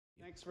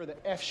Thanks for the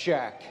F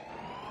Shack.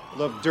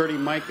 Love Dirty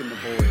Mike and the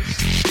boys.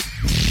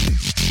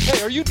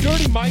 Hey, are you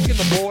Dirty Mike and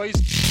the boys?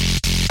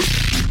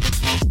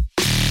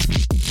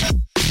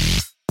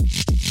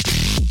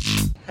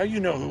 How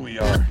you know who we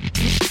are?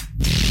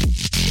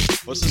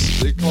 What's this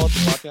they call it,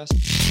 the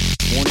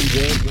podcast? Morning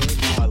Good.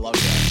 Oh, I love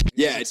that.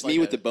 Yeah, it's me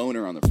with the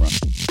boner on the front.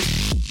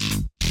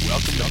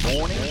 Welcome to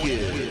Morning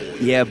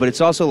Good. Yeah, but it's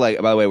also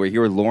like, by the way, we're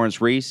here with Lawrence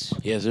Reese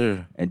Yes,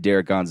 sir. and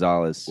Derek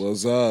Gonzalez.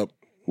 What's up?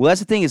 Well,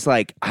 that's the thing. It's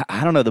like,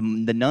 I don't know,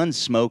 the nuns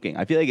smoking.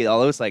 I feel like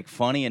although it's like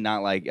funny and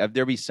not like, if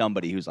there be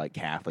somebody who's like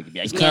Catholic, it'd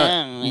be like,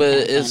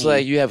 But it's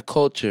like you have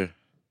culture.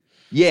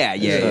 yeah.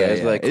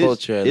 It's like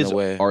culture in it's a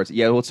way. Arts.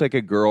 Yeah, well, it's like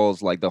a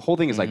girl's, like the whole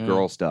thing is like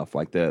girl stuff.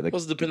 Like the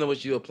What's depending on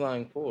what you're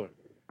applying for?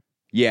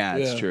 yeah,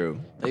 it's Yeah. true.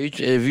 Like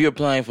if you're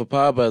applying for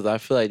Power Brothers, I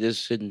feel like this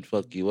shouldn't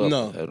fuck you up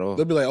No, at all.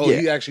 they'll be like, "Oh,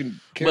 Yeah. he actually."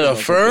 Cares But a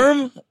about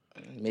firm,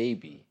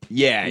 maybe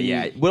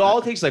Yeah. But all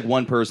it takes is like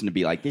one person to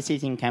be like, this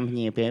isn't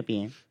company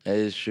appropriate. that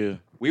is true.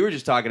 We were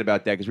just talking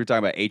about that because we were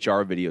talking about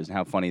HR videos and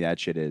how funny that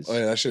shit is.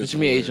 something. Oh yeah, that shit. What is you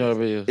mean hilarious.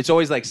 HR videos? It's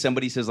always like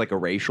somebody says like a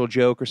racial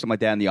joke or something like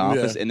that in the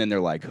office, Yeah. and then they're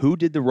like, "Who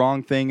did the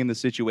wrong thing in the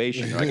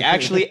situation?" You're like,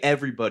 actually,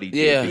 everybody did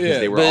Yeah. because Yeah.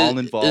 they were But all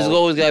involved. There's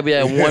always got to be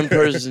that one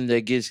person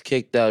that gets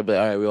kicked out. But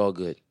all right, we're all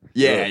good.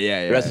 yeah.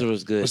 The rest of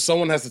us good. But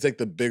someone has to take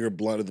the bigger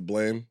blunt of the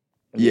blame.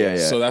 Yeah.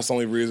 So that's the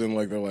only reason.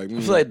 Like they're like, I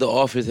feel like The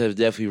Office has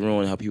definitely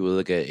ruined how people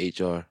look at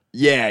HR.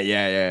 Yeah.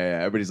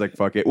 Everybody's like,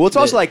 "Fuck it." Well, it's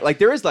also like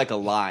there is like a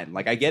line.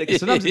 Like I get it. 'Cause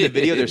sometimes in the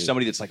video, there's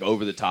somebody that's like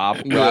over the top.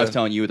 Where I was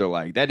telling you, they're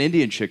like, "That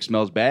Indian chick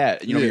smells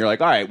bad." You know, Yeah. you're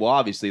like, "All right, well,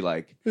 obviously,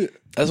 like."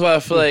 That's why I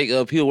feel like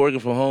people working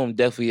from home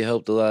definitely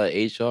helped a lot of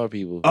HR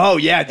people. Oh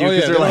yeah, dude. oh yeah,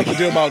 Because they they're don't like, have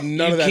to deal about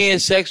none You of that.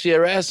 can't sexually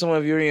harass someone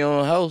if you're in your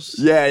own house.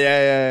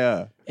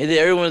 yeah. And then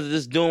everyone's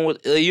just doing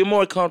what you're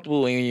more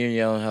comfortable when you're in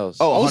your own house.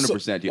 Oh, Also-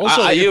 100%, dude.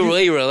 also, I- You're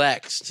really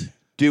relaxed.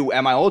 Dude,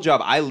 at my old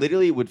job, I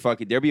literally would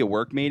there'd be a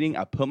work meeting.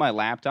 I put my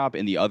laptop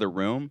in the other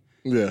room,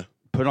 Yeah.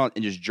 put it on,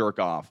 and just jerk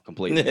off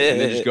completely, and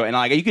then just go. And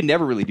like you could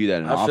never really do that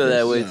in an I office. feel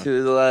that way Yeah. too.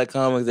 There's a lot of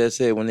comics that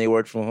said when they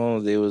worked from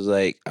home, they was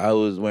like, I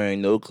was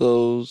wearing no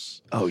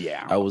clothes, Oh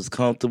yeah, I was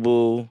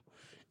comfortable,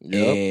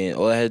 and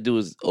all I had to do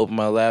was open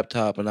my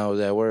laptop and I was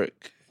at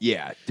work.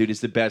 yeah, dude.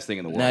 It's the best thing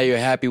in the world. Now you're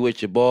happy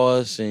with your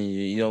boss and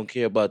you don't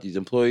care about these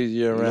employees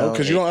you're around.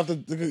 Because you don't have to.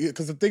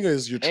 Because the thing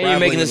is, you're and traveling. you're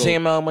making the to go-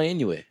 same amount of money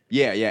anyway.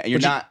 yeah, and you're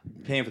But you- not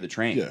paying for the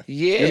train. Yeah.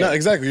 Yeah. You're not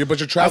exactly. But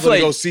you're feel traveling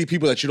to go like- see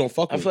people that you don't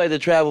fuck I with. feel like the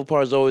travel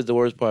part is always the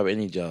worst part of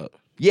any job.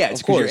 Yeah,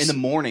 it's Of because you're course. in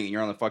the morning and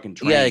you're on the fucking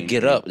train. You gotta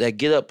get up. That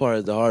get up part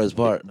is the hardest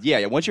part.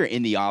 Yeah. Once you're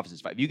in the office,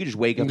 it's fine. If you could just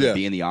wake up Yeah. and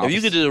be in the office. If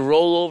you could just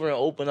roll over and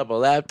open up a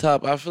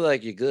laptop, I feel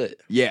like you're good.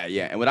 Yeah.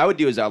 And what I would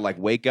do is I'd like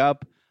wake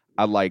up,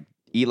 I'd like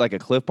eat like a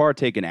Cliff Bar,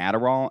 take an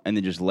Adderall, and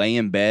then just lay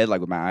in bed like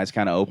with my eyes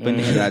kind of open,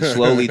 and then I'd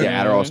slowly the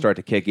Adderall start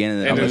to kick in, and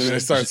then and I'm then just, they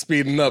start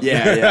speeding up.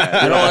 yeah.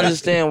 I don't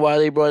understand why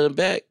they brought it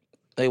back.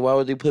 Like, why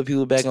would they put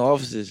people back in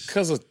offices?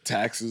 Because of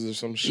taxes or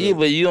some shit. Yeah,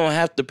 but you don't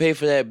have to pay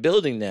for that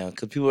building now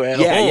because people are at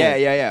home.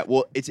 Yeah.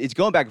 Well, it's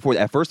going back and forth.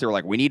 At first, they were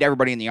like, "We need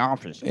everybody in the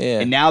office,"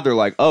 Yeah. and now they're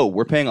like, "Oh,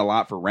 we're paying a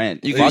lot for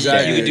rent." You Fuck could,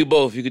 Exactly. you could do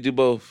both. You could do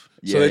both.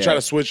 so they try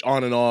to switch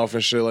on and off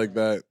and shit like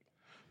that.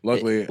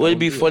 Luckily, Would it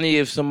be funny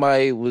if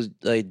somebody was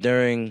like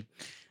during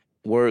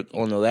work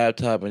on the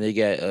laptop and they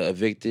got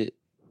evicted?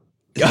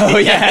 Oh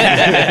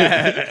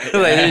yeah, Like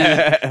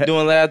they're just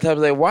doing laptops.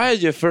 Like, why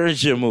is your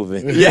furniture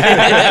moving?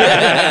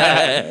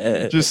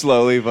 yeah. Just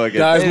slowly, fucking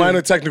guys,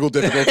 minor technical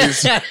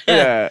difficulties.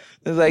 Yeah.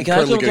 It's like, can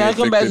Currently I getting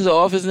come back to evicted. the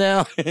office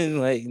now? And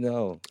like,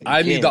 no.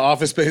 I need the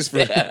office space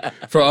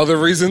for other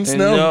reasons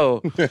now.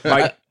 No.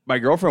 My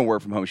girlfriend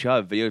worked from home. She'll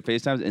have video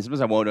FaceTimes, and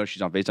sometimes I won't know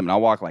she's on FaceTime, and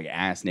I'll walk like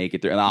ass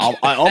naked through, and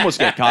I almost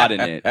get caught in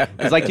it.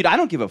 It's like, dude, I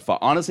don't give a fuck.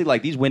 Honestly,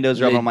 like these windows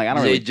are up. I'm like, I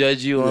don't They really.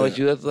 judge you on what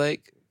you look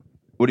like.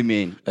 What do you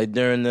mean? Like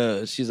during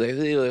the, she's like,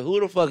 who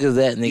the fuck is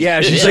that nigga? Yeah,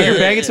 she's like, you're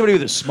banging somebody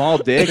with a small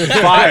dick.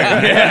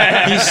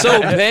 Fire. He's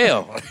so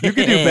pale. You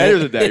can do better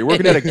than that. You're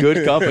working at a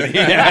good company.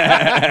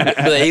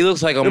 But he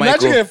looks like a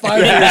Imagine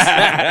Michael.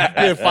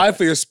 getting five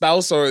for your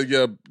spouse or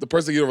the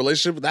person you're in a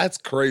relationship with. That's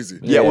crazy.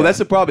 Yeah, well, that's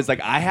the problem. It's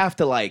like I have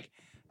to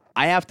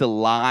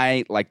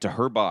lie like to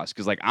her boss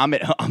because like I'm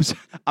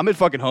at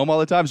fucking home all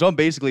the time, so I'm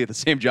basically at the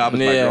same job as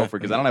my Yeah.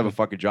 girlfriend because I don't have a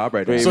fucking job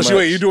right now. Pretty So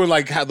much. you're doing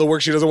like the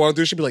work she doesn't want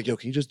to do. She'd be like, "Yo,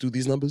 can you just do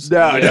these numbers?"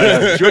 No,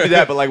 she would do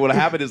that. But like what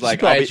happened is like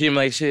I'll Probably be treat him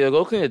like shit.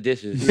 Go clean the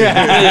dishes.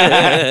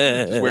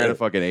 just wearing a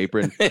fucking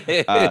apron.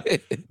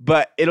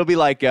 But it'll be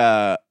like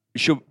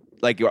she'll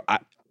like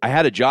I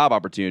had a job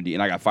opportunity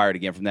and I got fired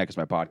again from that because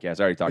my podcast.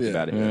 I already talked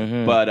about it.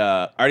 Mm-hmm. But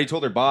I already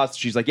told her boss.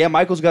 She's like, "Yeah,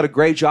 Michael's got a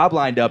great job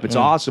lined up. It's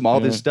awesome. All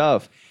this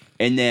stuff."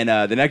 And then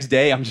the next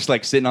day, I'm just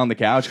like sitting on the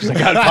couch because I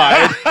got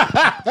fired.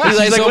 He's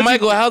like, like, so "What's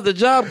Michael, how's the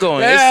job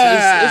going?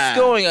 Yeah. It's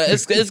going.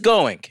 It's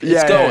going. It's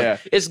Yeah, going. yeah.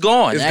 It's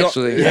gone. It's go-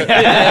 Actually,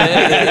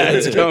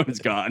 It's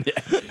gone.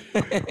 Yeah.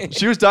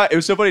 She was it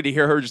was so funny to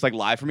hear her just like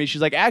lie for me.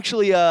 She's like,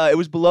 actually, it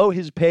was below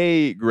his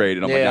pay grade,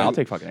 and I'm like, Yeah. nah, I'll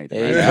take fucking anything.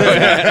 Yeah.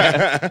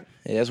 Right now.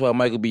 Yeah, that's why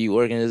Michael be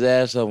working his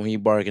ass off when he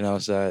barking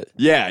outside.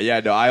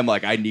 yeah. No, I'm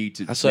like, I need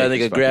to. I saw that make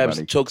this nigga grab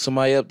fucking choke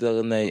somebody up the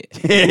other night.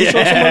 money.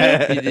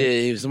 Yeah. He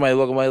did. Somebody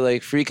walking by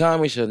like free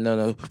comedy show.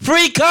 No,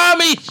 free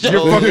comedy show.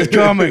 You're fucking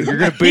coming. You're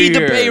gonna be Need to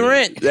here. pay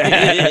rent.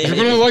 You're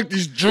gonna like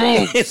these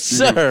drums. Yes,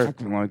 sir.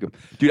 Fucking like him.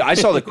 Dude, I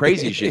saw the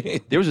craziest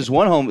shit. There was this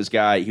one homeless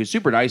guy. He was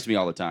super nice to me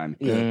all the time.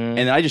 And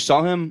then I just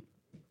saw him.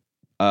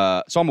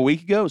 Saw him a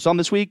week ago. Saw him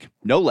this week.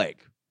 No leg.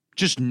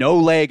 Just no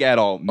leg at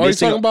all. Are you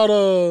talking about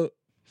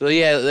So he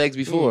had legs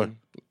before.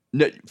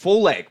 No,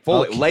 full leg.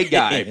 Leg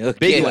guy. Okay.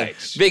 Big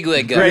legs. Big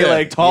leg guy. Great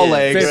leg. Tall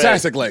legs.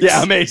 fantastic legs?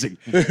 Yeah, amazing.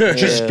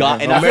 Just got.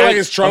 And I feel American like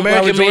is Trump.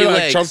 American American made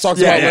like legs. Trump talks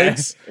Yeah, about yeah.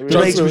 legs. The Trump's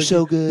legs were like,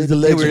 so good. The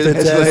legs They were were-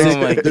 fantastic.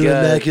 Oh my They're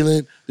God.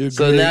 immaculate. They're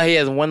So great. now he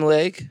has one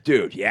leg.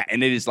 dude, yeah,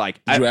 and it is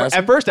like Did you ask at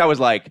him? first I was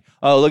like,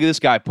 oh, look at this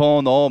guy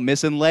pulling the old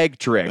missing leg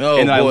trick, Oh,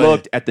 and then I boy.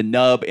 looked at the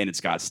nub and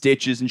it's got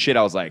stitches and shit.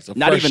 I was like,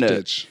 not fresh even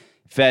stitch.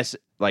 a fest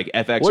like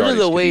FX. What are artist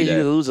the could do ways that.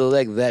 you lose a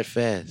leg that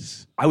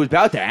fast? I was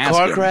about to ask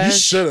Car him. crash? You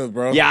should have,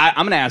 bro. Yeah,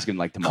 I'm gonna ask him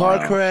like tomorrow.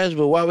 Car crash,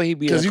 but why would he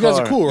be in a Because you car? guys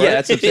are cool, right? Yeah,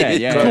 that's what I'm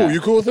saying. Yeah, cool. yeah.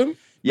 You cool with him?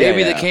 Yeah,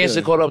 Maybe yeah. the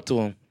cancer caught up to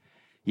him.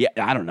 Yeah,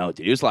 I don't know,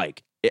 dude. It was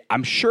like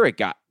I'm sure it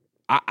got.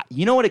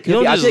 You know what it could You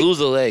don't be? I just think- lose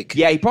a leg.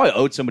 Yeah, he probably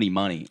owed somebody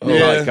money. Yeah.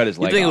 Probably cut his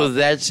You leg think it off. was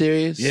that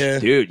serious? Yeah.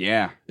 Dude,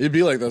 yeah. It'd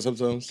be like that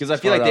sometimes. Because I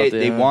feel hard like out they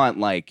there, huh? want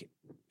like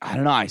I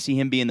don't know. I see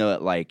him being the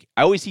like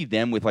I always see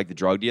them with like the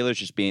drug dealers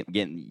just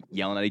getting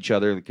yelling at each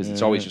other because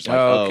it's always just like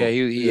okay.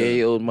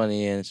 He owed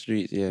money in the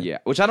streets. Yeah. yeah.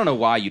 Which I don't know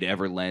why you'd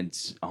ever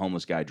lend a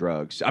homeless guy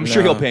drugs. I'm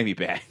sure he'll pay me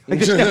back. Like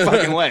there's no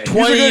fucking way. 20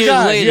 He's a good years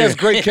guy. later. He has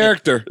great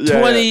character.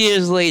 20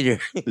 years later.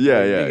 Yeah,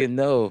 yeah. Nigga,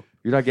 no.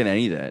 You're not getting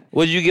any of that.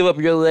 Would you give up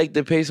your leg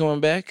to pay someone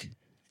back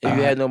if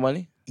you had no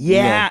money?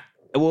 Yeah.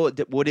 Well,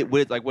 would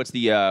it like what's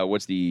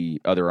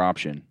the other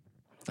option?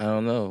 I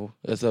don't know.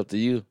 That's up to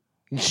you.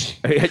 you're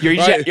just,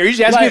 Right. you're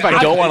just asking me if Like,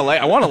 I don't want to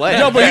leg. I want to leg.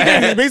 No, but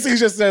he basically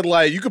just said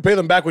like you could pay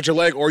them back with your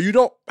leg, or you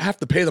don't have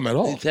to pay them at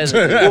all.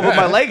 Well, but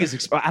my leg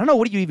is. I don't know.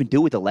 What do you even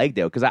do with the leg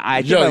though? Because I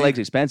think Yo, my you- leg's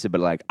expensive.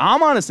 But like,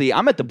 I'm at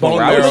the point Bone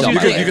where I would marrow. sell You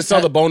my can, leg. you can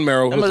sell the bone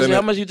marrow How much, within how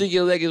it. much you think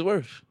your leg is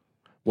worth?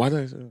 Why did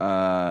I say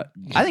that?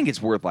 I think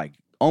it's worth like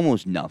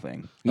almost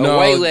nothing. A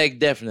white leg,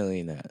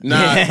 definitely not.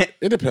 Nah,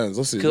 it depends.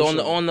 Let's see. Because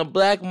on the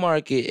black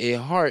market, a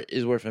heart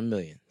is worth $1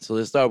 million. So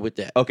let's start with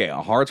that. Okay,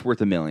 a heart's worth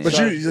 $1 million. But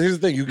here's the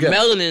thing: you get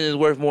Melanin is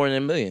worth more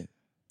than $1 million.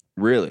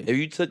 really? If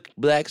you took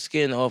black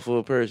skin off of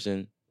a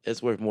person,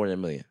 it's worth more than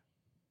 $1 million.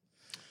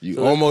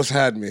 you almost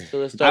had me. So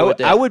let's start with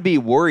that. I would be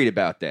worried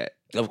about that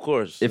of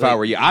course. if I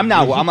were you. I'm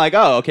not. I'm like,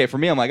 oh, okay. For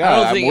me, I'm like, oh, I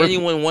don't I'm think worth.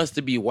 anyone wants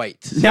to be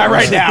white. Not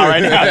right now.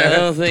 Right now. I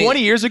don't think-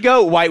 20 years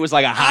ago, white was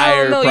like a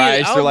higher know, price.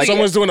 I don't They're like, think-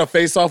 Someone's doing a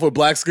face off with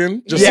black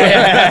skin. Just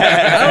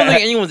yeah. I don't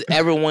think anyone's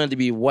ever wanted to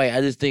be white.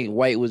 I just think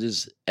white was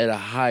just at a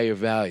higher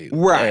value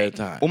right. at the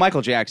time. Well,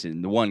 Michael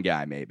Jackson, the one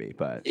guy, maybe,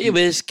 but Yeah,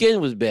 but his skin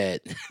was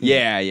bad.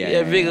 yeah.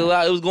 Yeah,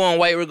 Vigalago. It was going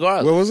white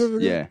regardless. what was it?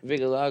 again? Yeah.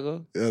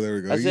 Vigalago. Yeah, there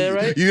we go. I said it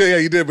right? Yeah,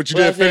 you did, but you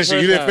What didn't I finish said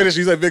it. You first didn't finish.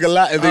 You said big a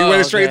lot, and then you Oh,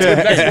 went straight okay. to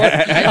the next I one.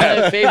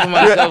 didn't have faith in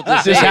myself to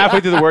say Just it. halfway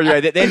through the word,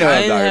 right? They know what I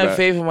I'm didn't talking have about.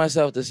 faith in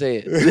myself to say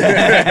it. And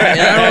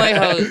I don't like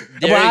how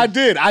But I Derek,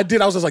 did.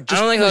 I was just like, I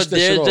just don't like how finish this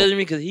shit Derek off. judging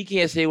me because he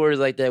can't say words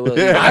like that. Well,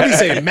 I be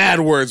saying mad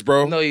words,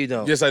 bro. No, you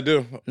don't. Yes, I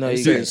do. No, I'm you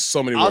saying don't.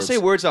 so many I'll words. say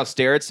words. I'll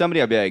stare at somebody.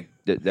 I'll be like,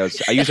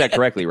 I use that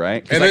correctly,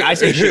 right? 'Cause, And like, then- I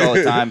say shit all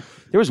the time.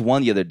 There was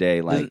one the other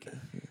day, like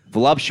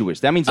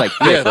voluptuous. That means like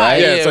thick, Yeah,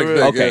 right? yeah, it's like Yeah,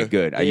 thick, Okay, yeah.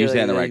 good. I Yeah, use that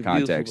in the yeah, right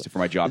beautiful. context for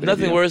my job. There's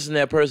nothing interview. worse than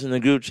that person in the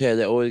group chat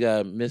that always got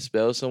to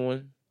misspell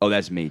someone. Oh,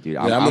 that's me, dude.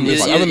 Yeah, I'm a I'm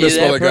mis- I'm a Is that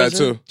misspelling guy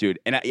person? too. dude,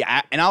 and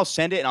I'll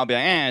send it, and I'll be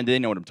like, they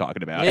know what I'm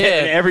talking about. Yeah.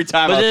 And every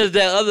time, But I'll, then there's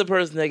that other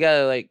person that got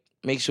to like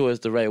make sure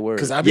it's the right word.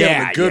 Because I be Yeah,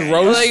 having a good yeah.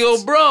 I'm roast. like,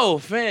 yo, bro,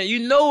 fam,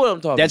 you know what I'm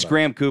talking that's about.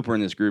 Graham Cooper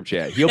in this group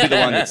chat. He'll be the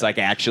one that's like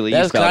actually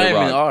That's spelled it Kyle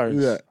and wrong. ours.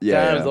 Yeah.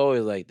 Yeah, Kyle's yeah.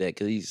 always like that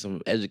because he's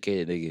some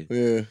educated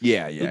nigga.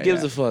 Yeah. Yeah. Who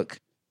gives a fuck?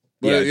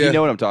 Yeah, But, if you know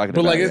what I'm talking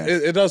But about. like, yeah.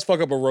 it does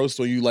fuck up a roast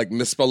when you like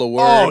misspell a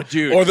word. Oh,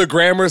 dude. Or the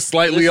grammar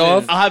slightly Listen,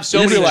 off. I'll have so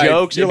You'll many be like-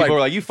 jokes, you're and people like,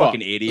 are like, "You fuck.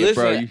 fucking idiot,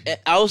 bro." Listen,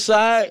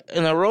 outside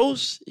in a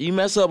roast, you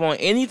mess up on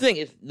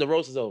anything, the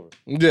roast is over.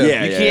 Yeah.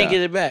 Yeah. You can't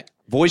get it back.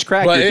 Voice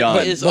crack, But you're it- done.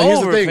 but It's But here's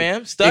the over, thing.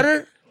 fam.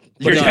 Stutter.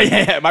 You're- done.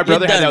 yeah, my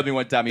brother had done. that with me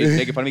one time. He was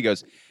making fun of me. He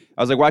goes,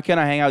 I was like, "Why can't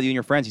I hang out with you and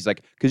your friends?" He's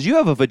like, "Because you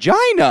have a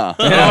vagina."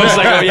 And I was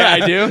like, "Oh yeah, I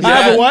do." I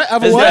have a what? I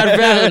have a It's what? not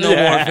valid no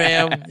more,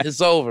 fam.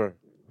 It's over.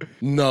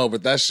 No,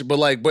 but that shit. But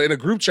in a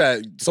group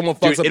chat, someone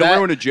Dude, fucks up it'll that.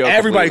 ruin a joke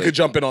Everybody completely. could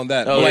jump in on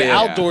that. Oh, but like yeah.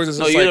 outdoors, it's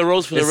No, just you're like the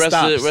roast for the it rest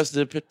stops.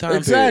 of the time.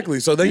 Exactly.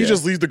 So then you Yeah.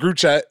 just leave the group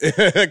chat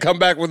and come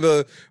back when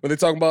they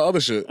talking about other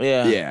shit.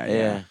 Period.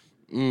 Yeah,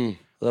 yeah.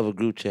 Love a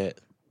group chat.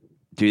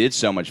 Dude, it's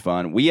so much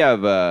fun. We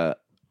have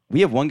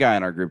one guy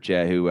in our group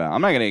chat who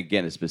I'm not gonna get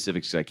into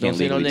specifics because I can't Don't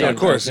say no legally names. Yeah, talk of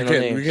course. Say You no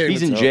can't, names. we can't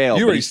He's even in tell. jail, You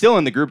but already- he's still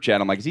in the group chat.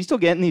 I'm like, is he still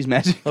getting these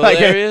messages?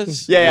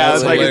 Hilarious. Yeah, I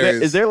was like,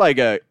 Hilarious. is there like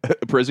a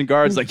prison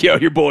guard? It's like, yo,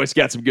 your boy's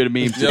got some good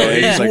memes Yo, today.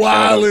 he's It's like, shut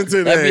up. wilding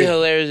That'd be today.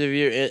 hilarious if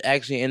you're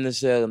actually in the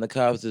cell and the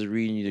cops is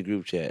reading you the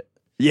group chat.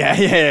 Yeah.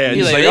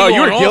 He's Just like, oh, they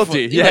you were going off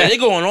guilty. on- he's like, they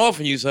going off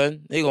on you,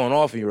 son. They going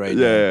off on you right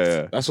now.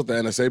 Yeah. That's what the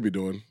NSA be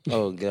doing.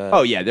 Oh god.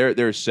 Oh yeah,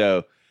 they're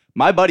so.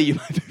 My buddy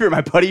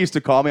used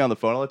to call me on the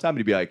phone all the time, and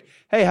he'd be like,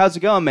 "Hey, how's it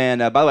going, man?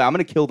 By the way, I'm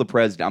gonna kill the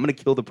president. I'm gonna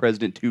kill the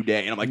president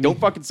today." And I'm like, "Don't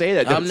fucking say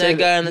that." Don't I'm say that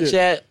guy in the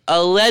chat.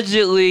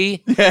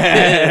 Allegedly.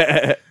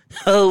 that.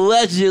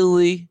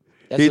 Allegedly.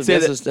 He'd say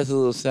That's a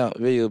little sound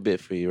video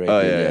bit for you right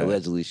Oh, there. yeah.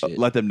 Allegedly shit.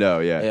 Let them know.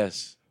 Yeah.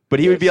 Yes. But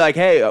he would be like,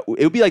 "Hey, it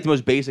would be like the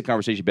most basic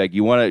conversation. Be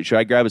like, should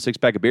I grab a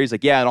 6-pack of beer?" He's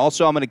like, "Yeah, and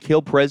also I'm gonna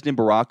kill President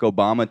Barack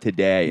Obama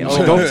today." And I'm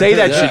like, "Don't say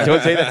that shit.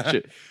 Don't say that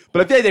shit."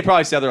 But I feel like they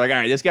probably said they're like, "All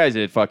right, this guy's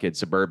in fucking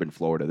suburban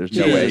Florida. There's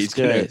no way he's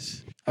gonna."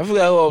 Christ. I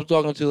forgot who I was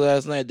talking to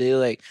last night. They were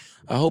like,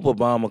 I hope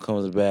Obama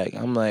comes back.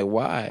 I'm like,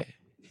 why?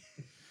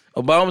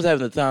 Obama's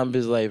having the time of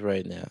his life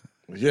right now.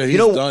 Yeah, he's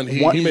know, done.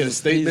 He what- made a He's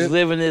statement.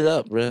 living it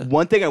up, bro.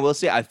 One thing I will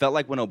say, I felt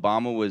like when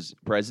Obama was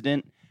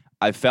president,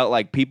 I felt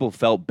like people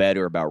felt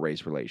better about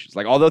race relations.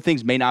 Like, although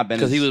things may not have been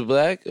Because as- he was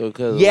black, or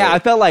because Yeah, I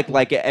felt like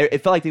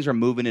it felt like things were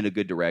moving in a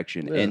good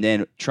direction. And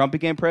then Trump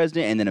became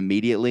president, and then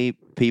immediately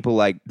people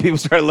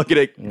started looking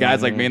at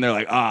guys like me, and they're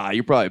like,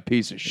 you're probably a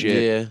piece of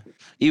shit. yeah.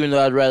 Even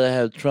though I'd rather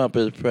have Trump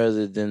as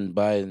president than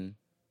Biden,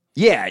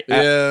 Yeah,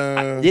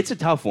 Yeah, it's a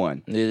tough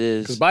one. it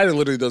is. because Biden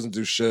literally doesn't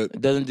do shit. It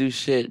doesn't do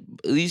shit.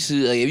 At least,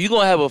 like, if you're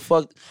gonna have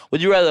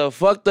would you rather a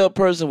fucked up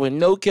person with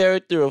no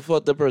character or a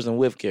fucked up person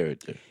with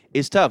character?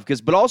 It's tough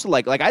but also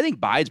like I think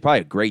Biden's probably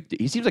a great.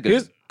 He seems like a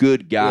Here's-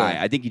 good guy.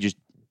 Yeah. I think he just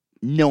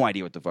no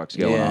idea what the fuck's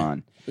going Yeah.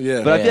 on.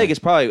 Yeah, But I Yeah. feel like it's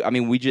probably. I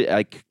mean, we just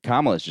like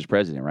Kamala's just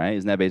president, right?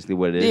 Isn't that basically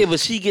what it is? Yeah, but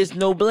she gets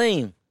no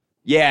blame.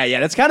 Yeah,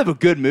 that's kind of a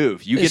good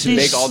move. You And get to she's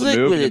make all the slick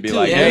moves with and it, be too.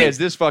 like, And "Hey, we- is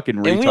this fucking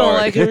retard?" And we don't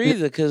like her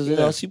either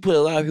because she put a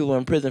lot of people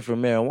in prison for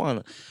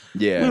marijuana.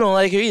 Yeah, We don't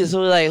like her either.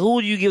 So like,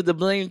 who do you give the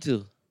blame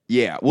to?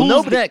 yeah. Well, Who's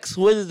nobody. next?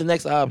 What is the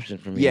next option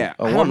for me? Yeah,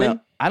 a I don't woman. know.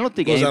 I don't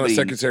think goes down to anybody.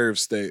 Secretary of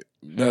State.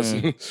 That's,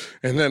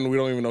 and then we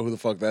don't even know who the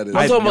fuck that is.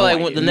 I'm talking no about like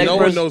idea. what the next no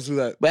one person. knows who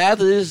that. But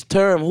after this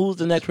term, who's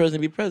the next person to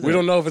be president? We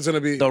don't know if it's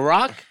gonna be. The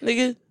Rock,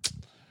 nigga.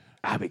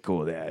 I'd be cool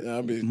with that. Yeah,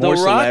 I'd be- More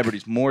The Rock?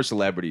 celebrities. More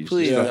celebrities.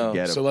 Please, Just no. fucking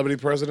get 'em. Celebrity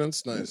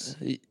presidents, nice.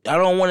 I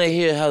don't want to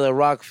hear how The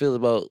Rock feels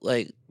about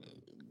like.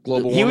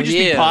 Global He would warming. just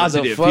Yeah, be the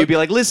positive. fuck? He'd be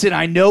like, "Listen,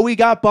 I know we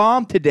got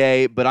bombed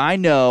today, but I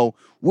know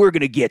we're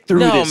gonna get through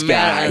No, this,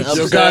 man, guys."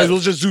 Yo, upset. guys, we'll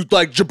just do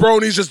like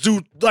jabronis. Just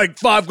do like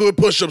 5 good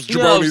push-ups. You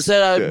know how Jabronis.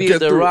 upset I'd be Get if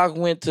The through it. Rock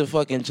went to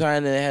fucking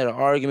China and had an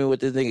argument with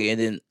this nigga and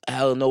then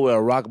out of nowhere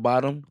a rock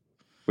bottom.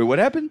 Wait, what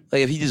happened?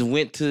 Like if he just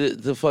went to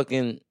the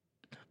fucking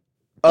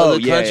Oh, other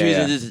yeah, countries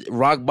yeah, and just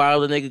rock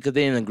bottom the nigga because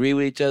they didn't agree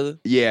with each other.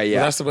 Yeah, Well,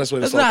 yeah. that's the best way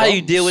to That's solve not how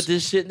you problems. deal with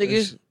this shit,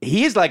 nigga.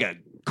 He is like a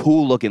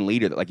cool looking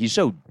leader. Like he's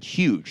so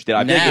huge that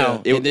I Now,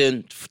 think and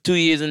then 2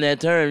 years in that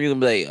term, you're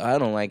gonna be like, I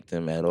don't like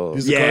them at all.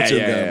 He's the Yeah, cartoon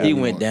yeah, guy. yeah. He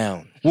anymore. went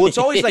down. well, it's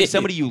always like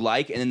somebody you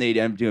like, and then they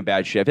end up doing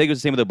bad shit. I think it was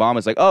the same with Obama.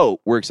 It's like, oh,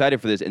 we're excited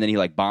for this, and then he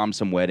like bombed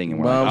some wedding, and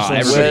we're Bomb like,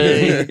 oh, some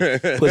everybody.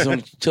 wedding, put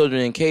some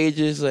children in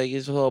cages. Like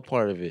it's all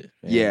part of it.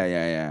 man.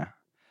 Yeah.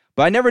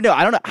 But I never know.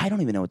 I don't know. I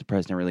don't even know what the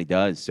president really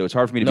does. So it's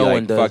hard for me to No be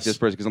one like, fuck does. this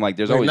person, because I'm like,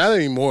 there's Like, always. not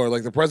anymore.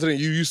 Like the president,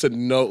 you used to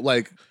know.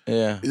 Like,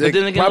 yeah.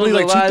 like probably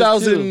like those are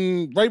lies,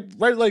 too. 2000,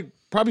 right, like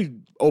probably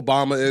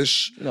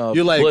Obama-ish. No,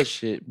 You're like Bush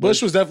shit.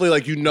 Bush was definitely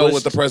like, you know Bush-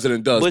 what the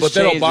president does, Bush but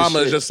then changed the Obama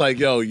is shit. just like,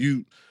 yo,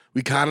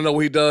 we kind of know what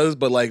he does,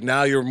 but like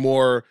now you're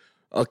more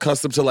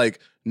accustomed to like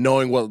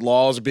knowing what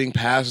laws are being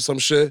passed or some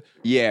shit.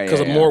 Yeah, Because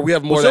yeah. we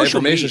have more of that social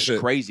information media is shit.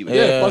 crazy. With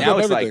Yeah, that. fuck Now up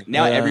it's like everything.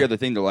 now Yeah. every other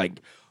thing they're like,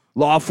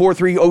 law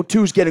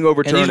 4302 is getting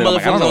overturned. And these I'm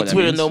like, I don't motherfuckers know on what that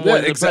Twitter means. know more Yeah,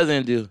 than the exact-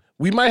 president do.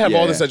 We might have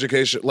all this Yeah.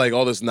 education, like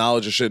all this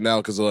knowledge and shit now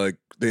because of like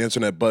the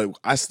internet, but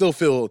I still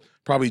feel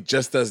probably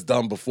just as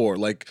dumb before.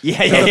 Like,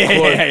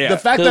 Yeah. the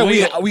fact 'Cause that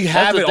we- we that's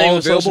have the it thing all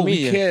with social available, we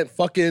media. can't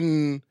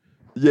fucking.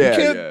 Yeah,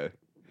 can't- yeah.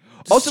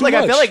 it's Also, too like I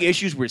much. felt like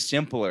issues were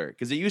simpler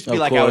because it used to be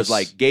Of like I was course.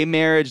 like gay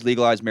marriage,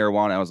 legalized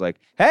marijuana. I was like,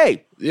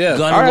 hey, Yeah,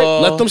 Gun all right,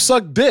 law. let them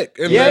suck dick,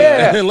 and Yeah,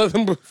 then, yeah. and let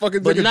them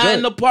fucking But take a not in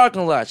joint. the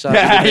parking lot. Shout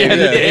Yeah, out to yeah,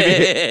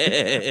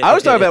 the I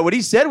was talking about what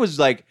he said was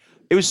like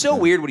it was so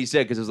weird what he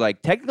said because it was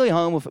like technically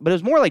homophobic, but it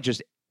was more like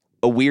just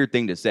a weird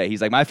thing to say. He's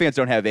like, my fans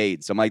don't have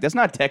AIDS. I'm like, that's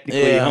not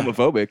technically Yeah.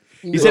 homophobic.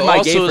 He But said my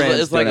also, gay friends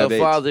it's like don't a have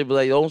AIDS. father be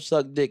like, don't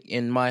suck dick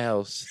in my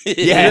house.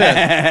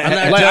 Yeah. I'm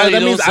not Like, telling you that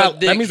don't means suck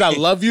dick. that means I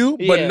love you,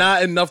 but Yeah.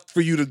 not enough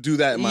for you to do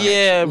that in my house.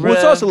 Yeah, bro. Well,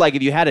 it's also like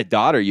if you had a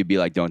daughter, you'd be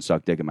like, don't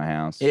suck dick in my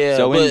house. Yeah,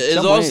 so but in it's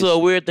some also ways- a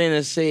weird thing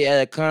to say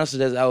at a concert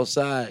that's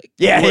outside.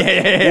 Yeah, where, yeah,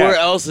 yeah, yeah. Where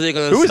else are they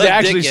gonna? Who's suck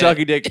actually dick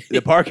sucking dick?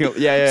 The parking.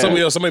 Yeah, yeah.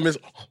 Somebody miss.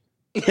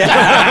 Nah,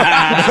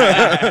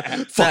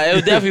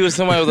 it definitely was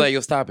somebody who was like, "Yo,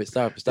 stop it,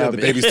 stop it, Yeah, stop the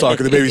it." baby's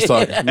talking. The baby's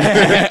talking.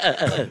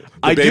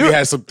 I The baby do.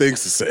 has some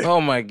things to say.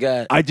 Oh my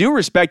god. I do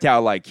respect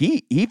how like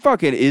he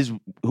fucking is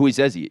who he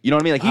says he. You know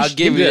what I mean? Like he I'll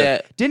give you yeah.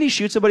 that. Didn't he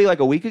shoot somebody like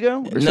a week ago?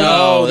 Or something?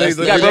 No, they, that's-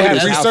 they, that's- they had,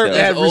 that's- they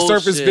had that's old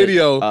resurfaced shit.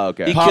 video. Oh,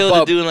 okay. He pop killed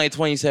up. a dude in like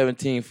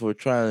 2017 for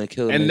trying to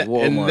kill him And, in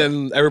Walmart. and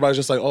then everybody's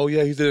just like, oh,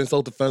 yeah, he did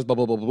insult defense, blah,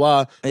 blah, blah, blah,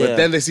 blah. But Yeah.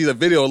 then they see the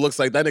video. It looks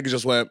like that nigga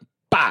just went,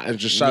 bah, and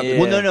just shot. Yeah.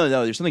 Well, no.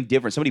 There's something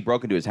different. Somebody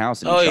broke into his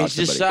house and Oh, he he shot just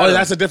somebody. shot Oh,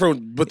 that's a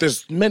different. But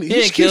there's many. He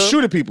didn't He's kill.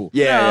 shooting people.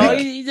 Yeah. No,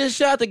 he just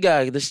shot the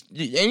guy.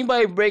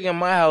 Anybody break in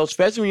my house,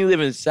 especially when you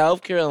live in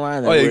South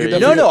Carolina. Oh, yeah, you where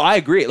can No, I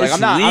agree. Like It's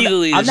I'm not.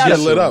 legally I'm not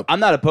just lit up. I'm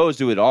not opposed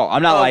to it at all.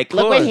 I'm not Of like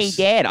look what he course.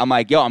 did. I'm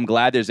like, yo, I'm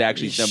glad there's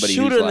actually somebody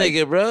shoot who's a like,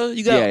 nigga, bro.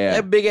 You got Yeah.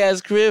 that big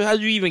ass crib. How'd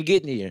you even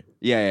get in here?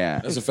 yeah.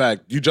 That's a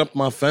fact. You jumped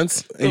my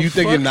fence, and The you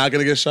think fuck? you're not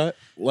gonna get shot?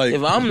 Like,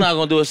 If I'm not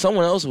gonna do it,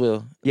 someone else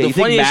will. Yeah, The you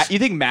think funniest- you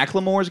think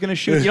Macklemore's gonna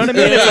shoot? You know what I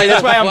mean? It's like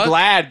that's why I'm Fuck.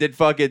 glad that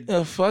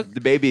fucking fuck. the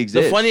baby The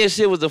exists. funniest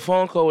shit was the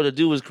phone call where the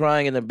dude was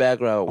crying in the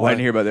background. Oh, I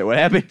didn't hear about that. What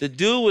happened? The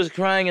dude was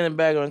crying in the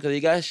background because he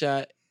got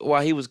shot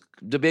while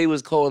the baby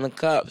was calling the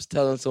cops,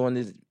 telling someone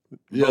he's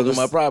broken this-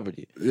 my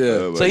property.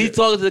 yeah. So he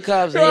talking to the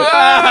cops and,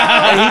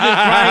 and he just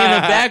crying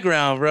in the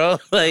background, bro.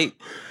 Like,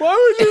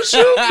 Why would you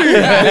shoot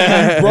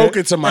me? You broke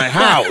into my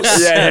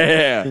house.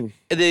 yeah.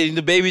 and then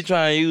the baby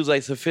trying to use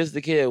like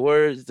sophisticated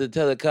words to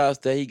tell the cops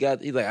that he's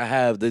like, I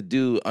have the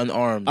dude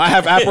unarmed. I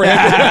have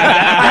apprehended.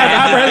 I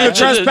have apprehended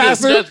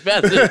the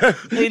trespasser.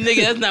 Hey,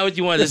 nigga, that's not what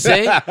you wanted to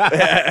say.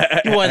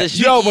 You wanted to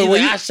shoot. Yo, but you when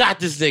like, you- I shot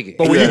this nigga.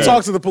 But when you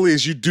talk to the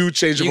police, you do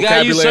change your You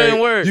gotta use vocabulary.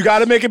 certain words. You got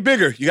to make it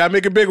bigger. You got to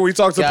make it bigger when you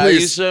talk to the gotta use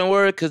police. certain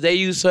words because they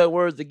use certain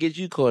words to get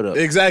you caught up.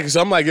 Exactly.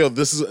 So I'm like, yo,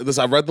 this is this.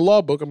 I read the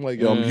law book. I'm like,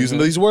 yo, I'm using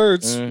Mm-hmm. these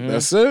words.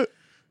 That's it.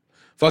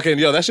 Fucking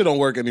yo, that shit don't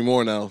work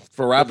anymore now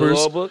for rappers.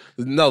 law book?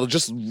 No,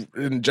 just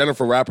in general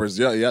for rappers.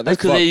 Yeah, That's that's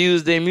because they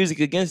use their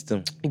music against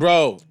them.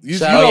 bro. You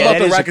Shout know out. about Yeah, the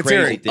that is a crazy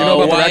racketeering. thing. You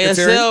know about the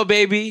racketeering. YSL,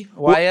 baby.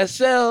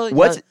 YSL.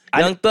 What's-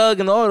 Young Thug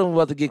and all of them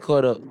about to get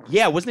caught up.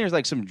 Yeah, wasn't there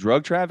like some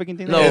drug trafficking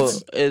thing? No,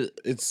 It's-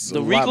 It's the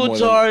a lot RICO more than-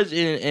 charge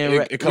and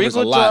It covers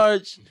RICO a lot.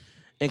 charge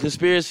and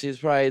conspiracy is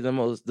probably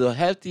the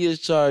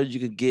heftiest charge you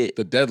could get.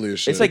 the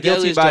deadliest shit. it's like guilty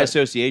Deadliest by charge.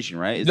 association,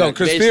 right? Is no, that-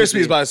 conspiracy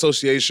basically- is by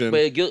association,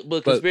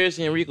 But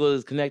conspiracy and RICO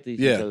is connected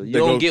to Yeah, each other. You they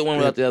don't go- get one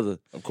without the other.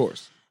 of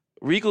course.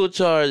 RICO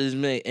charge is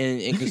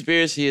and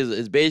conspiracy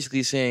is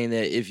basically saying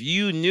that if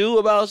you knew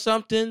about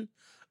something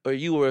or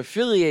you were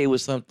affiliated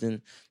with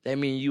something, that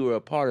means you were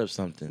a part of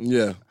something.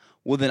 Yeah.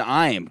 well, then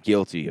I am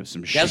guilty of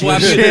some That's shit. why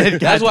people, that's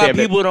God why damn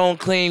it. people don't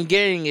claim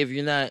gang if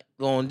you're not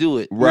gonna do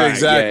it. Right,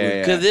 Exactly. yeah, yeah,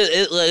 yeah.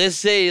 Because let's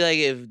say like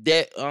if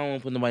that I don't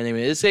want to put nobody's name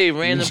in it. Let's say a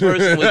random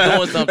person was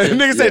doing something.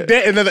 Nigga said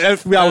that, and then the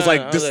FBI was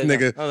like, "This I was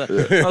nigga." I was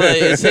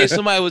like, let's say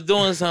somebody was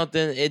doing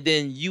something, and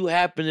then you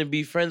happen to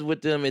be friends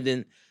with them, and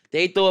then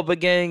they throw up a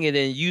gang, and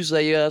then you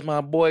say, "Yeah, that's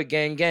my boy,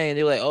 gang." And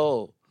they're like,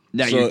 "Oh,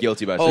 Now So- you're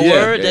guilty by oh, association.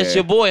 word, Yeah, that's yeah.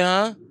 your boy,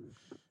 huh?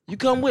 You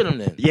come with him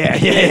then. Yeah.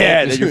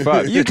 Then you're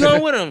fucked. You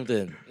come with him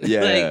then. Yeah.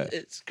 Like,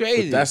 it's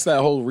crazy. That's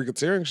that whole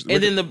racketeering shit.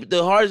 And then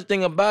the hardest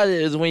thing about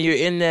it is when you're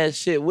in that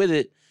shit with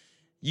it,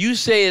 you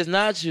say it's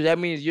not you, that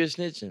means you're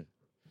snitching.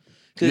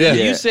 Because Yeah. if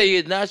Yeah. you say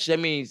it's not you, that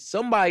means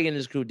somebody in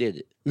this crew did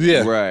it.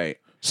 yeah, Right.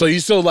 So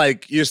you still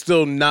like you're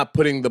still not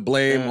putting the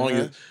blame on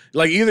you.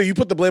 Like either you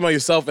put the blame on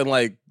yourself and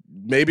like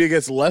maybe it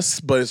gets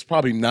less, but it's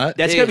probably not.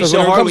 That's Yeah, gonna be 'cause so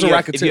when it hard comes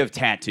when to if you have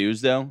tattoos,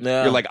 though.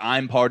 Yeah. You're like,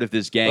 I'm part of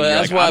this gang. Well, You're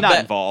that's like, why I'm not back-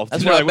 involved.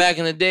 That's You're why like, back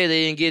in the day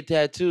they didn't get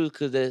tattoos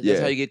because that's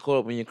Yeah. how you get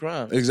caught up in your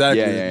crime.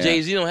 Exactly. Yeah, yeah, yeah.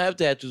 Jay-Z don't have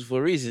tattoos for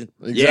a reason.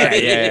 Yeah,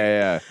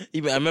 yeah.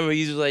 Even, I remember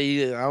he was like,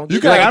 I don't You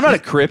get got- Like, I'm not a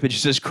Crip. It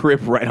just says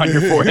Crip right on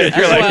your forehead. That's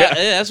You're why, like,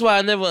 that's why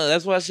I never.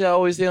 That's why I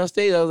always say on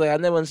stage. I was like, I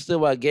never understood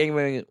why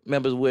gang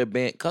members wear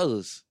band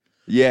colors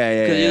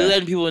yeah. because you're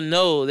letting people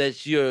know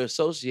that you're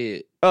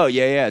associated. Oh,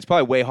 yeah. It's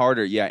probably way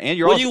harder. Yeah, and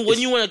you're When also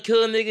you want to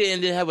kill a nigga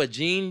and then have a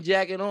jean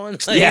jacket on,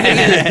 like,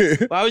 Yeah.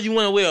 nigga, why would you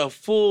want to wear a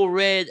full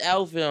red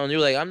outfit on?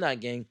 You're like, I'm not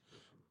gang.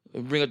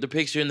 Bring up the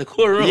picture in the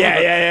courtroom.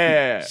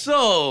 yeah.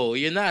 So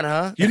you're not,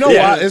 huh? You know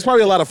Yeah. what? It's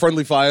probably a lot of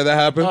friendly fire that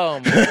happened. Oh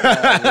my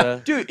god,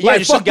 bro. Dude, yeah, Like,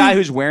 just some fuck guy you.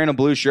 who's wearing a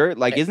blue shirt.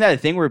 Like, isn't that a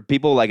thing where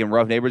people like in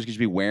rough neighborhoods could just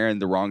be wearing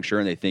the wrong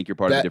shirt and they think you're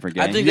part of a That- different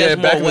gang? I think Yeah,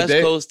 that's back more in the West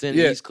day. Coast than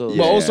Yeah. East Coast.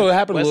 But Yeah. also it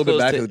happened West a little bit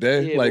Coast back in the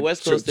day, yeah, like but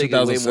West Coast take it way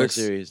more 2006.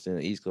 serious than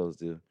the East Coast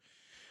do.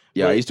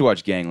 Yeah, I used to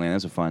watch Gangland.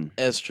 That's a fun.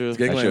 That's true.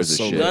 Gangland shows is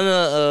the so shit. good.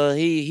 Gunna,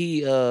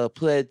 he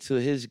pled to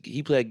his.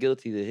 He pled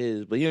guilty to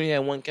his, but he only had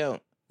one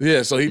count.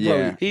 Yeah, so he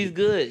Yeah. probably He's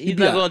good. He's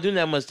Yeah. not gonna do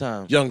that much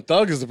time. Young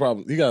Thug is the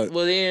problem. He got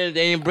Well, they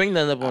ain't bring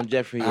nothing up on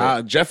Jeffrey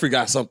yet. Jeffrey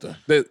got something.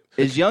 That-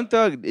 Is Young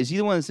Thug? Is he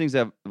the one that sings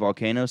that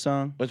volcano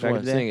song? Which back one?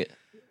 in the Sing day? it.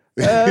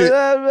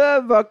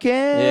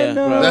 Volcano. Yeah,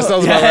 bro. that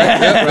sounds about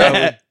right. Yep,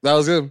 Probably. that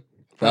was him.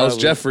 That was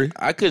Probably. Jeffrey.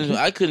 I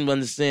couldn't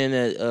understand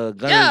that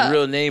Gunna's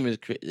real name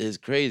is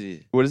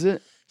crazy. What is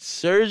it?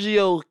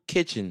 Sergio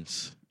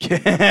Kitchens.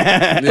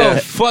 Yeah. What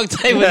the fuck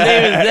type of name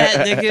is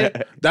that,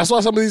 nigga? That's why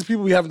some of these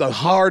people be having the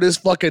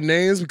hardest fucking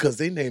names because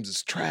their names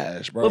is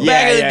trash, bro. But Yeah,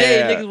 back in the yeah, day,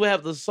 yeah. niggas would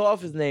have the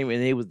softest name,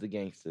 and they was the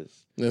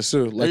gangsters. That's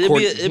true. Like, It'd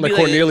be- it'd be like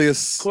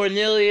Cornelius.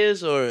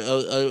 Cornelius or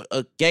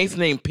a gangster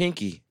named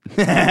Pinky.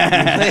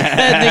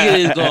 That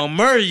nigga is gonna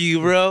murder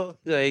you, bro.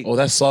 Like, Oh,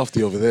 that's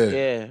Softy over there.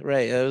 yeah,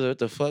 right. What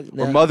the fuck?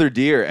 Or Nah. Mother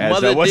Deer, as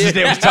Mother what's his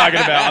Deer. name was talking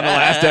about on the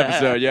last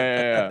episode.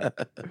 Yeah.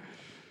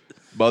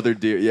 Mother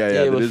Deer. Yeah.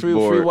 Yeah, That but is free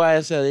bored.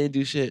 YSL, they didn't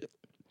do shit.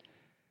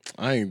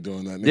 I ain't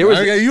doing that. Nigga. There was-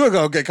 you ain't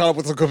gonna get caught up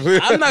with some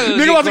conspiracy. I'm not gonna Nigga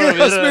get about to caught get up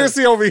with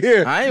conspiracy over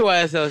here. I ain't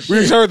YSL shit.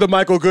 We heard the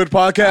Michael Good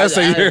podcast.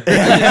 so I you hear- just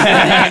said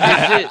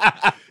they ain't do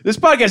shit. This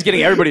podcast is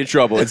getting everybody in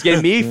trouble. It's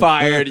getting me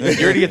fired. You're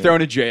going to get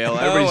thrown in jail.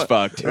 Everybody's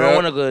fucked. I don't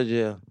want to go to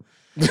jail.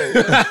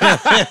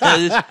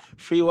 Just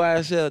free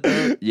YSL,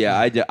 dog. Yeah,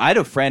 I had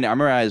a friend. I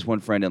remember I had one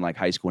friend in like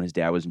high school, and his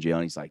dad was in jail,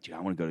 and he's like, "Dude, I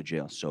want to go to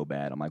jail so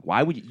bad." I'm like,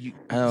 "Why would you?"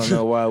 I don't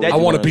know why. That- I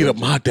want to beat up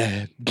my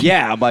dad.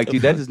 Yeah, I'm like,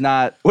 dude, that is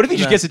not. What if he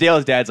just gets to jail?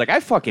 His dad's like, "I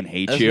fucking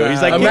hate That's you." not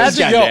He's like, how- "Kick this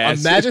Imagine, guy's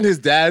ass." imagine his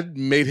dad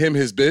made him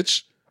his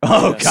bitch.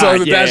 Oh god, So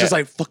the yeah. dad's just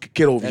like, "Fucking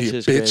get over That's here,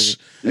 just bitch." crazy. It's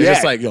Yeah.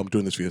 just like, "Yo, I'm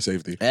doing this for your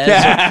safety." As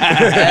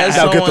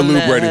Now get the someone lube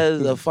that ready.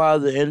 has a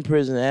father in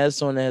prison, as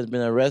someone that has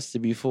been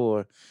arrested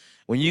before,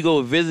 when you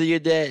go visit your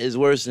dad, it's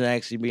worse than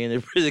actually being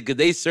in prison because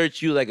they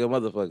search you like a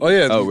motherfucker. Oh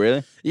yeah. Oh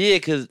really? Yeah,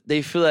 because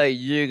they feel like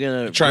you're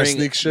gonna Try and bring,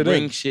 sneak shit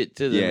bring in. shit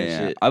to them Yeah, and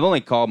yeah. shit. I've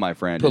only called my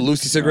friend. Put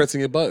Lucy cigarettes in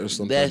your butt or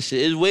something. That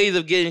shit. It's ways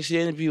of getting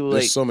shit into people.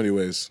 There's Like so many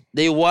ways.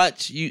 they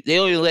watch you. They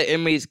don't even let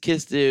inmates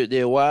kiss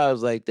their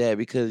wives like that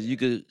because you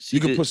could. You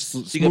can put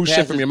she smooth pass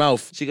shit from it- your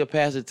mouth. She could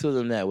pass it to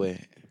them that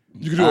way.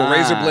 You can do a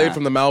razor blade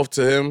from the mouth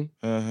to him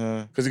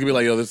Uh-huh. because he could be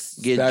like, "Yo, this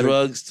Get bad-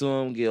 drugs to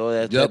them. Get all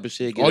that Yep. type of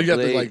shit. Get All a you have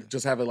to blade. like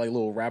just have it like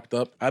little wrapped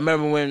up." I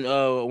remember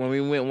when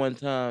we went one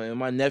time and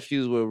my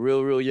nephews were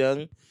real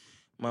young.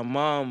 My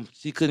mom,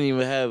 she couldn't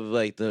even have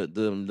like the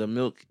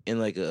milk in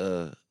like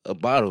a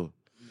bottle.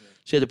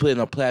 She had to put it in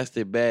a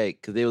plastic bag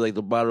because they were like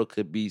the bottle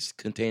could be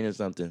containing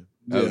something.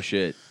 Oh Yeah.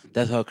 shit.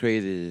 That's how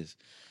crazy it is.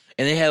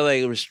 And they had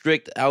like a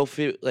restrict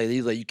outfit. Like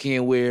he's like you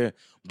can't wear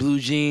blue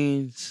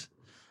jeans.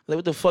 Like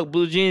what the fuck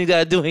blue jeans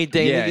gotta do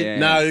anything? Yeah, nigga? yeah.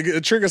 Nah,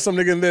 it triggers some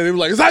nigga in there. They were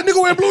like, "Is that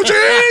nigga wearing blue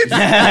jeans?"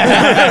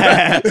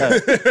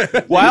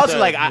 Well, I also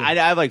like I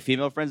have like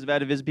female friends who've had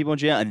to visit people in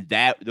jail, and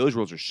those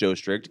rules are so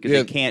strict because Yeah.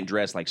 they can't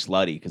dress like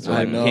slutty because I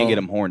like, you know. can't get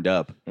them horned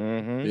up.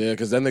 Yeah,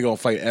 because then they gonna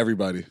fight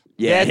everybody.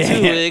 Yeah, that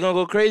too. They're gonna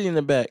go crazy in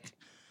the back.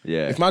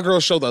 yeah. If my girl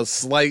showed a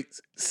slight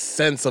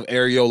sense of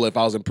areola if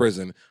I was in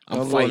prison,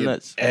 I'm I'm going fighting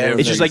nuts.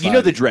 It's just like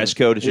the dress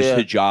code is just Yeah.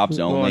 hijabs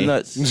only. Going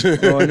nuts.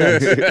 Going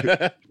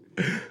nuts.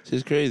 It's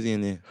just crazy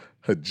in there.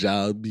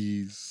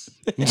 hijabis.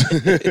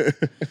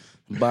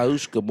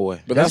 Barushka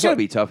boy. But That's that's gotta what,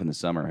 be tough in the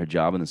summer.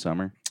 Hijab in the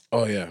summer.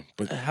 Oh yeah,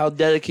 but How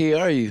dedicated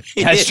are you?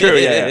 That's true.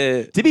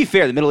 Yeah. To be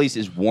fair, the Middle East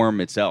is warm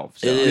itself.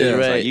 So It is, it's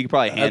right. like you could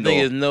probably I handle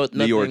think it's New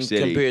nothing York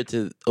City. compared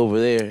to over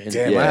there. And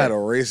damn, Yeah. I had a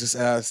racist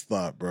ass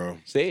thought, bro.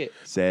 say it.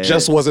 Say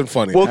Just it. wasn't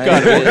funny. We'll I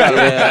cut didn't it. get it.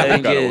 Yeah, I We'll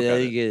didn't cut get it. it. We'll I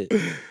didn't get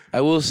it.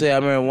 I will say, I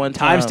remember one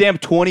time.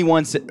 Timestamp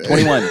 21.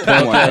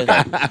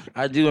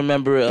 I do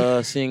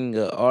remember seeing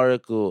an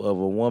article of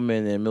a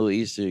woman in Middle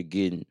Eastern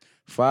getting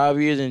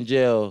 5 years in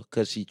jail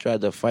because she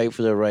tried to fight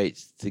for the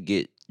rights to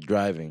get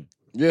driving.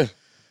 Yeah.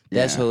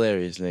 That's Yeah.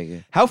 hilarious,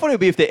 nigga. How funny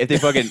would it be if they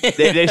fucking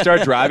they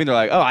start driving? They're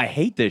like, oh, I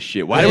hate this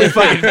shit. Why do we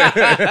fucking?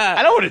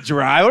 I don't want to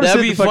drive. I want to sit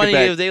That'd in be the fucking funny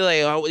back. if they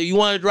like, oh, you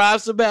want to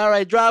drive so bad? All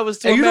right, drive us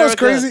to And you know what's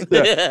America.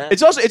 crazy? Yeah.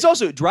 It's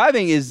also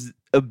driving is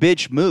a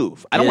bitch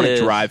move. I don't want It to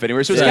is. drive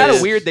anywhere, so it's It kind of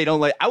is. weird they don't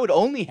like. I would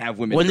only have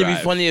women. Wouldn't it drive.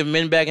 be funny if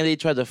men back in the day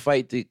tried to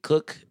fight the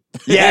cook?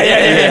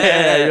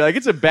 Yeah. You're like,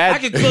 it's a bad. I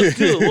can cook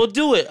too. We'll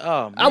do it.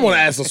 Oh, man. I want to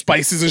add some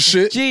spices and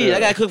shit. Gee, I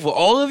gotta cook for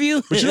all of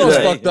you. But you know what's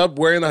fucked up?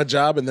 Wearing a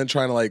hijab and then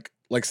trying to like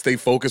stay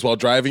focused while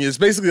driving. It's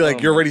basically like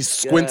Oh you're my already God.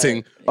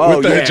 squinting Oh,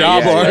 with the yeah,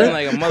 hijab yeah, on. yeah.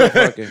 Like a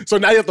motherfucker. So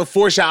now you have to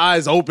force your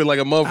eyes open like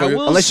a I motherfucker.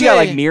 will Unless you got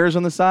like say- mirrors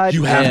on the side.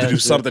 You have Yeah, to do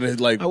that's something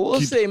to like I will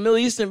keep. say, Middle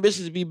Eastern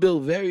bitches be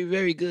built very,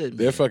 very good.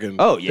 They're fucking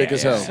Oh, yeah, thick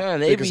as yeah. hell. Son,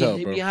 they Thick be, as hell,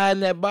 they bro. be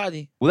hiding that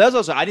body. Well, that was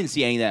also I didn't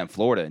see any of that in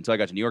Florida until I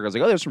got to New York. I was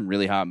like, oh, there's some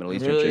really hot Middle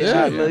Eastern Really chicks.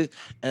 hot yeah. Middle East-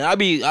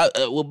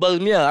 And what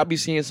bugs me out, I be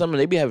seeing some,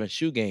 they be having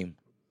shoe game.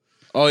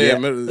 Oh yeah.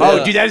 Oh,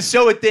 Yeah. dude, that is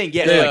so a thing.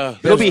 Yeah, Yeah.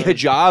 like, it'll be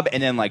hijab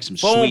and then like some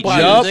Phone sweet.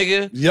 potters, Yup.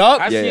 nigga. Yup.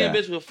 I Yeah, seen yeah. a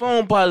bitch with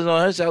phone potters on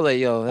her shit. I was like,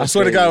 yo, I that's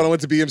swear to God, crazy. when I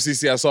went to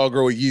BMCC, I saw a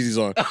girl with Yeezys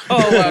on. Oh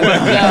my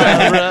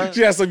God, bro.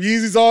 She had some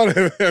Yeezys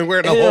on and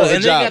wearing a Yeah, whole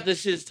and they got hijab. the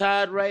shit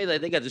tied right, like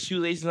they got the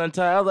shoelaces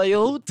untied. I was like,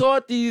 yo, who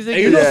taught these niggas?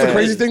 And you know what's the Yeah.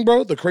 crazy thing,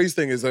 bro? The crazy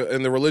thing is that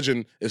in the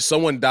religion, if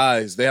someone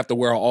dies, they have to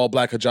wear an all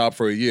black hijab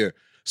for a year.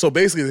 So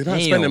basically, they're not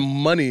Damn. spending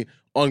money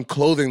on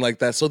clothing like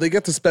that. So they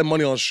get to spend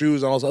money on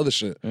shoes and all this other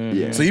shit.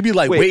 Yeah. So you'd be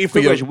like Wait, waiting for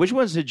quick your. question. Which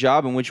one's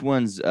hijab and which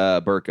one's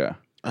burqa?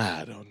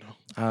 I don't know.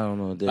 I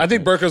don't know. I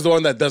think burka's the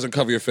one that doesn't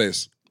cover your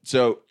face.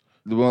 So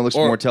the one that looks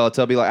Or- more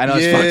Teletubby like. I know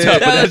Yeah. it's fucked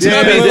up, but that's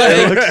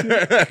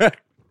Yeah, what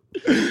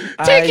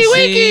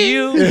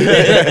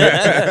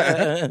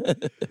it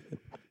looks.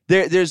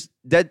 There's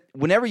that.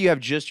 Whenever you have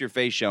just your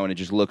face shown, it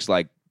just looks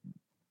like.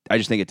 I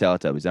just think of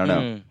Teletubbies. I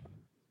don't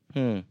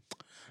know.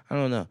 I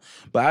don't know.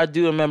 But I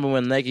do remember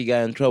when Nike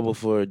got in trouble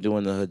for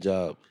doing the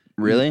hijab.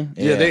 Really?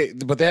 Yeah, they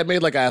had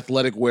made like an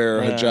athletic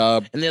wear Yeah.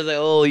 hijab. And they're like,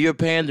 oh, you're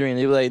pandering.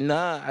 They were like,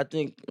 nah, I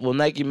think,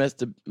 Nike makes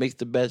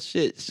the best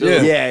shit. So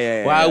Yeah.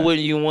 Yeah. why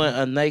wouldn't you want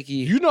a Nike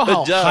You know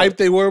how hijab? hyped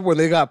they were when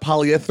they got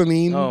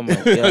polyethylene Oh my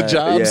God.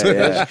 hijabs? Yeah,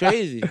 yeah. That's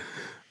crazy.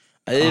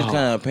 It is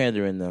kind of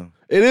pandering, though.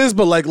 It is,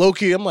 but like low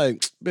key, I'm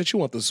like, bitch, you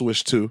want the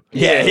Swish too?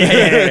 Yeah.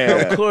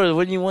 Of course,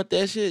 wouldn't you want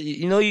that shit?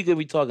 You know you could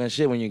be talking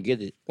shit when you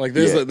get it. Like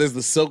there's Yeah. there's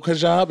the silk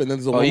hijab and then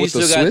there's the Oh, one you with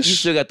the still got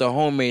Swish. the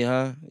homemade,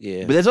 huh?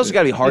 Yeah. But it's also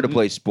got to be hard to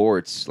play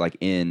sports like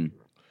in.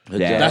 Hijab.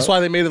 that. That's why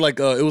they made it like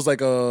it was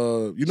like you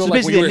know So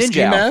like when you basically wear a a ski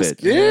ninja mask.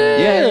 outfit.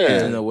 Yeah.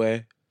 Yeah. in a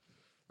way.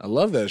 I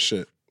love that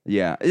shit.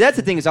 Yeah, that's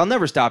the thing is I'll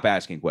never stop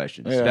asking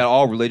questions about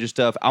all religious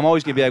stuff. I'm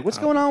always gonna be like, "What's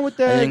going on with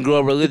I that?" didn't grow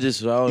up religious,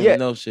 so I don't even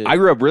know shit. I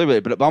grew up really,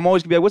 but I'm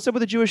always gonna be like, "What's up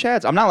with the Jewish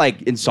hats?" I'm not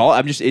like insult.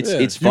 I'm just it's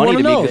You funny to wanna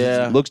me know.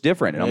 because it looks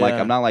different, and I'm like,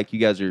 Yeah. I'm not like you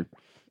guys are.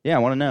 Yeah, I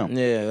want to know.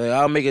 Yeah, like,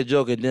 I'll make a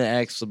joke and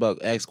then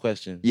ask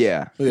questions.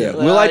 Yeah. Yeah.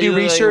 Like, Will I do you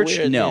like research?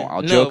 weird No, thing.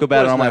 I'll No, joke of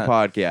about it on course my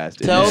not. podcast.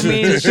 Tell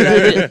me the shit I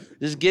did.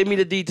 Just give me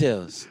the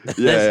details. That's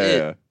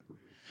it.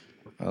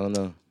 I don't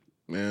know.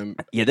 Man,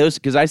 Yeah, those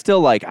because I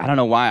still like. I don't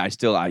know why.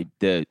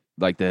 The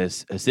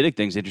Hasidic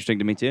thing's interesting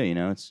to me too. You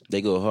know, it's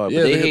They go hard,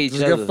 yeah, but they hate each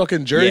got other.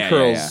 fucking Jerry Yeah,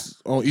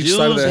 curls on each Jews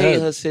side of their hate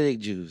head. Hasidic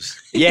Jews.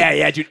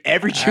 yeah, dude.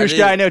 Every Jewish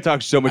guy I know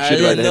talks so much I shit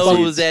about didn't that. know it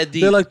was that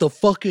deep. They're like the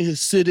fucking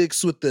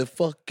Hasidics with the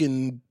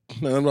fucking.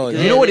 I'm not like,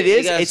 You know what it They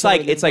is? got It's so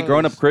like many it's like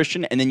growing up colors.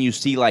 Christian, and then you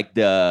see like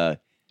the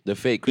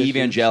fake Christians.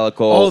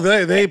 evangelical. Oh,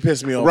 they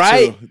piss me off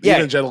Right? too. Yeah.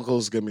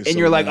 Evangelicals get me. and so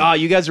you're like, mad. oh,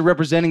 you guys are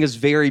representing us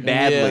very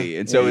badly, Yeah,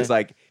 and so yeah. it's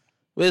like,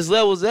 But it's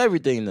levels to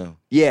everything, though.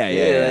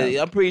 yeah.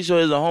 I'm pretty sure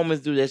there's a homeless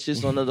dude that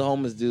shits on another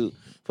homeless dude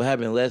for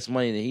having less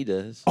money than he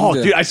does. Oh,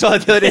 Yeah. dude, I saw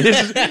that the other day.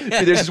 Dude,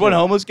 there's this one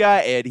homeless guy,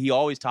 and he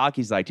always talks.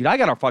 He's like, dude, I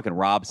gotta fucking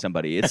rob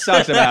somebody. It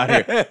sucks about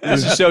here.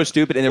 This is so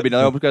stupid. And there'll be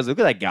another homeless guy. Look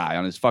at that guy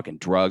on his fucking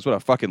drugs. What a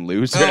fucking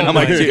loser. And I'm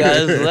like, dude,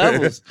 God, it's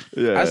levels.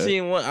 Yeah.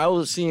 I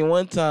was seeing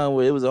one time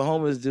where it was a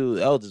homeless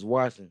dude. I was just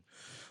watching.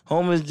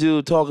 Homeless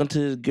dude talking to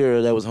this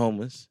girl that was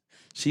homeless.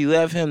 She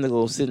left him to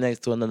go sit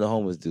next to another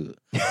homeless dude.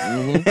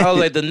 I was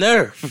like, the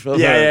nerve. of her.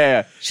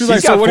 yeah. She's She's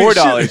like, got so what do you-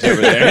 $4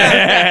 over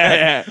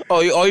there.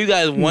 Oh, you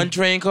guys one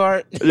train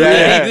card?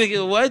 Yeah. You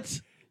thinking, what?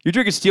 You're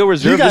drinking Steel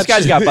Reserve. got This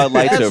guy's got Bud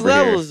Lights That's over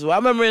levels. I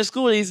remember in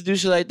school they used to do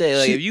shit like that.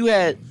 Like if you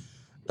had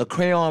a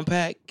crayon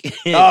pack.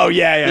 here. Oh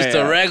yeah. Just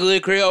a regular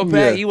crayon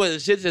pack. Yeah. He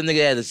wasn't shit. That nigga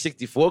had a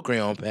 64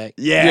 crayon pack.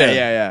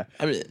 Yeah.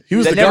 I mean, he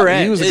was That the never guy.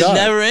 He ends. was the it guy.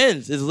 never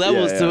ends. It's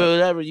levels Yeah, to yeah.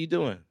 whatever you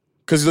doing.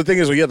 Because the thing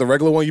is, when you had the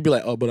regular one, you'd be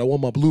like, oh, but I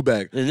want my blue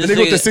bag. And And this then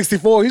with the nigga-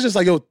 64, he's just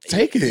like, yo,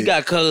 take He it.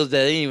 got colors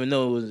that I didn't even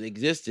know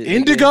existed.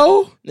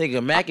 Indigo?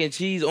 Nigga, mac and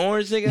cheese,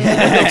 orange, nigga. What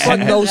That the fuck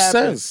makes no just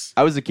happened? sense.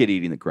 I was a kid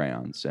eating the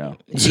crayons, so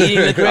Eating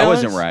the I crayons?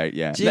 wasn't right.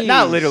 Yeah, Jeez.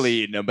 not literally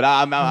eating them, but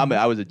I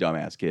was a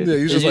dumbass kid. Yeah,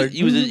 you just like,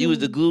 you was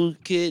the glue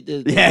kid.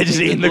 Yeah, just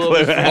eating the glue.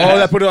 oh,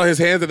 that put it on his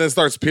hands and then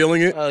starts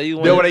peeling it. Oh, you No,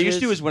 what I wanted used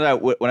to do kids? is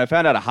when I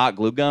found out a hot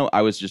glue gun,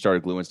 I was just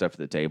started gluing stuff to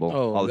the table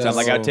Oh, all the time.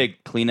 Like I would that's-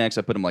 take Kleenex,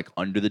 I put them like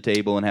under the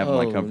table and have them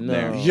like Oh, come from no.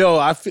 there.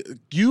 Yo,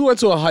 you went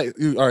to a high.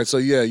 All right, so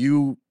yeah,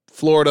 you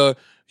Florida.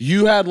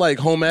 You had like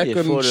home ec Yeah,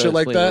 and Florida shit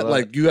like played a that. lot.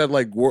 Like you had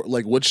like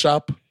like wood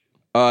shop.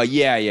 Yeah.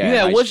 You had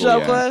high wood school, shop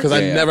yeah. class? Because Yeah,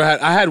 I yeah. never had.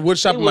 I had wood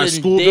shop They in my wouldn't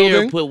school dare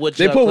building. put wood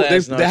they shop put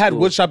class in they our had school.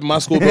 wood shop in my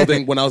school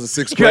building when I was in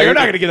sixth You're grade.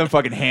 not gonna give them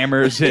fucking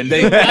hammers and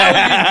They- Why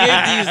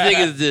would you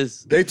give these niggas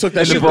this? They took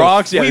that in the shit.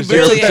 Bronx. Yeah, We there's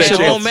barely 0% had shit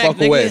the home chance. ec,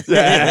 fuck away.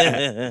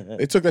 nigga.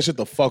 They took that shit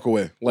the fuck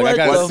away. Like I What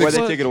got the Why'd sixth.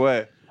 they take it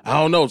away? I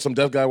don't know. Some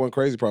deaf guy went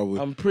crazy probably.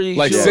 I'm pretty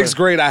Like sure. sixth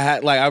grade, I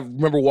had like I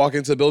remember walking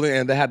into the building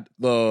and they had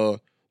the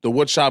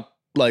wood shop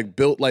like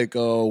built like a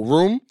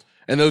room,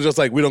 and they was just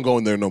like, we don't go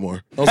in there no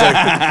more. I was like,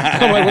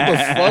 I'm like, what the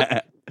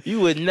fuck?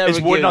 You would never It's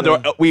give wood on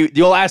them. door.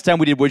 The last time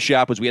we did wood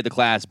shop was we had the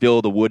class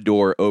build a wood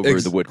door over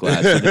the wood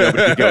class, so that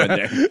nobody could go in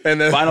there.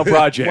 And then Final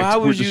project. Why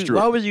was would you? destroyed.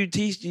 Why would you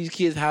teach these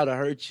kids how to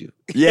hurt you?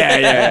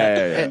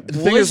 Yeah. The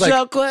thing Wood is, like,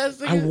 shop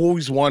class. I nigga?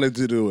 always wanted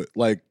to do it,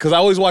 like, cause I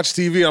always watch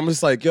TV. I'm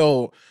just like,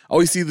 yo, I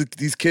always see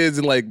these kids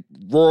in like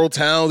rural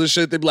towns and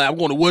shit. They be like, I'm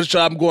going to wood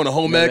shop. I'm going to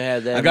home Never ec.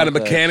 had that I in got a my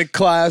class. mechanic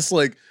class.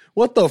 Like,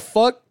 what the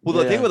fuck? Well,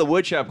 the Yeah. thing with the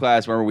wood shop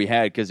class, remember we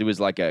had because it was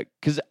like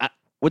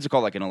what's it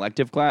called, like an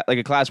elective class, like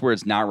a class where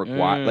it's not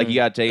required, like you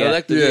got to take it.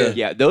 Elective, Yeah. yeah.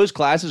 Yeah, those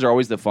classes are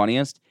always the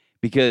funniest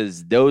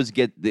because those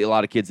get a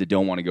lot of kids that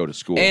don't want to go to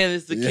school. And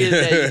it's the kids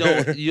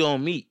that you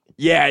don't meet.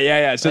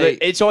 yeah. So Like,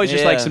 it's always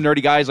just like yeah. some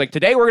nerdy guys like,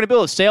 today we're gonna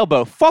build a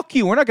sailboat. Fuck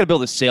you, we're not gonna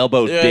build a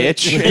sailboat, Yeah.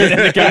 bitch. you And then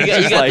the guy's got,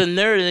 just the like,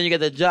 nerd and then you got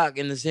the jock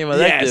in the same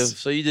elective, Yes.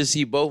 so you just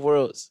see both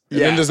worlds. And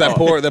then there's that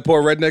poor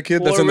redneck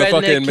kid that's Poor in the redneck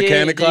fucking kid, mechanic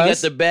then You got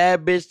class. the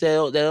bad bitch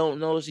that don't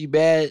know she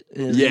bad.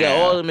 And You got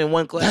Yeah. all of them in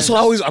one class. That's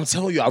what I'm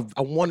telling you.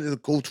 I wanted to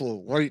go to a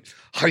white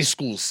high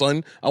school,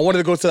 son. I wanted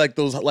to go to like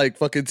those like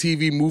fucking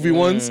TV movie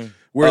ones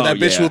where Oh, that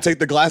bitch yeah. will take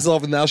the glasses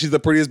off and now she's the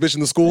prettiest bitch in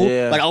the school.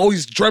 Yeah. Like I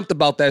always dreamt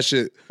about that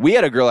shit. we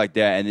had a girl like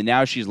that, and then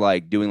now she's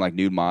like doing like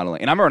nude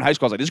modeling. And I remember in high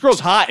school, I was like, this girl's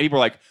hot. And people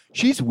were like,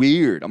 she's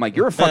weird. I'm like,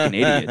 you're a fucking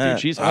idiot, dude.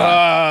 She's hot.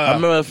 I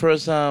remember the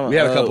first time We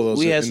had a couple of those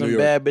we had in some New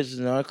York. bad bitches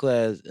in our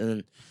class,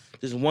 and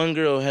this one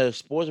girl had a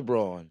sports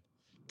bra on.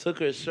 Took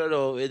her shirt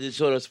off, it just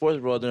showed her sports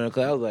bra during the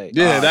class. I was like,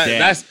 Yeah, Oh,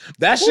 damn.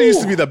 that shit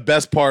used to be the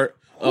best part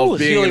ooh, of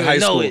she being don't in high even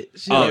know school. it.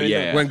 She don't Oh, even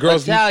yeah. know. When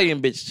girls Italian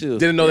bitch too.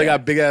 didn't know they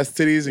got big ass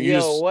titties and you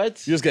Yo,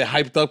 what? you just get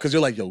hyped up because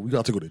you're like, yo, we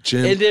got to go to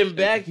gym. And then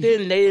back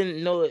then they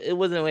didn't know it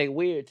wasn't like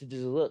weird to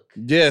just look.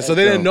 yeah, so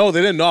they didn't know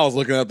I was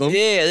looking at them.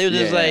 Yeah, they were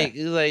just Yeah. like,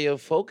 it was like, yo,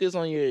 focus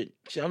on your.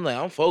 I'm like,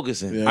 I'm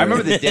focusing. Yeah. I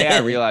remember the day I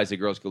realized that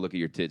girls could look at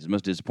your tits. It was the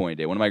most disappointing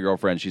day. One of my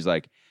girlfriends, she's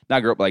like,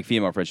 not girl, but like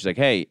female friend, she's like,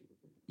 hey,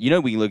 you know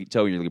we can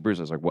tell when you look at bruises.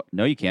 I was like, what?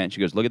 No, you can't. She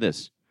goes, look at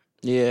this.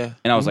 Yeah.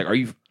 And I was like, are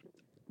you?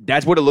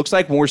 That's what it looks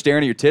like when we're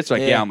staring at your tits.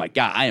 Like, Yeah. yeah. I'm like,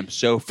 God, I am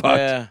so fucked.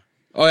 Yeah.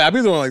 Oh yeah, I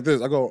be doing like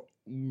this. I go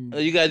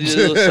You gotta do a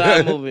little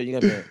side movement. You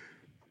gotta.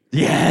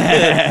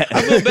 Yeah.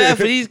 I feel bad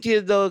for these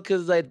kids though,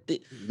 cause like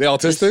They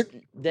autistic?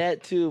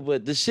 that too.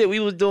 But the shit we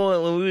was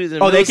doing when we was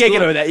in Oh, they middle can't get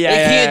school, over that. Yeah, they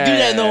yeah, can't do yeah,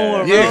 that no yeah, more,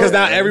 yeah. bro. Yeah, because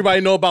now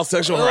everybody know about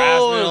sexual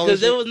harassment. and all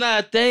because this it shit. was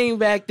not a thing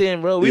back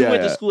then, bro. We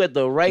went to Yeah. school at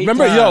the right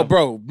Remember,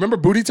 time. remember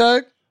booty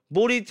tag?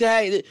 Booty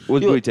tag.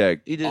 What's booty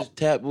tag? You just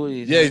tap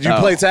booty. Yeah, you Oh.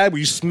 play tag, but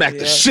you smack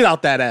the Yeah. shit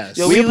out that ass.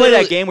 Yo, We we can play that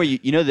literally- game where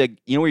you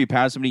know where you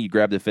pound somebody, you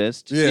grab the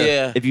fist.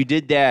 Yeah. If you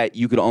did that,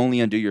 you could only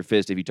undo your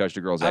fist if you touched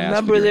a girl's I ass.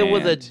 remember with your there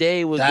was a hand.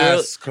 day with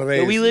That's girls.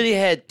 crazy. We literally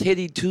had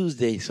Titty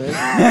Tuesday, son.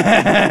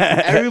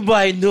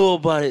 Everybody knew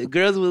about it.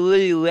 Girls would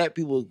literally let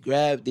people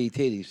grab their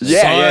titties. son.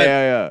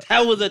 Yeah.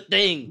 That was a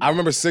thing. I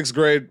remember 6th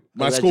grade.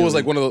 My school was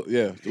like one of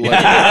the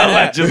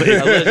Allegedly.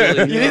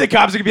 Allegedly. You think the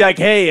cops are gonna be like,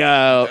 "Hey,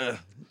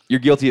 you're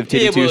guilty of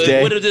Titty Yeah, but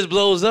Tuesday"? what if this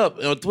blows up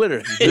on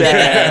Twitter?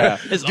 Yeah.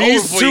 It's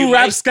These over for two you, Mike.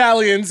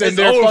 rapscallions and It's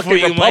their over for fucking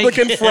you, Mike.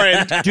 Republican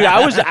friend. Dude,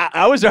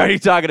 I was already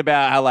talking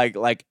about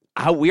how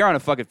how we were on a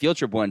fucking field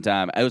trip one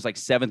time. I was like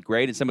 7th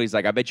grade, and somebody's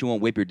like, "I bet you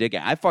won't whip your dick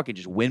out." I fucking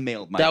just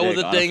windmilled my That dick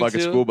was a on thing, a fucking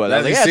too? school bus. I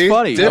was like, You "Yeah, see? it's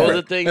funny." That was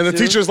Different. a thing, And the too.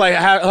 teacher's like,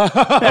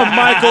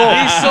 Michael,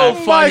 He's so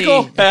funny.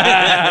 Michael.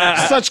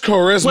 Such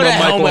charisma, Put a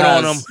Michael helmet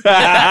on has. him.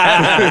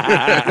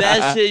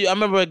 That shit. I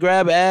remember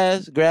grab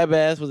ass. Grab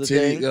ass was a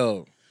thing.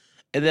 Yo,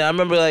 And then I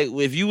remember like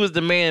if you was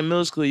the man in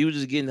middle school, you were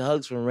just getting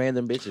hugs from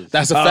random bitches.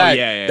 that's a Oh, fact.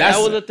 yeah, yeah. That's,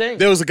 That was a thing.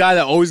 There was a guy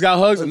that always got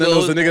hugs, and then there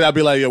was a nigga that'd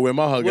be like, "Yo, where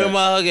my hug Where at?"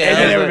 my hug at? And I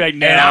then was everybody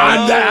like,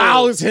 like, "No." I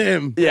was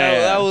him.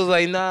 I was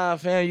like, nah,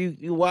 fam,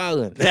 you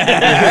wildin'.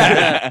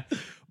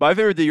 My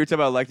favorite thing, you were talking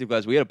about elective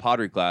class. We had a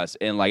pottery class,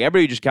 and like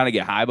everybody just kind of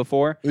get high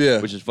before, Yeah.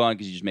 which is fun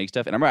because you just make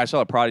stuff. And I remember I saw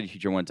a pottery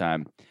teacher one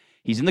time.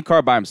 He's in the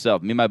car by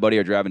himself. Me and my buddy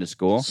are driving to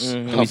school.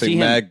 And we Puffing see him.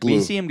 mad glue.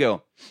 We see him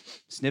go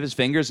snip his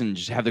fingers and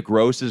just have the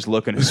grossest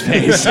look on his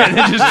face, and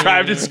then just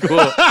drive to school.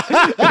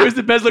 It was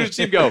the best look to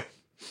see him go.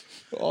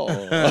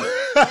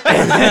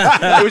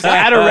 It was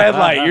at a red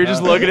light. You're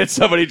just looking at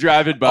somebody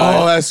driving by.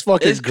 Oh, that's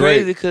fucking It's great.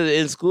 crazy because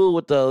in school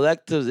with the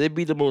electives, it'd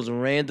be the most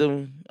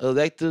random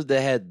electives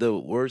that had the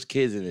worst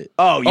kids in it.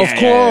 Oh, yeah, Of yeah,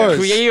 course.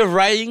 Creative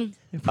writing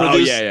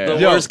produced yeah. the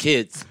Yo. worst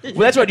kids. Well,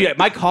 that's what I do.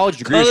 My college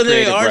degree is Culinary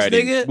creative arts,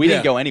 writing. nigga? We Yeah.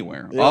 didn't go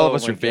anywhere. Yo, All of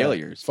us my are God.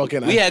 failures.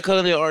 Fucking We had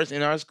culinary arts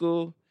in our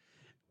school.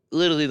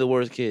 Literally the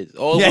worst kids.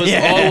 All of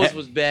us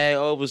was bad.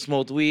 All of us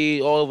smoked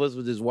weed. All of us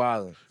was just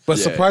wilding. But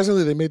Yeah.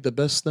 surprisingly, they made the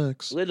best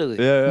snacks. Literally.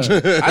 Yeah. I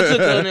took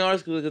culinary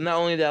arts school because not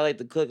only did I like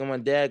to cook, and my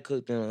dad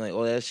cooked and like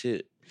all that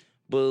shit,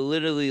 but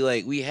literally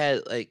like we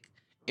had like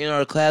in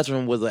our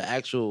classroom was an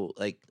actual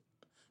like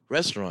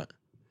restaurant.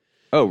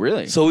 Oh,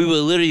 really? So we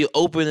would literally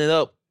open it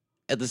up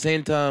at the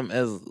same time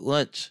as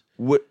lunch.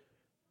 What?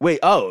 Wait.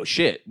 Oh,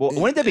 shit. Well,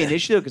 wouldn't that be an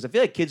issue though? Because I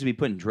feel like kids would be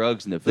putting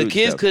drugs in the The food.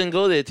 kids stuff. couldn't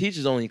go there.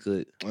 Teachers only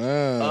could.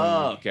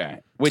 Oh, okay.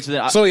 Wait. So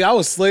then, So y'all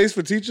was slaves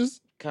for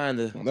teachers?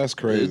 Kinda. That's They was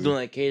crazy. doing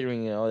like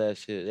catering and all that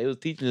shit. They was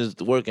teaching us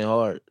working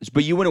hard.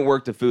 but you wouldn't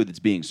work the food that's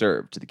being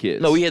served to the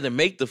kids. No, we had to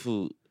make the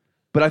food.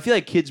 But I feel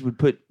like kids would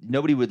put.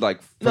 Nobody would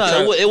like.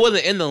 No, it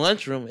wasn't in the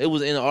lunchroom. It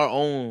was in our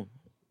own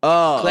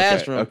Oh, okay.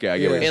 classroom. Okay, I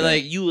get Yeah. what you're And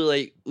saying. like you would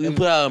like we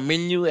put out a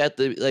menu at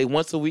the like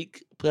once a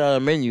week. Put out a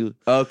menu,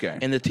 Okay.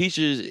 and the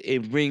teachers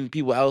and bring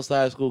people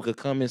outside of school could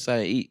come inside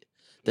and eat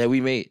that we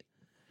made.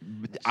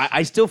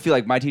 I still feel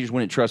like my teachers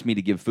wouldn't trust me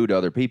to give food to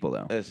other people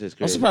though. That's just I'm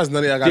crazy. surprised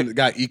none of y'all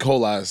got E.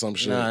 coli or some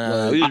shit.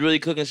 Nah, Like, we was really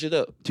cooking shit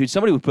up. Dude,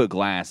 somebody would put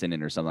glass in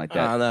it or something like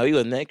that. Nah, we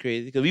wasn't that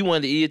crazy because we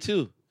wanted to eat it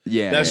too.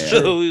 Yeah, That's yeah. true.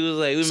 So we was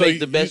like, we so make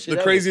the best shit. the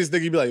ever. craziest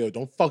thing, you'd be like, yo,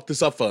 don't fuck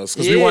this up for us.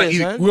 Because Yeah, we want to eat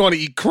son. we want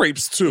to eat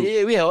crepes too.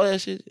 Yeah, we had all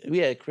that shit. We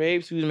had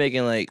crepes. We was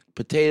making like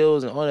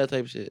potatoes and all that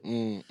type of shit.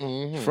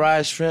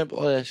 Fried shrimp,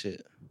 all that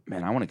shit.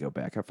 Man, I want to go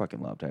back. I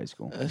fucking loved high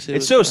school. That shit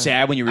It's was so fun.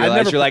 sad when you I realize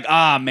never you're like,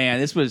 ah, man,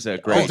 this was a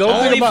great. don't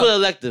time." think Only about- for the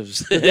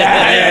electives.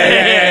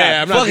 Yeah,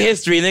 I'm not- Fuck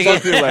history,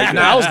 nigga.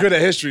 Nah, I was good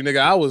at history,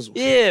 nigga.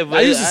 Yeah, but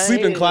I used to sleep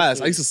in hated class.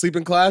 history. I used to sleep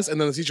in class,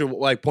 and then the teacher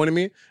like pointed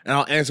me, and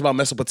I'll answer about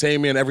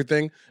Mesopotamia and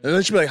everything. And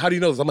then she'd be like, "How do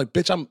you know this?" I'm like,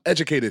 "Bitch, I'm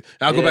educated."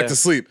 And I'll go back Yeah. to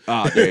sleep.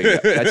 Oh, there you go.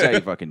 That's how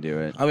you fucking do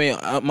it. I mean,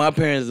 my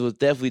parents was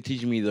definitely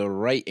teaching me the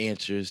right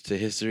answers to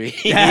history.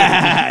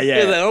 Yeah, They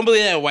was like, don't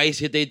believe that white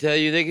shit they tell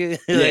you, nigga. Like,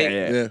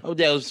 yeah. Yeah. my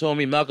dad was showing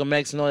me Malcolm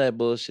X and all that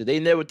bullshit. They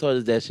never taught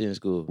us that shit in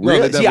school. No,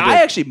 Really? they See, never I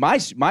did. actually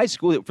my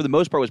school for the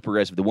most part was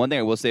progressive. The one thing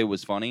I will say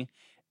was funny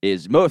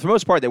is for the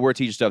most part they were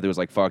teaching stuff that was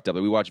like fucked up.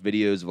 Like we watched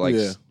videos of like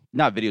Yeah.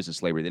 not videos of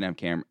slavery. They didn't have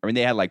camera. I mean,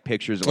 they had like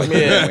pictures of like.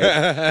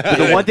 Yeah. But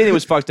the one thing that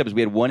was fucked up is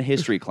we had one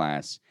history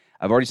class.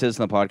 I've already said this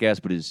on the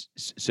podcast, but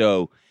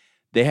so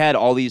they had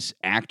all these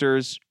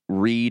actors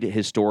read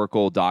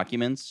historical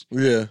documents,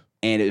 Yeah.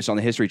 and it was on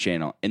the History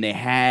Channel, and they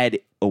had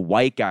a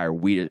white guy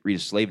read a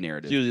slave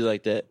narrative. It's usually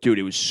like that. Dude,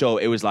 it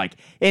was like,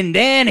 and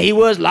then he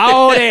was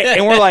loaded.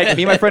 And we're like,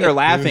 me and my friend are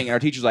laughing, and our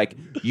teacher's like,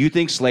 you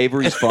think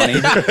slavery's funny?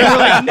 And we're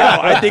like, no,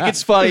 I think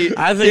it's funny.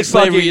 I think It's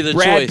slavery fucking is a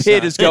Brad choice,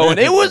 Pitt huh? is going,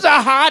 it was a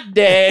hot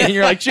day. And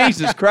you're like,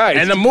 Jesus Christ.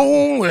 And the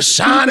moon was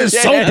shining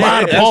so Yeah.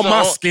 bright That's upon the my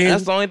on- skin.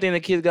 That's the only thing the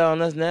kids got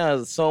on us now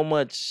is so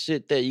much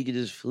shit that you can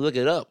just look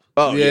it up.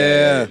 oh,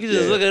 Yeah. You can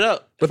just look it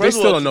up. But First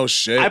they of all, still don't know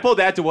shit. I pulled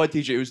that to one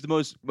teacher. It was the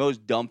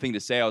most dumb thing to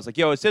say. I was like,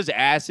 yo, it says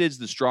acid's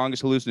the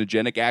strongest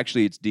hallucinogenic.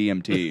 Actually, it's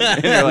DMT.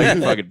 And they're like,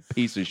 fucking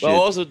piece of shit. But I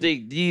also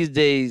think these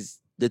days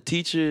the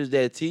teachers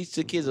that teach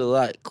the kids are a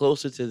lot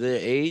closer to their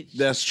age.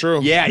 That's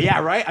true. yeah,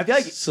 right? I feel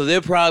like... So they're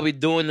probably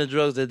doing the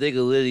drugs that they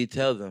could literally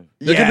tell them.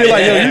 They could be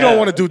like, yo, you don't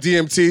want to do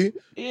DMT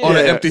on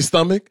an empty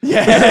stomach.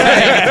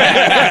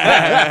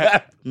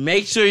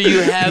 Make sure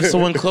you have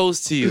someone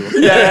close to you.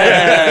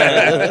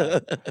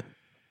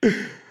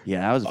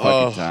 Yeah, that was a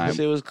fucking time.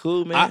 Shit was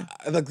cool, man.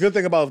 The good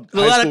thing about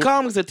There's a lot of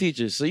comics are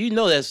teachers, so you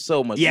know that's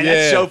so much. Yeah,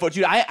 that's so fun.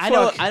 Dude, I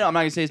know, I'm not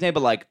going to say his name, but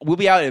like, we'll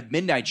be out at a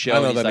midnight show. I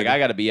know And he's that like, nigga. I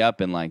got to be up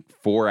in like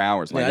 4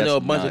 hours. Like, I know a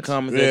that's bunch of nuts.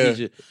 comics Yeah. that teach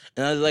you.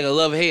 And I was like, I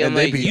love hate. I'm And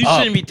they like, be you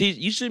up. shouldn't be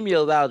you shouldn't be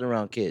allowed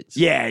around kids.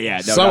 Yeah. No,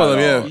 Some not of them,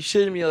 at all. yeah. You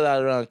shouldn't be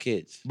allowed around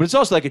kids. But it's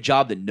also like a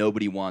job that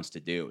nobody wants to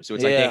do. So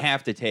it's like Yeah. they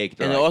have to take.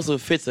 And like, it also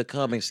fits a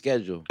comic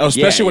schedule. Oh,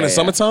 especially when Yeah, it's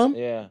yeah. summertime,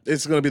 Yeah.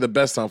 it's going to be the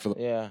best time for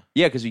them. Yeah.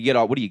 yeah, because you get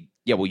all. What do you?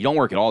 Yeah, well, you don't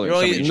work at all. There's You're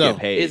somebody only- you no.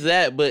 get paid. It's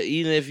that, but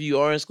even if you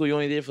are in school, you're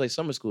only there for like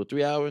summer school,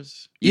 3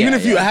 hours. Even Yeah,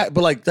 if you, yeah.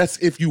 but like that's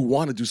if you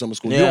want to do summer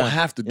school, you Yeah. don't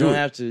have to You do don't it.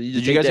 have to. You Did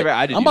just you guys take ever? that-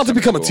 I did. I'm about to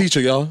become a teacher,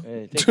 y'all.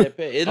 Yeah, take that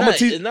pay. It's, I'm not,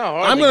 gonna it's not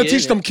hard. I'm gonna get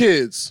teach in them it.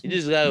 kids. You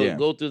just gotta Yeah.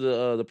 go through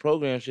the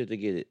program shit to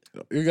get it.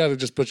 You gotta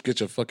just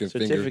get your fucking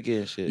finger. Certificate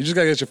and shit. You just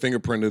gotta get your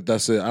fingerprinted.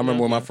 That's it. I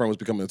remember when my friend was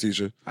becoming a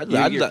teacher. I'd, You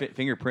I'd, get your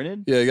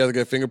fingerprinted? Yeah, you gotta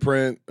get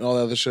fingerprint, all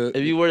that other shit.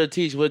 if you were to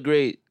teach, what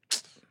grade?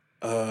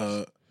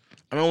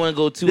 I don't want to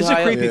go too This is high.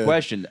 a creepy Yeah.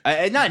 question.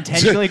 Not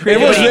intentionally creepy,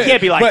 It was- but it can't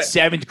be like but-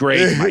 7th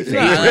grade in my face. Nah,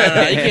 you and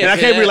I can't can't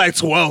say be that. like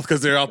 12 because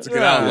they're out to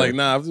get out. Nah. Like,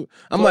 nah.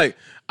 I'm like,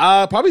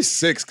 probably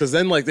 6 because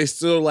then like they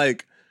still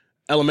like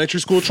elementary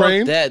school Fuck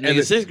trained. that, nigga.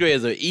 and Sixth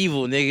graders are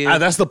evil, nigga.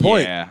 that's the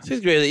point. Yeah.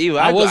 Sixth graders are evil.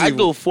 I was I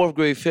evil. go 4th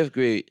grade, 5th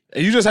grade.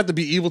 And you just have to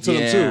be evil to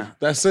them Yeah. too.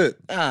 That's it.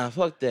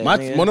 Fuck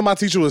that. One of my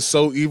teachers was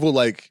so evil.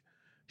 Like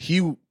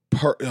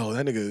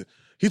that nigga.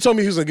 He told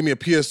me he was gonna give me a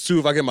PS2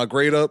 if I get my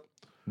grade up.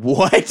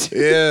 What?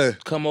 Yeah.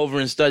 Come over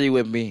and study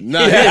with me. Nah.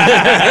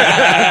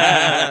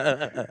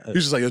 He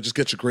was just like, yo, just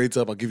get your grades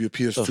up. I'll give you a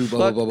PS2. The Blah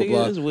blah fuck, blah blah nigga?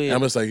 blah. That's weird. And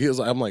I'm just like,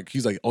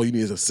 he's like, all you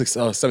need is a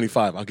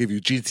 75. I'll give you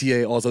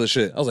GTA, all this other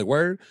shit. I was like,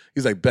 word.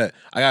 He's like, bet.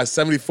 I got a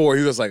 74.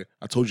 He was like,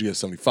 I told you you had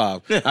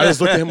 75. I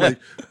just looked at him like,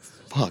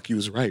 fuck, he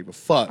was right, but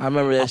fuck. I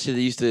remember that shit.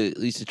 They used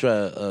to try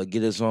to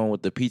get us on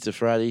with the Pizza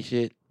Friday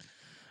shit.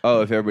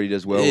 Oh, if everybody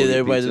does well. Yeah, with the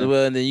everybody pizza. does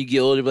well, and then you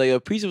get older, be like,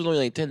 your pizza was only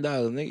like $10,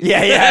 nigga.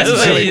 Yeah, that's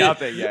Like, really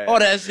nothing. Yeah. All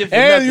that shit for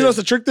And nothing. you know what's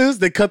the trick is?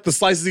 They cut the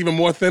slices even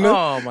more thinner.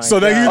 Oh, my so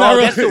that God. you're Oh, not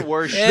that's really. the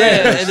worst shit.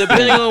 Yeah, and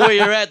depending on where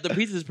you're at, the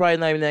pizza's probably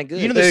not even that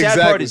good. You know, the sad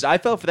part Exactly. is I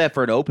fell for that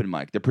for an open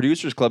mic. The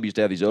Producers Club used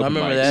to have these open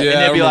remember mics. that. Yeah, and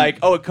I they'd be remember. like,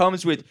 oh, it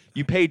comes with,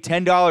 you pay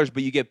 $10,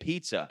 but you get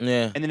pizza.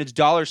 Yeah. And then it's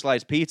dollar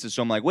slice pizza.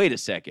 So I'm like, wait a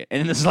second. And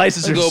then the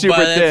slices are Go super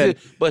buy that thin.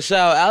 too. But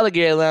shout out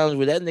Alligator Lounge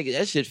with that nigga.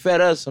 That shit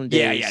fed us some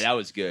days. Yeah, that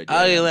was good.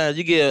 Alligator Lounge,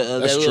 you get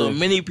That's that little true.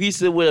 mini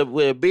pizza with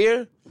a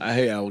beer. I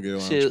hate alligator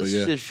lounge, Shit, but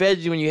yeah. shit fed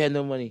you when you had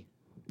no money.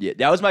 Yeah,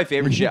 that was my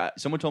favorite shit.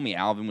 Someone told me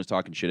Alvin was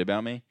talking shit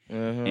about me.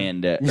 Mm-hmm.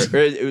 And,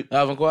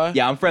 Alvin Quay?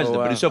 yeah, I'm friends with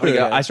them, Oh, but wow. it's so funny.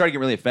 Yeah. I started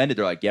getting really offended.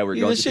 They're like, yeah, we're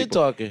He's going a to shit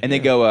people. talker. And they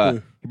go,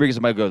 he brings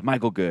up Michael, goes,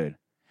 Michael Good.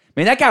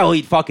 Man, that guy will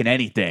eat fucking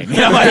anything. And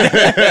I'm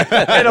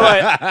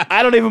like,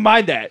 I don't even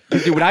mind that.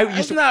 Dude, when I used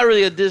It's to, not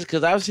really a diss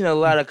because I've seen a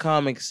lot of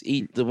comics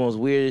eat the most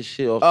weirdest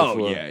shit off the oh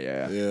floor.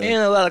 yeah. Yeah.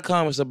 And a lot of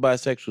comics are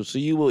bisexual, so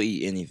you will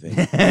eat anything.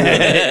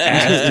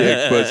 Ass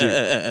dick,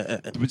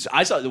 pussy. But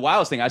I saw the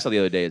wildest thing I saw the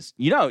other day is,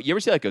 you ever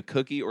see like a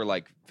cookie or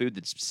like food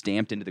that's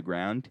stamped into the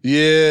ground?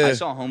 Yeah. I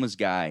saw a homeless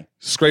guy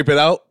Scrape it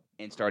out.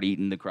 and start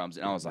eating the crumbs,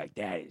 and I was like,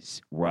 that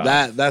is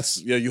rough.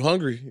 That's you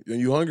hungry.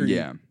 You hungry.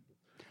 Yeah.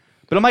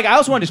 But I'm like, I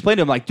also wanted to explain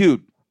to him, like,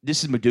 dude,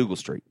 this is McDougal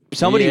Street.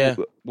 Somebody Yeah.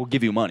 will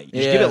give you money. Just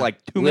Yeah. give it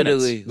like 2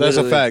 Literally. minutes. That's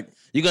a fact.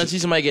 You're going to see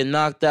somebody get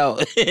knocked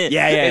out.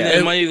 yeah. And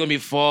then money's going to be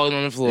falling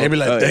on the floor. They be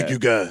like, Oh, thank yeah. you,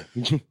 God.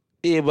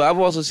 Yeah, but I've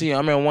also seen, I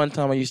remember one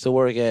time I used to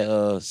work at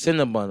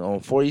Cinnabon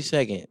on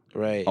 42nd,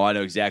 right? Oh, I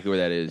know exactly where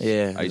that is.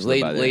 Yeah, I used to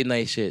live by there. late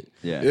night shit.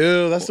 Yeah.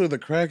 Ew, that's where the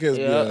crackheads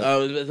be Yeah,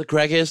 at. it's a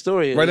crackhead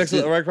story. Right across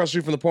the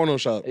street from the porno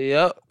shop.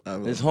 Yep.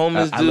 This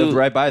homeless I dude. lived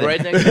right by there.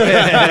 Right next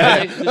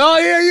to Oh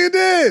yeah, you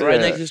did. right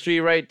next to the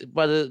street, right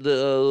by the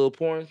little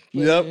porn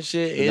place Yep. and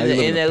shit. And now you live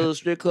In in that a- little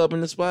strip club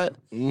in the spot.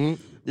 Mhm.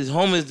 This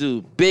homeless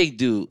dude, big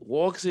dude,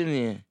 walks in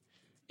there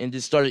and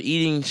just started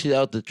eating shit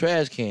out the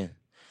trash can.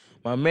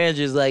 My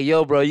manager's like,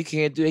 yo, bro, you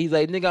can't do it. He's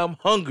like, nigga, I'm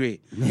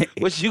hungry.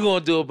 What you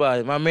gonna do about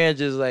it? My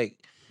manager's like,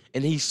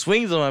 and he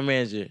swings on my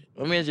manager.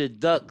 My manager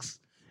ducks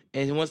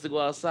and he wants to go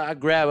outside. I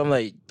grab him. I'm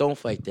like, don't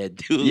fight that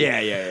dude.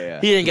 Yeah.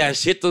 He ain't got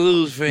shit to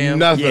lose, fam.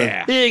 Nothing.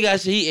 Yeah. He ain't got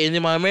shit. And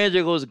then my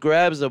manager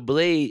grabs a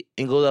blade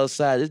and goes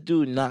outside. This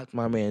dude knocked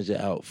my manager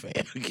out, fam.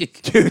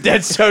 Dude,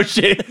 that's so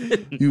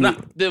shit.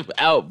 Knocked them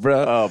out,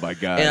 bro. Oh, my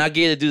God. And I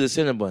get to do the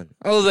Cinnabon.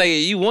 I was like,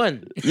 you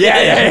won.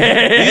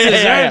 Yeah.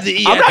 deserve to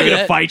eat I'm not after going to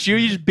that. fight you.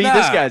 You just beat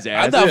this guy's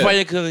ass. I thought Yeah.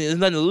 fighting because there's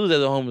nothing to lose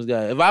as a homeless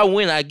guy. If I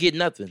win, I get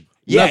nothing.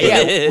 Yeah. Nothing.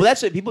 Well,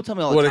 that's what people tell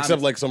me all the What time.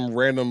 except like some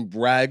random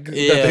rag that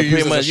Yeah, they use pretty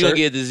as a much. You gonna shirt?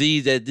 get a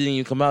disease that didn't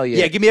even come out yet.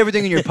 Yeah, give me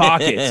everything in your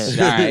pockets.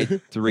 All right,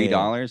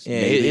 $3. Yeah,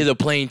 maybe. it's a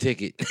plane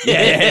ticket.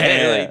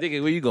 Yeah. Like,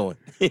 nigga, where you going?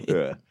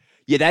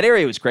 Yeah, that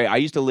area was great. I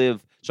used to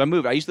live on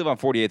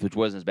 48th, which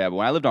wasn't as bad, but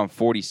when I lived on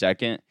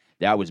 42nd,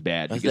 That was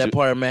bad. That's because that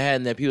part of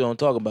Manhattan that people don't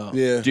talk about.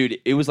 Yeah, dude,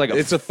 it was like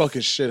it's a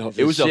fucking shithole.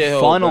 it was a shithole,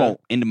 funnel bro.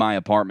 into my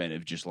apartment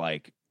of just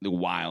like the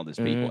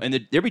wildest people. And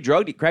there'd be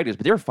drug crack dealers,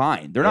 but they're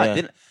fine. They're not.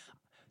 Yeah.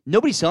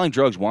 Nobody selling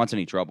drugs wants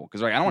any trouble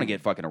because like I don't want to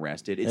get fucking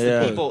arrested. It's Yeah.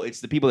 the people. It's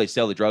the people they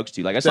sell the drugs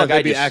to. Like I saw a They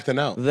guy be just acting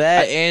out.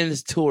 That and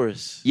it's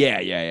tourists.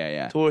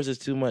 yeah. Tourists is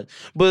too much.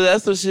 But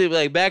that's the shit.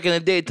 Like back in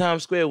the day,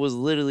 Times Square was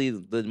literally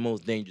the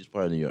most dangerous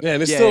part of New York. Yeah,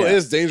 and it Yeah, still yeah.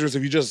 is dangerous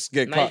if you just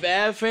get Knife caught.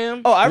 Ave,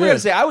 fam. Oh, I Yeah. gotta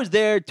say, I was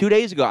there 2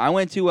 days ago. I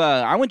went to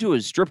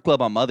a strip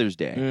club on Mother's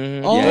Day.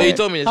 Oh, Yeah. you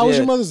told me this. How was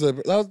yeah. your Mother's Day?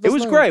 It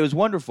was great. It was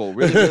wonderful.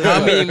 Really, really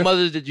How good. many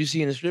mothers did you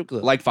see in the strip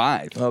club? Like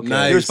 5. Okay.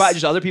 Nice. There was 5.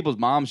 Just other people's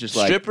moms. Just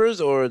like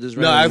strippers or just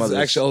No, random I mothers?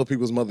 actually other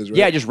people's mothers. Right?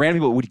 yeah, just random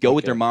people would go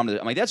with their mom.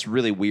 I'm like, that's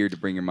really weird to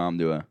bring your mom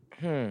to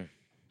a.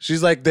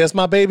 She's like, "That's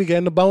my baby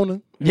getting the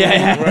boner."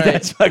 Yeah, Right.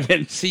 that's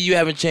fucking. See, you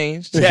haven't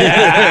changed.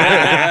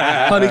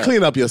 Honey,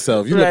 clean up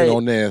yourself. You Right. looking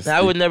all nasty. Now,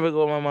 I would never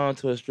go with my mom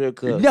to a strip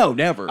club. No,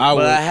 never. I But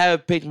would. I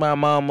have picked my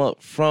mom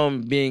up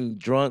from being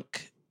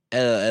drunk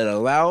at a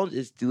lounge.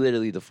 It's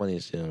literally the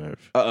funniest shit on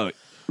earth. Uh-oh.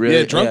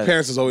 Yeah, drunk Yeah.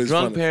 parents is always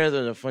Drunk funny. parents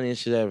are the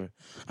funniest shit ever.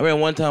 I mean,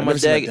 one time I've my never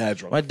seen dad, my dad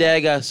drunk. my dad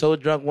got so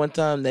drunk one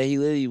time that he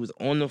literally was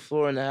on the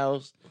floor in the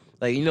house.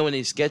 Like, you know when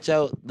they sketch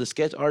out the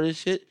sketch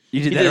artist shit?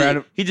 You did He that just, around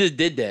him? He just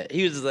did that.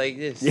 He was just like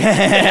this.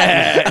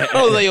 Yeah.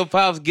 I was like, yo,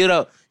 Pops, get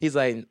up. He's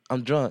like,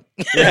 I'm drunk.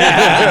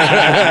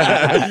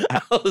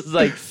 I was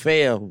like,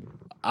 fam.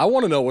 I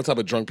want to know what type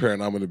of drunk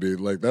parent I'm going to be.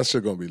 Like, that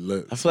shit going to be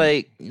lit. I feel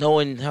like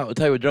knowing how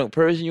type of drunk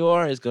person you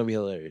are, it's going to be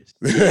hilarious.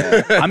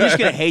 I'm just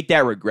gonna hate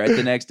that regret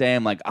the next day.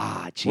 I'm like,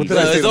 What jeez. did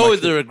I say It's to my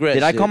always kid? the regret.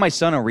 Did I shit. call my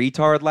son a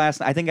retard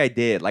last night? I think I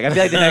did. Like I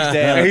feel like the next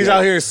day. I'm And like, he's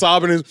out here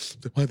sobbing.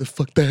 Why the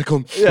fuck that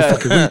come? Yeah.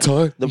 Fucking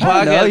retard. The I don't know,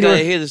 podcast you gotta were-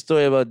 hear the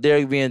story about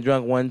Derek being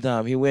drunk one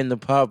time. He went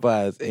into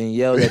Popeyes and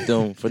yelled at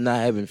them for not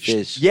having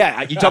fish.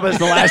 yeah, you talked about this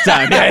the last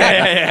time.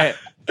 Yeah.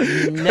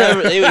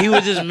 Never. He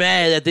was just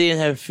mad that they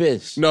didn't have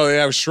fish. No, they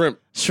have shrimp.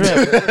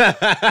 Shrimp.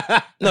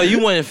 No, you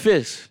wanted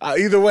fish.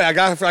 Either way, I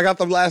got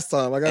them last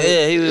time. I got.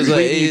 Yeah, he was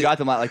like, you got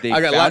them like they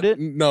I got found it.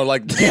 No,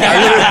 like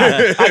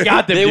I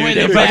got them. They dude. went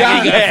They in back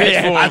found and got it. fish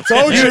Yeah, for yeah. him.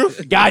 I told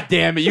you. God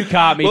damn it, you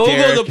caught me, Well, we'll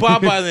Derek. go to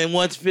Popeyes and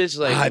wants fish.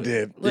 Like I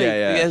did. like, Yeah,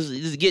 yeah. you guys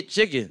just get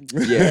chicken.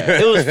 Yeah.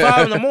 It was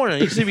 5 in the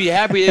morning. You should be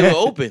happy they were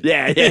open.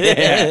 Yeah. I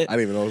didn't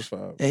even know it was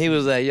 5. And he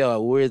was like, "Yo,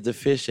 where's the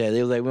fish at?"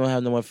 They was like, "We don't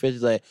have no more fish."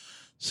 He's like,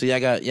 "So y'all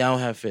don't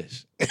have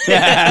fish."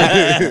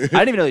 I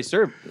didn't even know they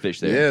served fish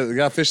there. Yeah, they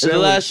got fish It's the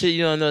last sandwich. shit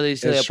you don't know they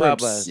sell And at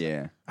shrimps. Popeyes.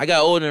 Yeah. I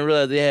got older and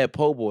realized they had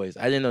po' boys.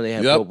 I didn't know they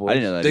had Yep. po' boys. I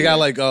didn't know that. They got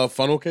either. like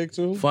funnel cake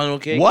too. Funnel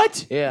cake.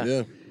 What? Yeah.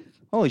 Yeah,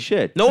 Holy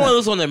shit. No one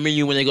looks on the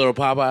menu when they go to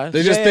Popeyes.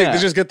 they just Yeah. think they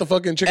just get the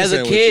fucking chicken As a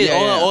sandwich. kid,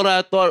 Yeah, yeah. all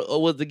I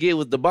thought was to get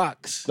was the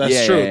box. That's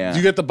Yeah, true. yeah, yeah.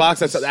 You get the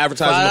box that's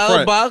advertised in the $5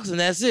 front. box and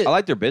that's it. I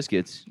like their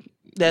biscuits.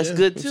 That's Yeah,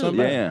 good that's too. not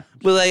Yeah, bad. yeah.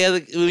 But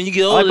like when you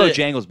get I older, like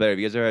Bojangles better. Have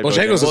you guys ever had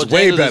Bojangles is Bojangles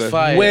way is better.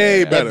 fire.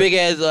 Way better. That big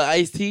ass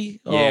iced tea.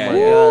 Oh Yeah. my Woo.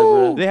 god,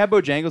 Do bro. they have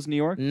Bojangles in New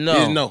York? No,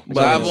 Yeah, no.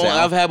 But I've, It's in the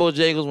I've had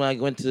Bojangles when I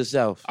went to the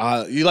South.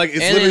 You like it's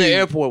And in literally the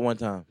airport one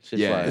time.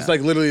 Shit's Yeah. fire. It's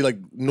like literally like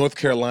North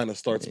Carolina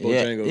starts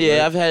Bojangles. Yeah,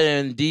 right? I've had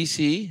it in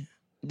DC.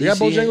 You got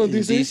Bojangles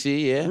in DC?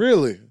 DC, yeah.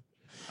 Really?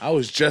 I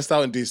was just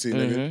out in DC,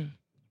 nigga. Mhm.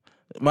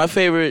 My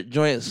favorite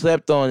joint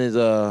slept on is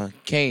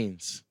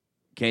Cane's.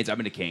 Cane's. I've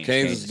been to Cane's.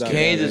 Cane's is down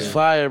Cane's yeah, is yeah.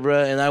 fire,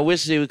 bro. And I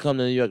wish they would come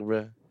to New York,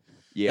 bro.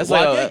 Yeah. That's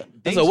Well, I like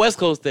think that's things- a West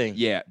Coast thing.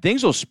 Yeah,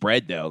 things will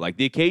spread though. Like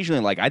the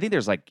occasionally, like I think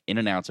there's like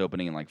In-N-Outs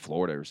opening in like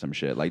Florida or some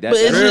shit like that. But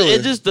it's, Really? just,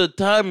 it's just the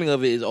timing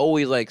of it is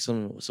always like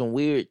some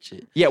weird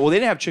shit. Yeah, well, they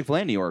didn't have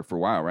Chick-fil-A in New York for a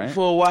while, right?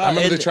 For a while, I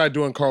remember and they tried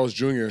doing Carl's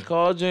Jr.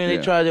 Carl Jr. They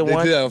Yeah. tried it They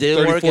once, did that on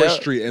didn't work 34th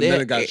out. Street, and They-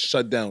 then it got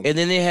shut down. And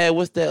then they had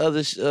what's that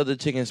other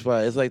chicken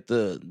spot? It's like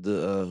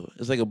the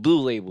it's like a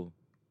Blue Label.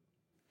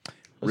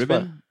 What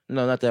Ribbon? spot?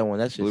 No, not that one.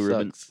 That shit Blue sucks.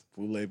 Ribbon?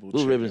 Blue Label. Blue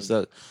chicken. Ribbon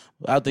sucks.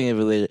 I'll think of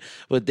it later.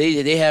 But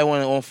they had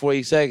one on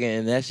 42nd,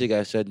 and that shit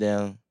got shut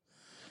down.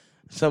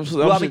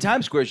 Well, I mean,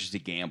 Times Square is just a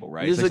gamble,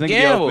 right? It's like a something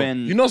they gamble.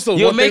 open- You know, so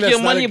you'll one make thing that's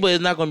your money, not but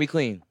it's not gonna be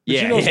clean. But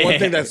yeah, you know, yeah, one yeah.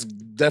 thing that's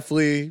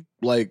definitely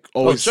like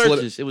Oh, always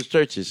churches. It was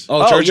churches.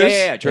 Oh, Oh, churches.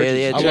 yeah, churches.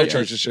 Yeah, I love churches.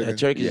 churches chicken. That